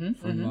 Okay,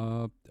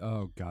 from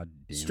oh god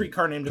damn,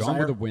 Streetcar Named Gone Desire.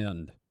 with the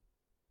Wind.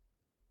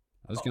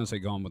 I was gonna say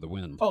Gone with the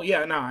Wind. Oh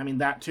yeah, no, I mean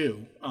that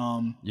too.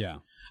 Yeah.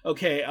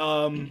 Okay.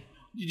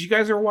 Did you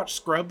guys ever watch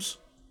Scrubs?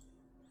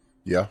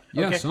 Yeah.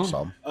 Yeah. Okay.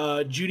 Some.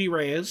 Judy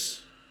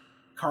Reyes,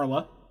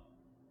 Carla.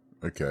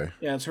 Okay.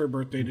 Yeah, it's her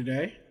birthday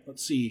today.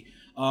 Let's see.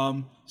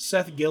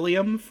 Seth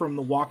Gilliam from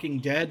The Walking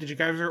Dead. Did you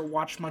guys ever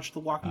watch much of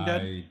The Walking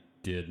Dead? I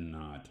did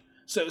not.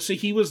 So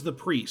he was the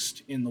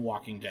priest in The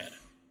Walking Dead.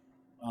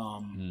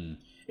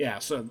 Yeah,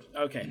 so,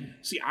 okay.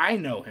 See, I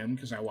know him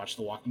because I watched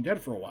The Walking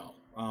Dead for a while.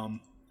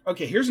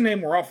 Okay, here's a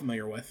name we're all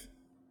familiar with.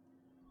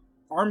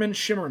 Armin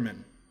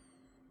Shimmerman.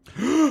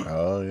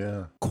 Oh,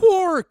 yeah.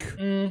 Quark!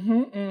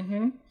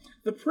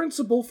 The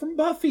principal from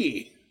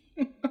Buffy.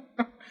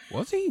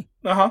 Was he?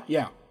 Uh-huh,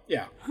 yeah,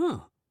 yeah.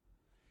 Huh.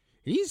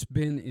 He's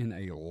been in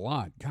a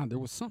lot. God, there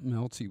was something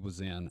else he was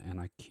in,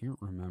 and I can't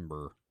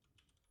remember.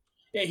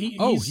 Yeah,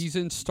 he's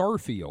in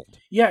Starfield.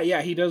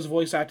 Yeah, he does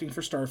voice acting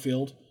for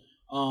Starfield.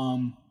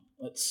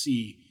 Let's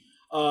see.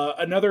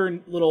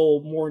 Another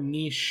little more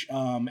niche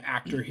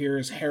actor here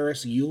is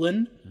Harris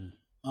Yulin.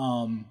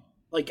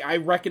 Like, I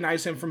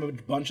recognize him from a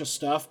bunch of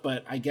stuff,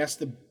 but I guess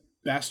the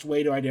best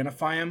way to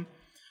identify him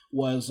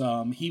was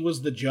he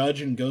was the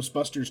judge in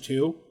Ghostbusters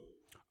 2.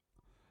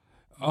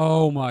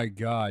 Oh my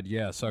god,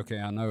 yes. Okay,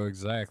 I know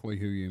exactly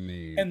who you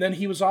mean. And then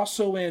he was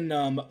also in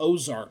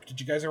Ozark. Did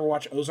you guys ever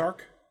watch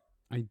Ozark?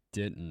 I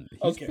didn't.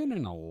 He's been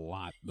in a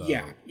lot, though.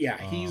 Yeah.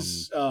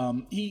 He's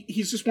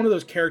just one of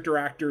those character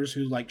actors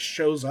who like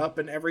shows up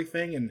and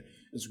everything and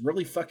is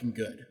really fucking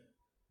good.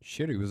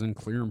 Shit, he was in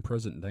Clear and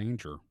Present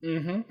Danger.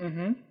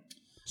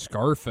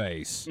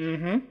 Scarface.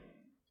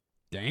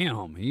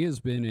 Damn, he has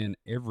been in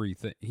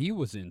everything. He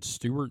was in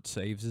Stuart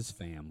Saves His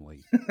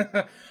Family.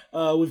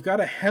 We've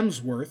got a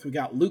Hemsworth. We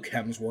got Luke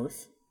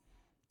Hemsworth.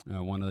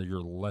 One of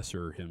your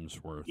lesser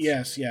Hemsworths.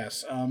 Yes.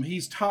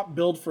 He's top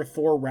billed for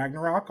Thor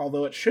Ragnarok,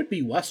 although it should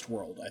be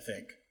Westworld, I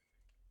think.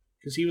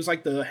 Because he was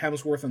like the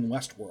Hemsworth in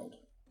Westworld.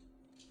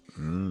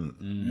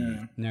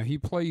 Mm. Now, he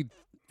played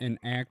an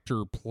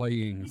actor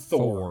playing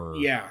Thor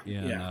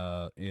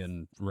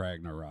in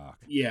Ragnarok.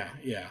 Yeah.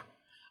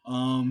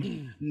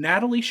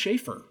 Natalie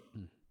Schaefer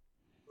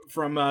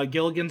from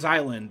Gilligan's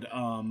Island,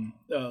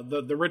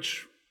 the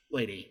rich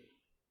lady.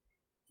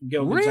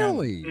 Gilligan's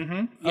Really?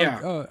 Island.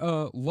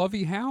 Yeah.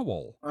 Lovey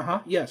Howell.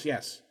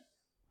 Yes.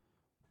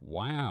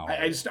 Wow.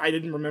 I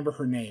didn't remember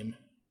her name.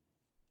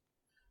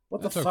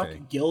 What That's the fuck?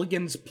 okay.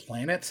 Gilligan's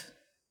Planet?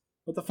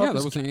 What the fuck? Yeah,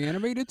 that was an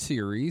animated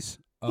series.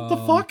 What the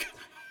fuck?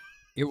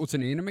 It was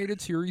an animated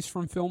series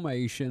from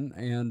Filmation,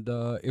 and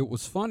it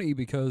was funny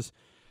because,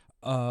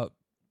 the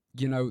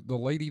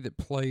lady that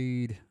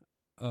played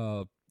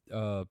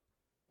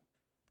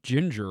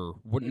Ginger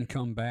wouldn't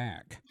come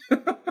back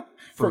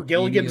For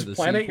Gilligan's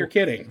Planet? You're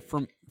kidding.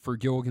 For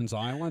Gilligan's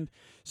Island.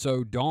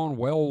 So Dawn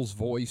Wells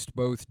voiced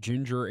both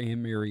Ginger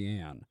and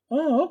Marianne.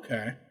 Oh,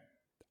 okay.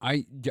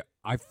 I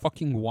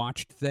fucking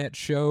watched that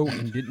show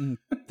and didn't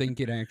think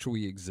it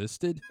actually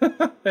existed.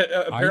 Apparently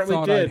I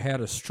thought did. I'd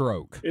had a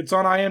stroke. It's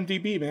on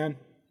IMDb, man.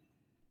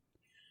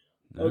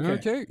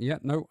 Okay. Yeah,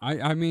 no,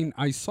 I mean,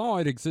 I saw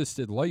it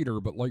existed later,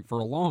 but like for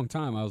a long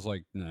time, I was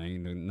like, no,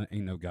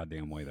 ain't no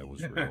goddamn way that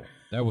was real.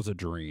 That was a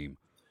dream.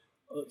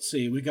 Let's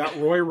see. We got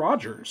Roy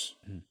Rogers.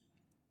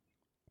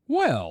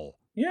 Well.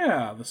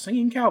 Yeah, the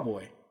singing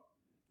cowboy.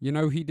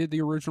 He did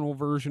the original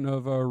version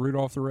of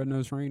Rudolph the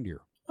Red-Nosed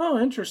Reindeer. Oh,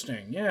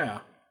 interesting. Yeah.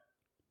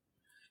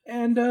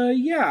 And,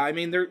 I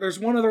mean, there's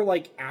one other,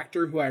 like,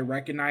 actor who I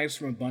recognize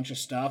from a bunch of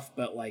stuff,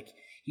 but, like,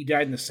 he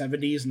died in the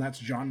 70s, and that's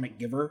John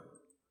McGiver.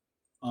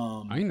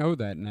 I know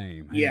that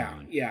name. Hang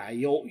on.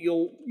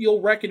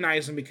 You'll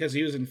recognize him because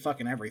he was in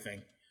fucking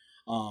everything.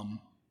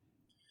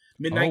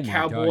 Midnight Oh my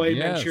Cowboy, God,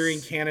 yes.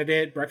 Manchurian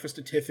Candidate, Breakfast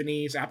at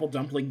Tiffany's, Apple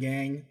Dumpling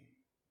Gang.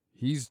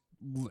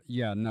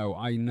 Yeah, no,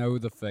 I know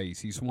the face.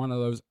 He's one of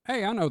those.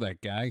 Hey, I know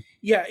that guy.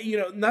 Yeah,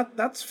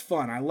 that's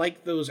fun. I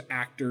like those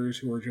actors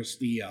who are just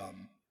the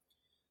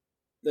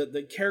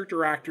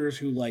character actors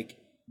who like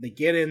they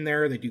get in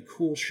there, they do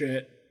cool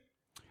shit.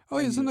 Oh,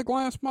 he's in the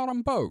glass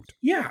bottom boat.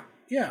 Yeah,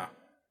 yeah.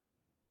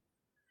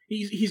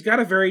 He's got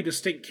a very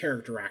distinct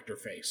character actor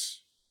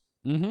face.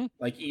 Mm-hmm.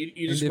 Like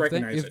you just And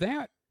recognize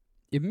it.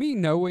 if me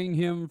knowing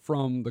him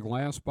from the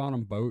glass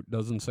bottom boat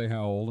doesn't say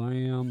how old I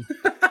am,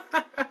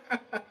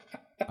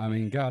 I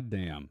mean,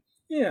 goddamn.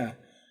 Yeah.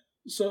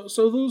 So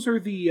those are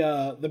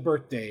the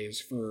birthdays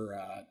for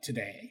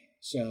today.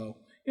 So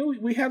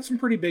we had some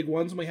pretty big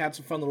ones, and we had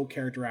some fun little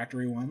character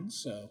actory ones.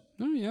 So.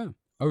 Oh yeah.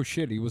 Oh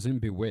shit, he was in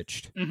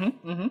Bewitched.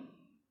 Mm-hmm. Mm-hmm.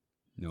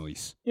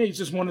 Nice. Yeah, he's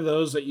just one of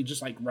those that you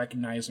just like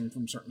recognize him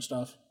from certain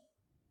stuff.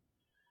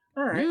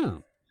 All right. Yeah.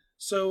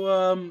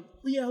 So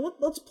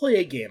let's play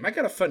a game. I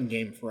got a fun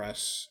game for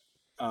us.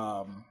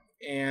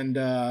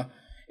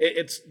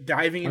 It's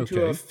diving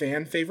into a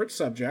fan favorite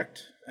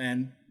subject,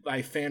 and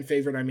by fan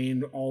favorite I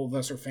mean all of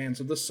us are fans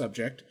of the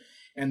subject,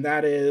 and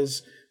that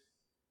is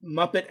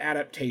Muppet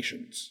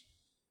adaptations.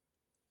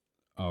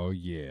 Oh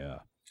yeah.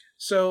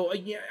 So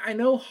I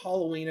know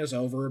Halloween is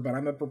over, but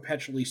I'm a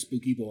perpetually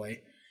spooky boy.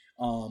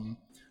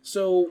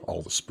 So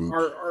All the spook.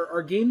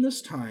 Our game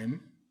this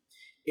time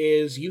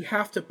is you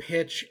have to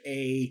pitch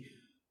a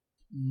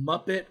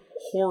Muppet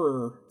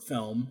horror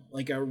film,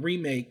 like a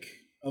remake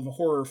of a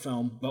horror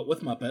film, but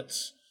with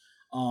Muppets.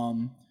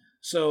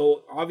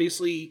 So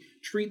obviously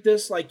treat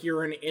this like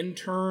you're an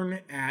intern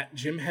at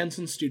Jim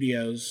Henson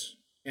Studios,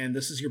 and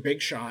this is your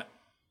big shot.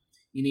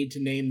 You need to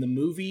name the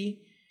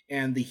movie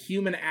and the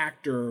human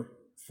actor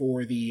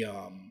for the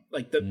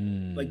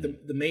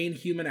the main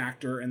human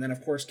actor, and then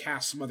of course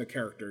cast some other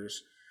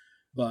characters.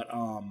 But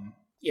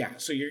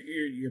so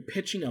you're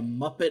pitching a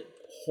Muppet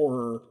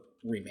horror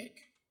remake.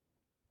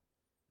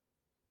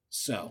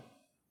 So,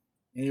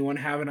 anyone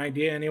have an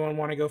idea? Anyone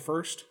want to go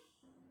first?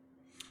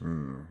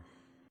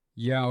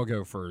 Yeah, I'll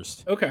go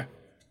first. Okay.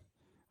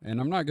 And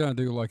I'm not gonna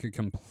do like a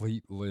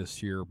complete list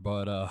here,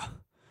 but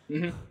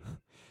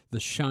The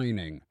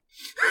Shining.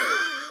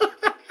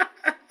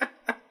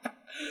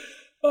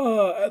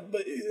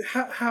 But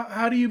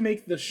how do you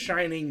make The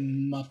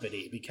Shining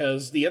Muppety?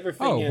 Because the other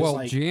thing is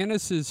like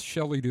Janice is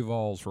Shelley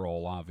Duvall's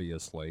role,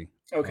 obviously.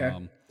 Okay.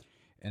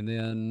 And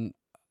then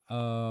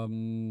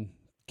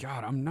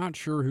God, I'm not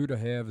sure who to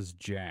have as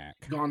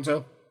Jack.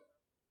 Gonzo.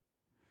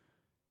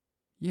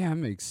 Yeah, it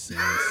makes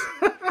sense.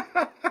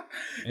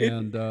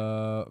 And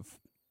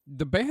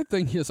the bad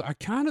thing is I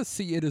kind of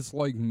see it as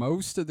like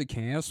most of the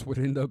cast would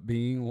end up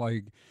being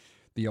like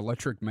the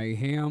Electric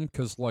Mayhem,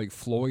 because like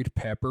Floyd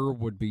Pepper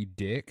would be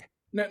Dick.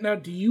 Now,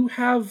 do you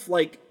have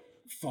like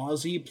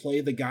Fozzie play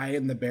the guy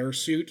in the bear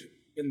suit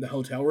in the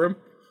hotel room?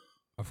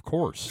 Of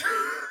course.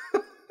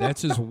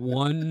 That's his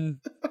one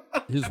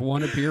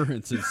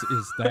appearance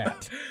is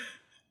that.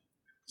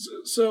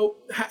 So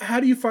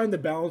how do you find the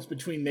balance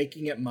between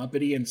making it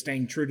Muppety and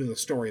staying true to the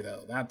story,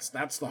 though?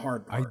 That's the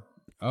hard part.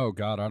 Oh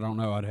God, I don't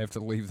know. I'd have to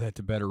leave that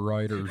to better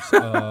writers.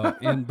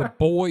 And the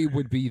boy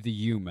would be the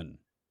human.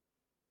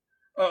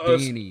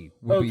 Danny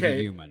would be the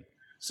human.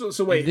 So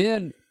wait.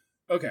 And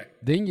then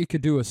Then you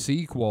could do a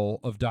sequel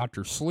of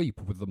Dr. Sleep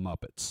with the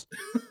Muppets.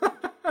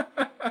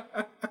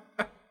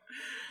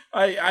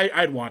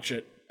 I'd watch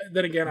it.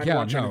 Then again, I'd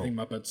watch anything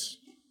Muppets.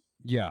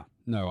 Yeah,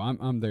 no,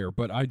 I'm there,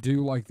 but I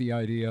do like the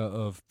idea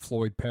of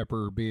Floyd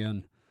Pepper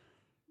being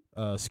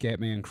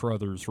Scatman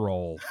Crothers'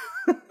 role.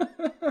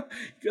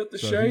 Got the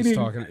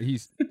Shining.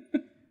 He's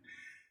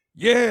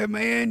yeah,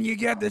 man, you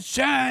got the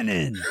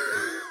Shining.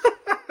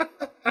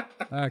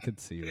 I could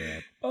see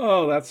that.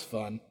 Oh, that's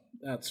fun.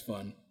 That's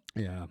fun.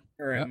 Yeah.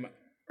 All right,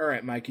 all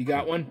right, Mike, you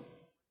got one?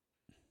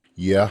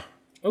 Yeah.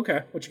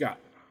 Okay, what you got?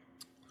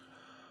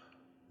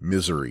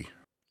 Misery.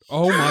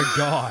 Oh my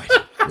God.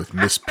 With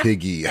Miss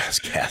Piggy as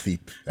the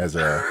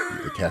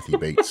Kathy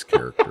Bates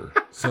character.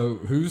 So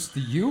who's the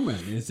human?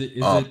 Is it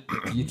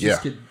you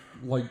just get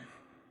like?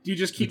 Do you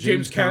just keep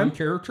James Caan Caan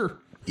character?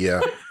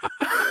 Yeah.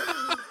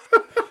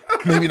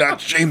 Maybe not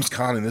James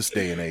Caan in this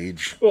day and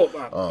age. Well,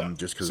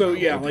 just because. So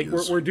yeah, like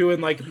we're doing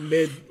like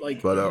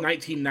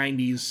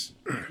 1990s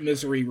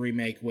Misery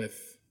remake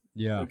with.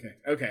 Yeah.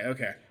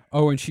 Okay.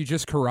 Oh, and she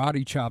just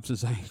karate chops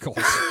his ankles.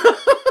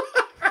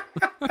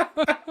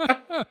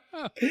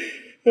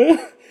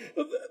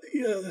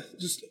 Yeah,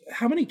 just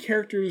how many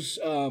characters?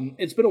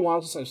 It's been a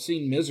while since I've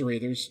seen Misery.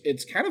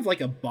 It's kind of like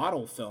a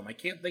bottle film. I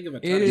can't think of a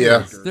ton of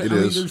characters. It I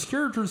mean, is. there's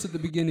characters at the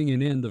beginning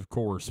and end, of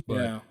course,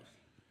 but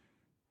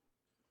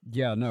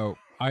yeah, no,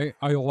 I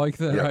like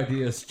that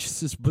idea. It's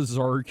just this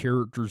bizarre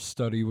character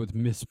study with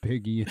Miss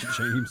Piggy and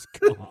James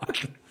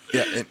Caan.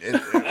 Yeah,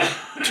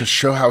 and to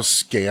show how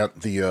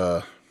scant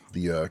the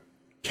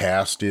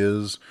cast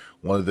is,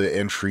 one of the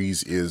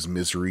entries is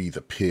Misery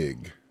the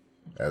Pig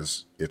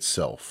as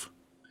itself.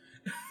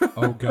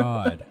 Oh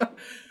God,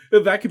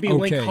 that could be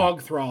Link Okay.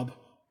 Hogthrob.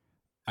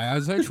 I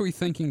was actually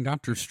thinking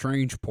Doctor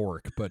Strange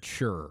pork, but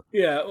sure,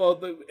 Yeah, well,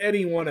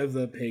 any one of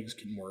the pigs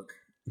can work.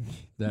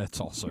 that's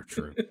also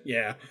true.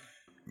 Yeah.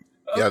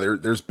 Yeah,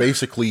 there's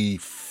basically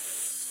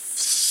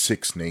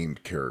 6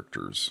 named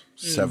characters,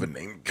 7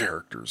 named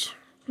characters.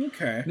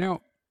 Okay.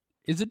 Now,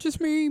 is it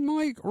just me,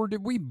 Mike, or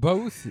did we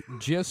both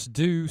just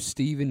do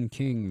Stephen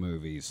King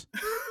movies?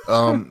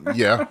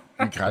 Yeah,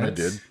 we kind of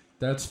did.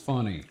 That's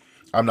funny.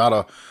 I'm not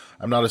a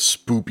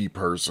spoopy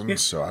person,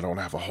 so I don't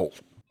have a whole.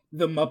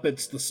 The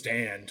Muppets The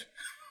Stand.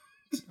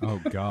 Oh,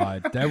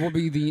 God. That will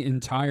be the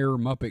entire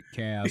Muppet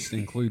cast,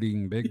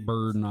 including Big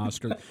Bird and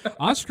Oscar.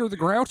 Oscar the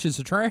Grouch is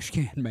a trash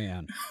can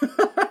man.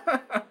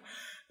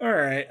 All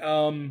right.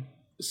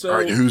 So All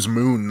right, who's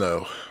Moon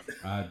though?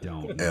 I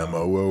don't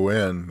know.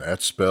 Moon.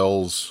 That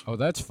spells Oh,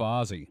 that's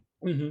Fozzie.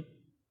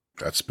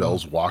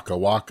 Waka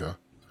Waka.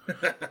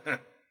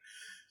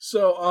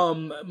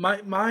 So,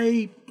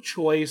 my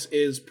choice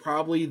is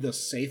probably the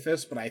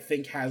safest, but I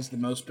think has the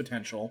most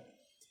potential,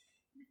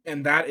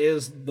 and that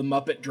is the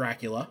Muppet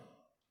Dracula.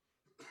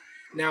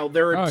 Now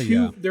there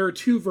are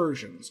two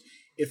versions.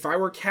 If I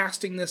were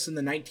casting this in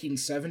the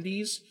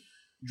 1970s,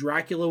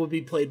 Dracula would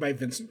be played by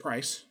Vincent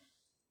Price.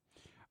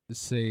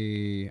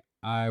 See,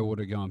 I would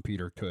have gone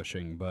Peter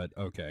Cushing, but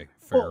okay,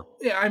 fair. Well,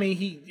 yeah, I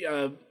mean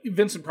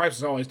Vincent Price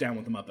is always down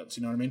with the Muppets.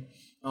 You know what I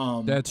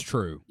mean? That's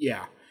true.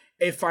 Yeah.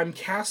 If I'm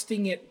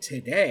casting it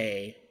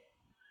today,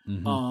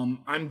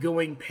 I'm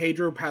going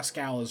Pedro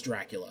Pascal as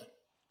Dracula.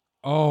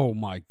 Oh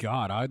my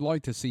God, I'd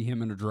like to see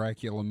him in a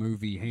Dracula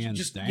movie,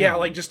 hands down. Yeah,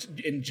 like just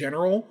in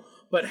general,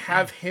 but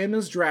have him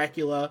as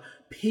Dracula,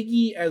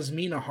 Piggy as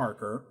Mina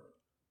Harker.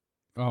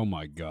 Oh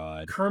my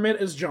God. Kermit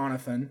as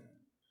Jonathan,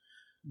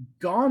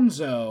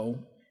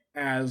 Gonzo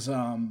as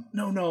Sam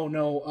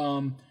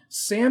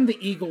the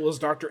Eagle as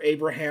Dr.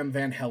 Abraham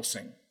Van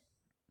Helsing.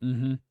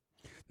 Mm-hmm.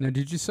 Now,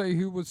 did you say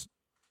who was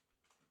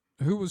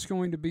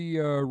going to be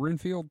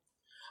Renfield?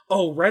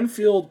 Oh,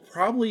 Renfield,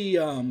 probably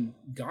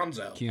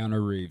Gonzo.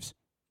 Keanu Reeves.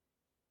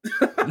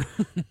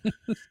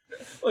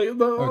 We can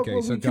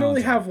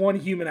only Gonzo. have one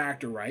human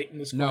actor, right? In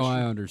this question. No,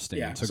 I understand.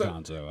 Yeah, so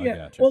Gonzo, I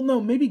gotcha. Well,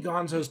 no, maybe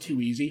Gonzo's too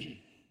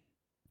easy.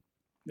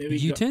 Maybe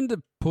you tend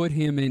to put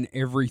him in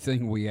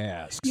everything we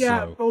ask.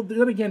 Yeah, so. well,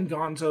 then again,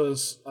 Gonzo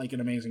is like an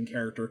amazing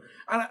character.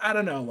 I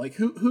don't know, like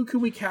who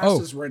could we cast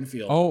as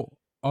Renfield?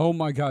 Oh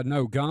my God,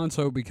 no,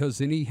 Gonzo, because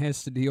then he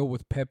has to deal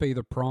with Pepe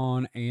the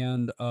Prawn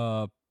and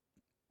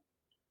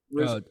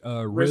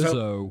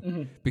Rizzo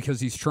because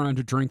he's trying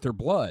to drink their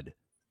blood.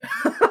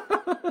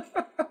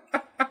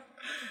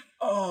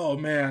 Oh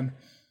man.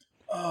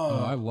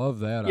 Oh, I love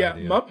that idea.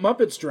 Yeah,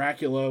 Muppets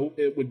Dracula,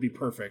 it would be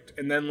perfect.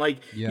 And then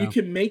you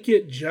can make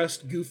it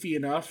just goofy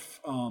enough.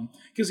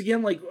 Because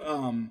again,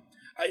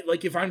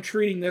 if I'm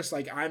treating this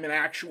like I'm an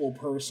actual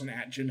person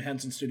at Jim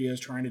Henson Studios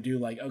trying to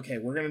do okay,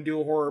 we're gonna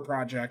do a horror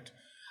project.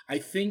 I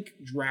think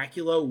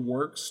Dracula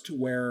works to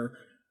where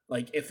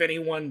if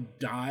anyone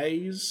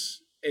dies,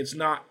 it's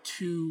not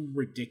too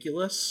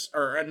ridiculous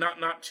or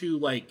not too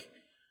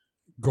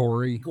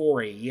gory.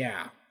 Gory,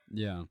 yeah.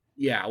 Yeah.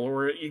 Yeah,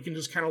 or you can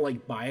just kind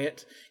of buy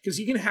it. Because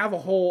you can have a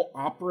whole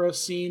opera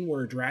scene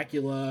where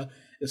Dracula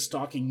is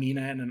stalking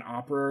Mina in an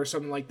opera or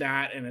something like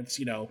that, and it's,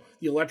 the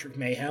Electric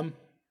Mayhem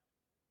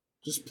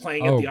just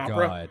playing at the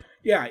opera. God.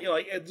 Yeah,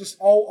 it just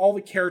all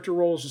the character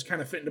roles just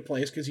kind of fit into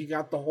place because you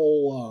got the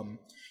whole,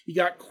 you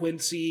got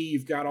Quincy,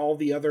 you've got all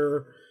the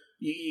other,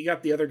 you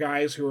got the other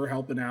guys who are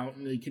helping out,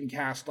 and you can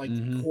cast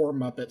core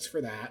Muppets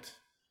for that.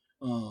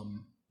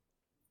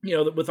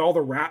 With all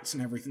the rats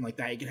and everything like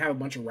that, you can have a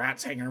bunch of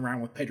rats hanging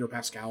around with Pedro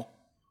Pascal.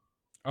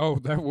 Oh,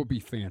 that would be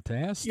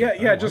fantastic.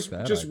 Yeah, just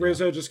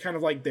Rizzo just kind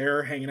of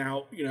there hanging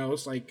out,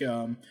 it's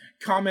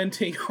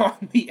commenting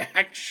on the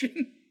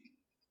action.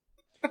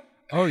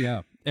 Oh,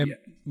 yeah. And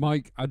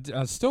Mike,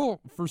 I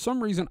still, for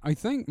some reason, I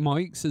think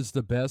Mike's is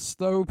the best,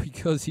 though,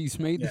 because he's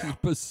made this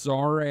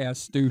bizarre-ass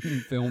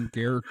student film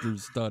character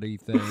study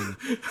thing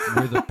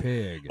with a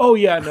pig. Oh,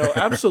 yeah, no,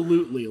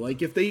 absolutely.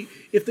 If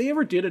they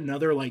ever did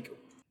another,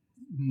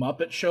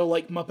 Muppet Show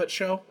Muppet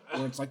Show,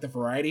 where it's the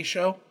variety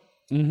show,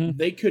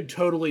 they could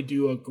totally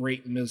do a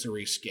great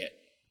Misery skit.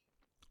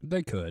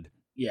 They could.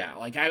 Yeah,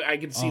 I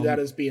could see that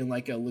as being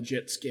a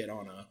legit skit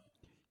on a...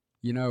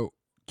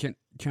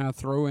 Can I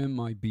throw in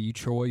my B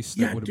choice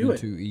that would have been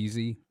too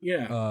easy?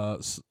 Yeah.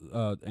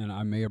 And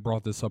I may have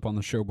brought this up on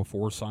the show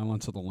before,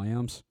 Silence of the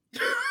Lambs.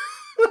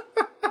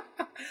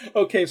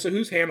 Okay, so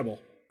who's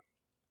Hannibal?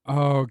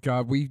 Oh,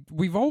 God,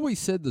 we've always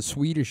said the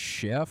Swedish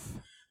Chef.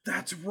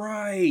 That's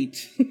right.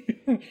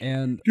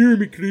 And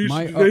Jeremy, can you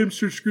see the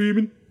hamster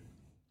screaming?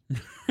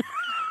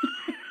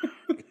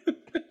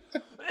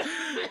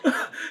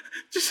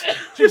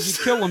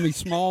 just killing me,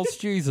 Smalls.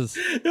 Jesus.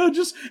 No,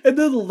 and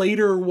then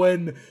later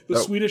when the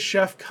Swedish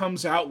Chef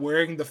comes out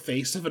wearing the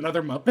face of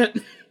another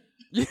Muppet.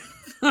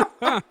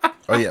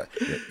 Oh yeah,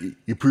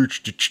 you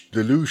put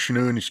the lotion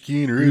on the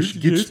skin, or else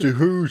it gets the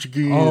hose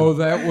again. Oh,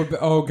 that would be,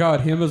 oh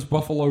God, him as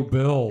Buffalo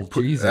Bill.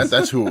 Jesus,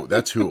 that's who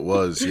it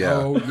was. Yeah.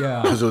 Oh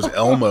yeah, because it was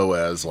Elmo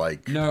as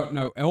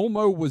No,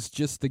 Elmo was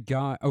just the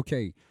guy.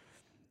 Okay,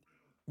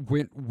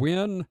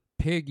 when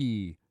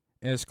Piggy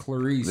as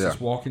Clarice Yeah. is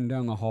walking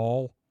down the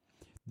hall,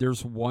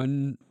 there's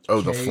one.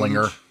 Oh, the cage-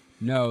 flinger.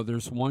 No,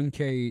 there's one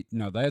cage.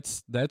 No,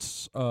 that's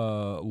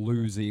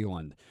New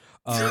Zealand.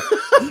 There's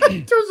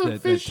a That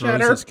fish throws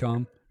shatter. his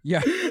cum.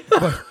 Yeah,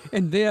 but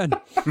and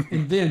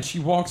then she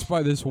walks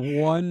by this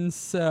one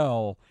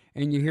cell,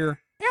 and you hear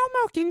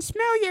Elmo can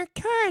smell your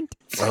cunt.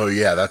 Oh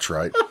yeah, that's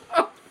right.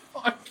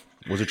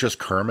 Was it just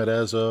Kermit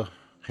as a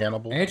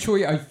Hannibal?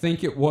 Actually, I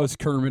think it was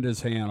Kermit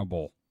as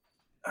Hannibal.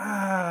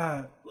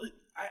 I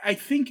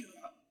think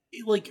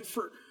like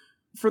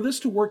for this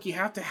to work, you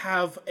have to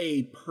have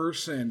a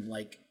person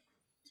like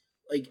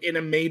in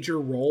a major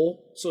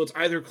role. So it's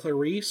either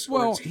Clarice or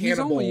Well, it's he's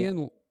Hannibal. only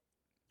in.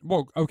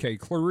 Well, okay,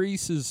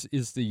 Clarice is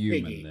the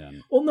human Piggy.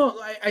 then. Well,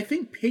 no, I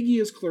think Piggy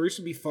as Clarice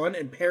would be fun,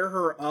 and pair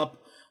her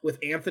up with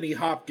Anthony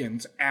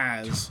Hopkins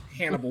as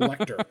Hannibal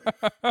Lecter.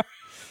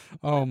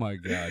 Oh my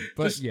god!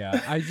 But yeah,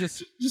 I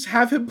just Just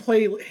have him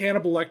play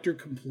Hannibal Lecter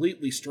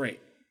completely straight.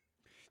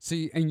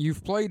 see, and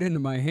you've played into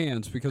my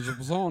hands because it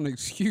was all an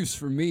excuse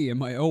for me in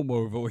my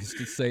Elmo voice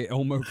to say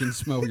Elmo can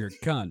smell your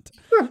cunt.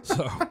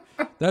 So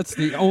that's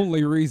the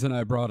only reason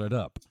I brought it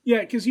up.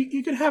 Yeah, because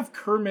you could have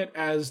Kermit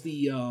as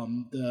the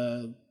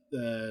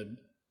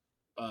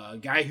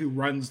guy who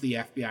runs the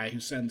FBI, who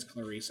sends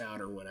Clarice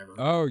out or whatever.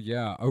 Oh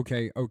yeah,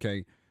 okay.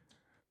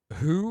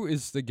 Who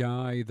is the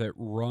guy that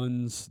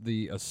runs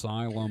the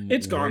asylum?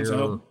 It's where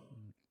Gonzo.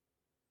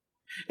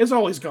 It's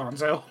always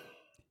Gonzo.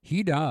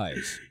 he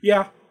dies,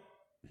 Yeah,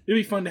 it'd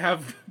be fun to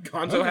have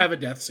Gonzo have a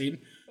death scene.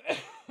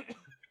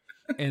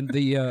 and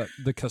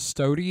the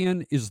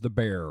custodian is the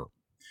bear,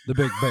 the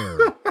big bear.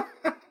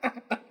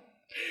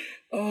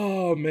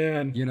 Oh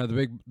man. You know,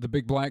 the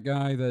big black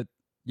guy that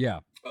yeah.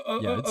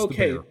 Yeah, it's the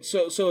okay, bear.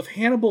 so if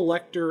Hannibal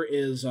Lecter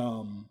is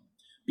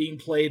being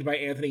played by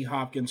Anthony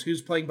Hopkins,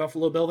 who's playing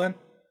Buffalo Bill then?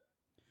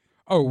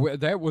 Oh,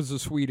 that was a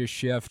Swedish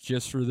chef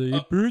just for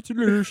the puts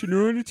lotion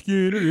on its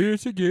skin and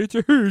it's against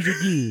hers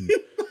again.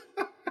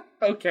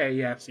 Okay,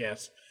 yes.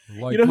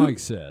 Like You know who- Mike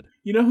said.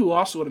 You know who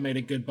also would have made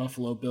a good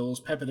Buffalo Bill is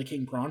Pepe the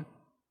King Prawn.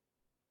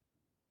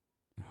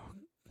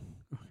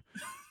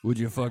 Would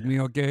you fuck me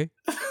okay?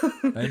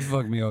 I'd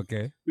fuck me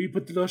okay. Will you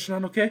put the lotion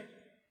on, okay?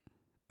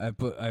 I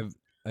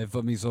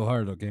fuck me so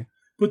hard, okay?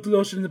 Put the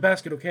lotion in the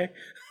basket, okay?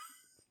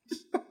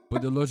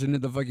 Put the lotion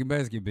in the fucking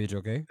basket, bitch,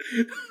 okay?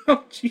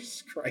 Oh,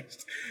 Jesus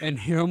Christ. And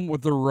him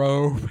with the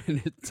robe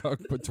and it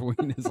tucked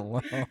between his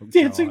legs.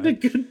 Dancing the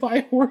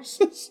goodbye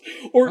horses.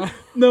 Or,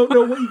 no,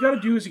 what you gotta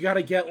do is you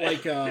gotta get,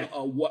 like,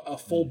 a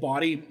full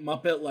body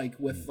Muppet, like,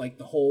 with, like,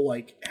 the whole,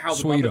 like, how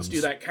the Sweetums. Muppets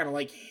do that kind of,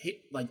 like,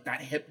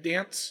 that hip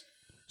dance.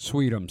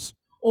 Sweetums.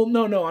 Oh,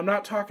 no, I'm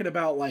not talking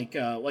about, like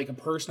a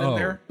person in Oh.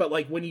 there, but,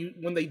 like,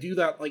 when they do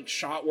that, like,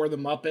 shot where the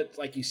Muppet,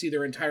 like, you see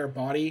their entire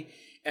body,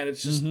 and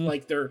it's just,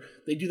 like,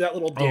 they do that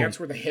little dance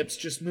where the hips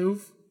just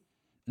move.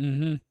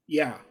 Mm-hmm.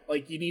 Yeah,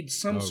 like you need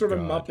some Oh, sort of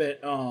God.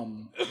 Muppet.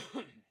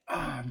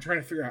 I'm trying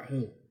to figure out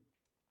who.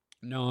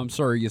 No, I'm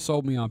sorry. You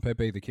sold me on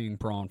Pepe the King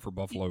Prawn for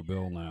Buffalo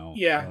Bill now.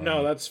 Yeah,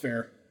 no, that's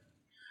fair.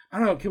 I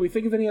don't know. Can we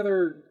think of any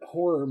other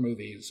horror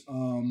movies?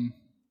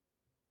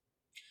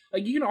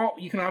 Like you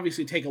can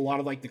obviously take a lot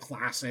of like the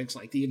classics,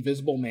 like The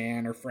Invisible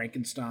Man or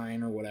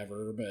Frankenstein or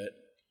whatever, but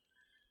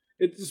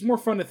it's more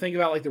fun to think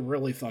about like the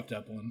really fucked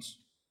up ones,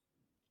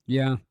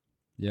 Yeah.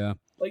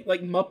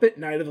 like Muppet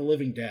Night of the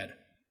Living Dead.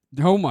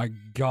 Oh my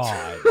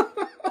God.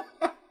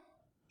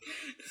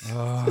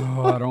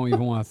 Oh, I don't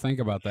even want to think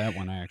about that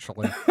one,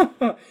 actually.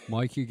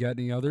 Mike, you got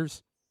any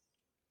others?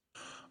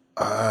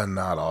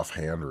 Not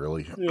offhand,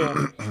 really.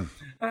 Yeah.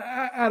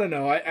 I don't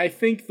know. I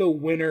think the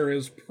winner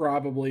is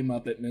probably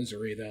Muppet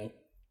Misery, though.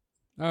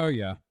 Oh,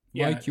 yeah.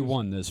 Yeah, Mike, you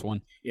won this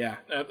one. Yeah,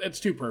 it's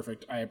too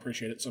perfect. I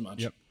appreciate it so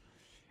much. Yep.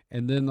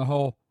 And then the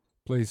whole,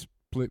 please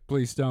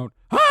don't.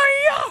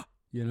 Hiya!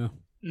 You know?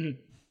 Mhm.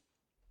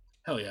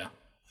 Hell yeah.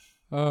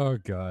 Oh,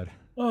 God.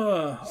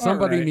 Somebody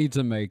Somebody needs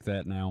to make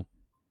that now.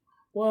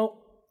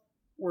 Well,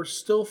 we're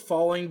still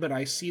falling, but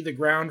I see the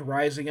ground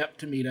rising up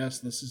to meet us.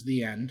 This is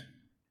the end.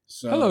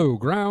 So, Hello,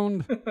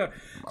 ground.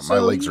 My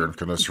legs aren't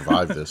going to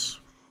survive this.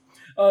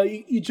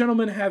 You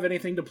gentlemen have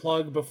anything to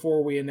plug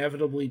before we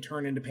inevitably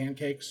turn into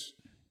pancakes?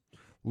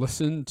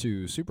 Listen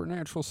to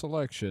Supernatural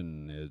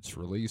Selection. It's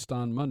released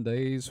on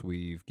Mondays.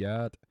 We've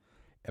got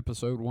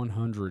episode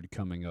 100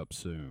 coming up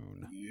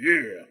soon.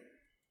 Yeah.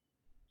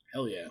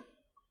 Hell yeah.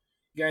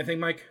 You got anything,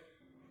 Mike?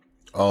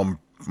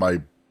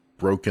 My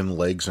broken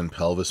legs and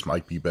pelvis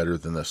might be better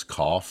than this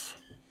cough.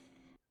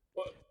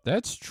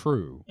 That's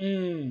true.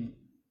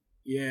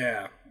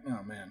 Yeah.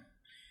 Oh man.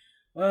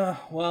 How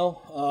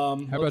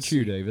How about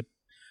you, David?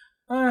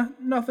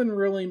 Nothing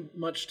really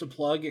much to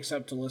plug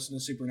except to listen to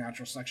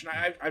Supernatural Selection.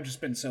 I've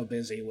just been so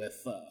busy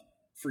with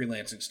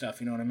freelancing stuff.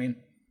 You know what I mean?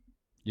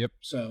 Yep.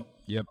 So.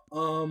 Yep.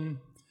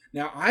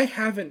 Now I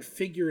haven't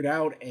figured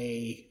out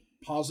a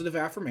positive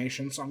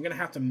affirmation, so I'm gonna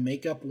have to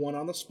make up one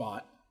on the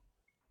spot.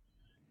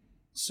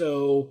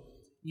 So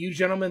you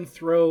gentlemen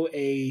throw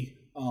a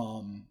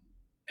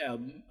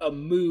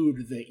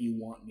mood that you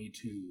want me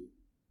to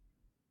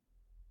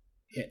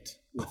hit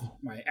with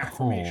my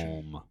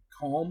affirmation.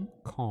 Calm.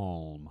 Calm?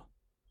 Calm.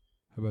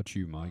 How about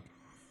you, Mike?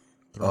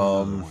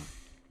 Throw another one.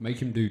 Make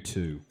him do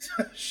 2.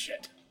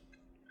 Shit.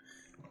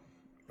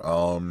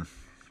 2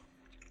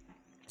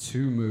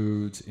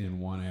 moods in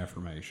 1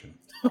 affirmation.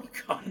 Oh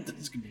God, this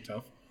is gonna be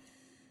tough.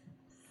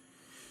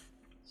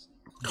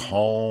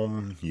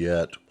 Calm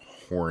yet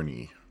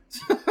horny.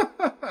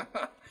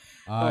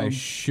 I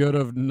should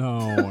have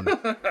known.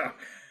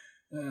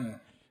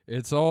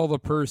 It's all the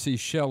Percy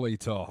Shelley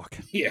talk.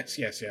 Yes.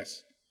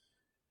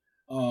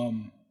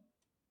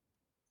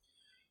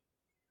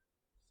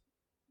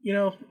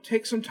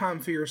 Take some time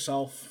for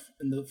yourself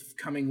in the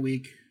coming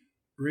week.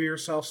 Brew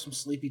yourself some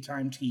sleepy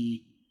time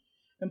tea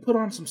and put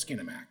on some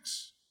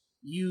Skinamax.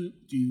 You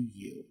do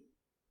you.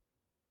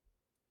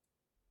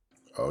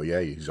 Oh,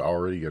 yeah, he's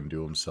already going to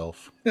do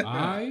himself.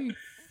 I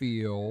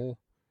feel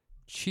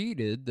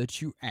cheated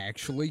that you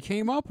actually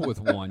came up with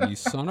one, you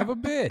son of a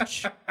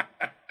bitch.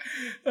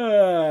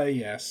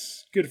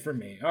 Yes. Good for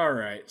me. All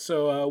right.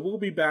 So we'll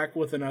be back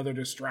with another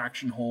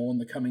distraction hole in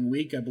the coming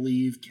week. I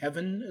believe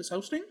Kevin is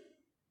hosting.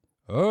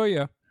 Oh,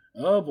 yeah.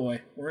 Oh,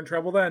 boy. We're in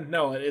trouble then.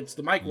 No, it's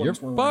the Mike ones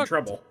where we're in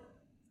trouble.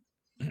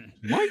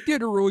 Mike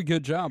did a really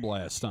good job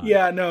last time.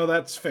 Yeah, no,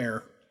 that's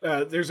fair.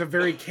 There's a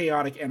very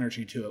chaotic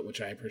energy to it, which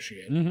I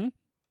appreciate. Mm-hmm.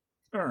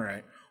 All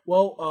right.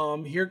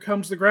 Well, here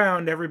comes the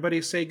ground.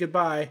 Everybody say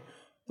goodbye.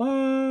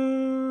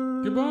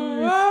 Bye.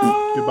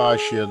 Goodbye. Goodbye,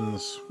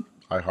 shins.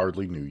 I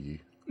hardly knew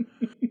ye.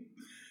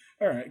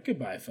 All right.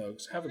 Goodbye,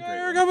 folks. Have a great one.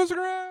 Here comes the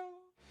ground.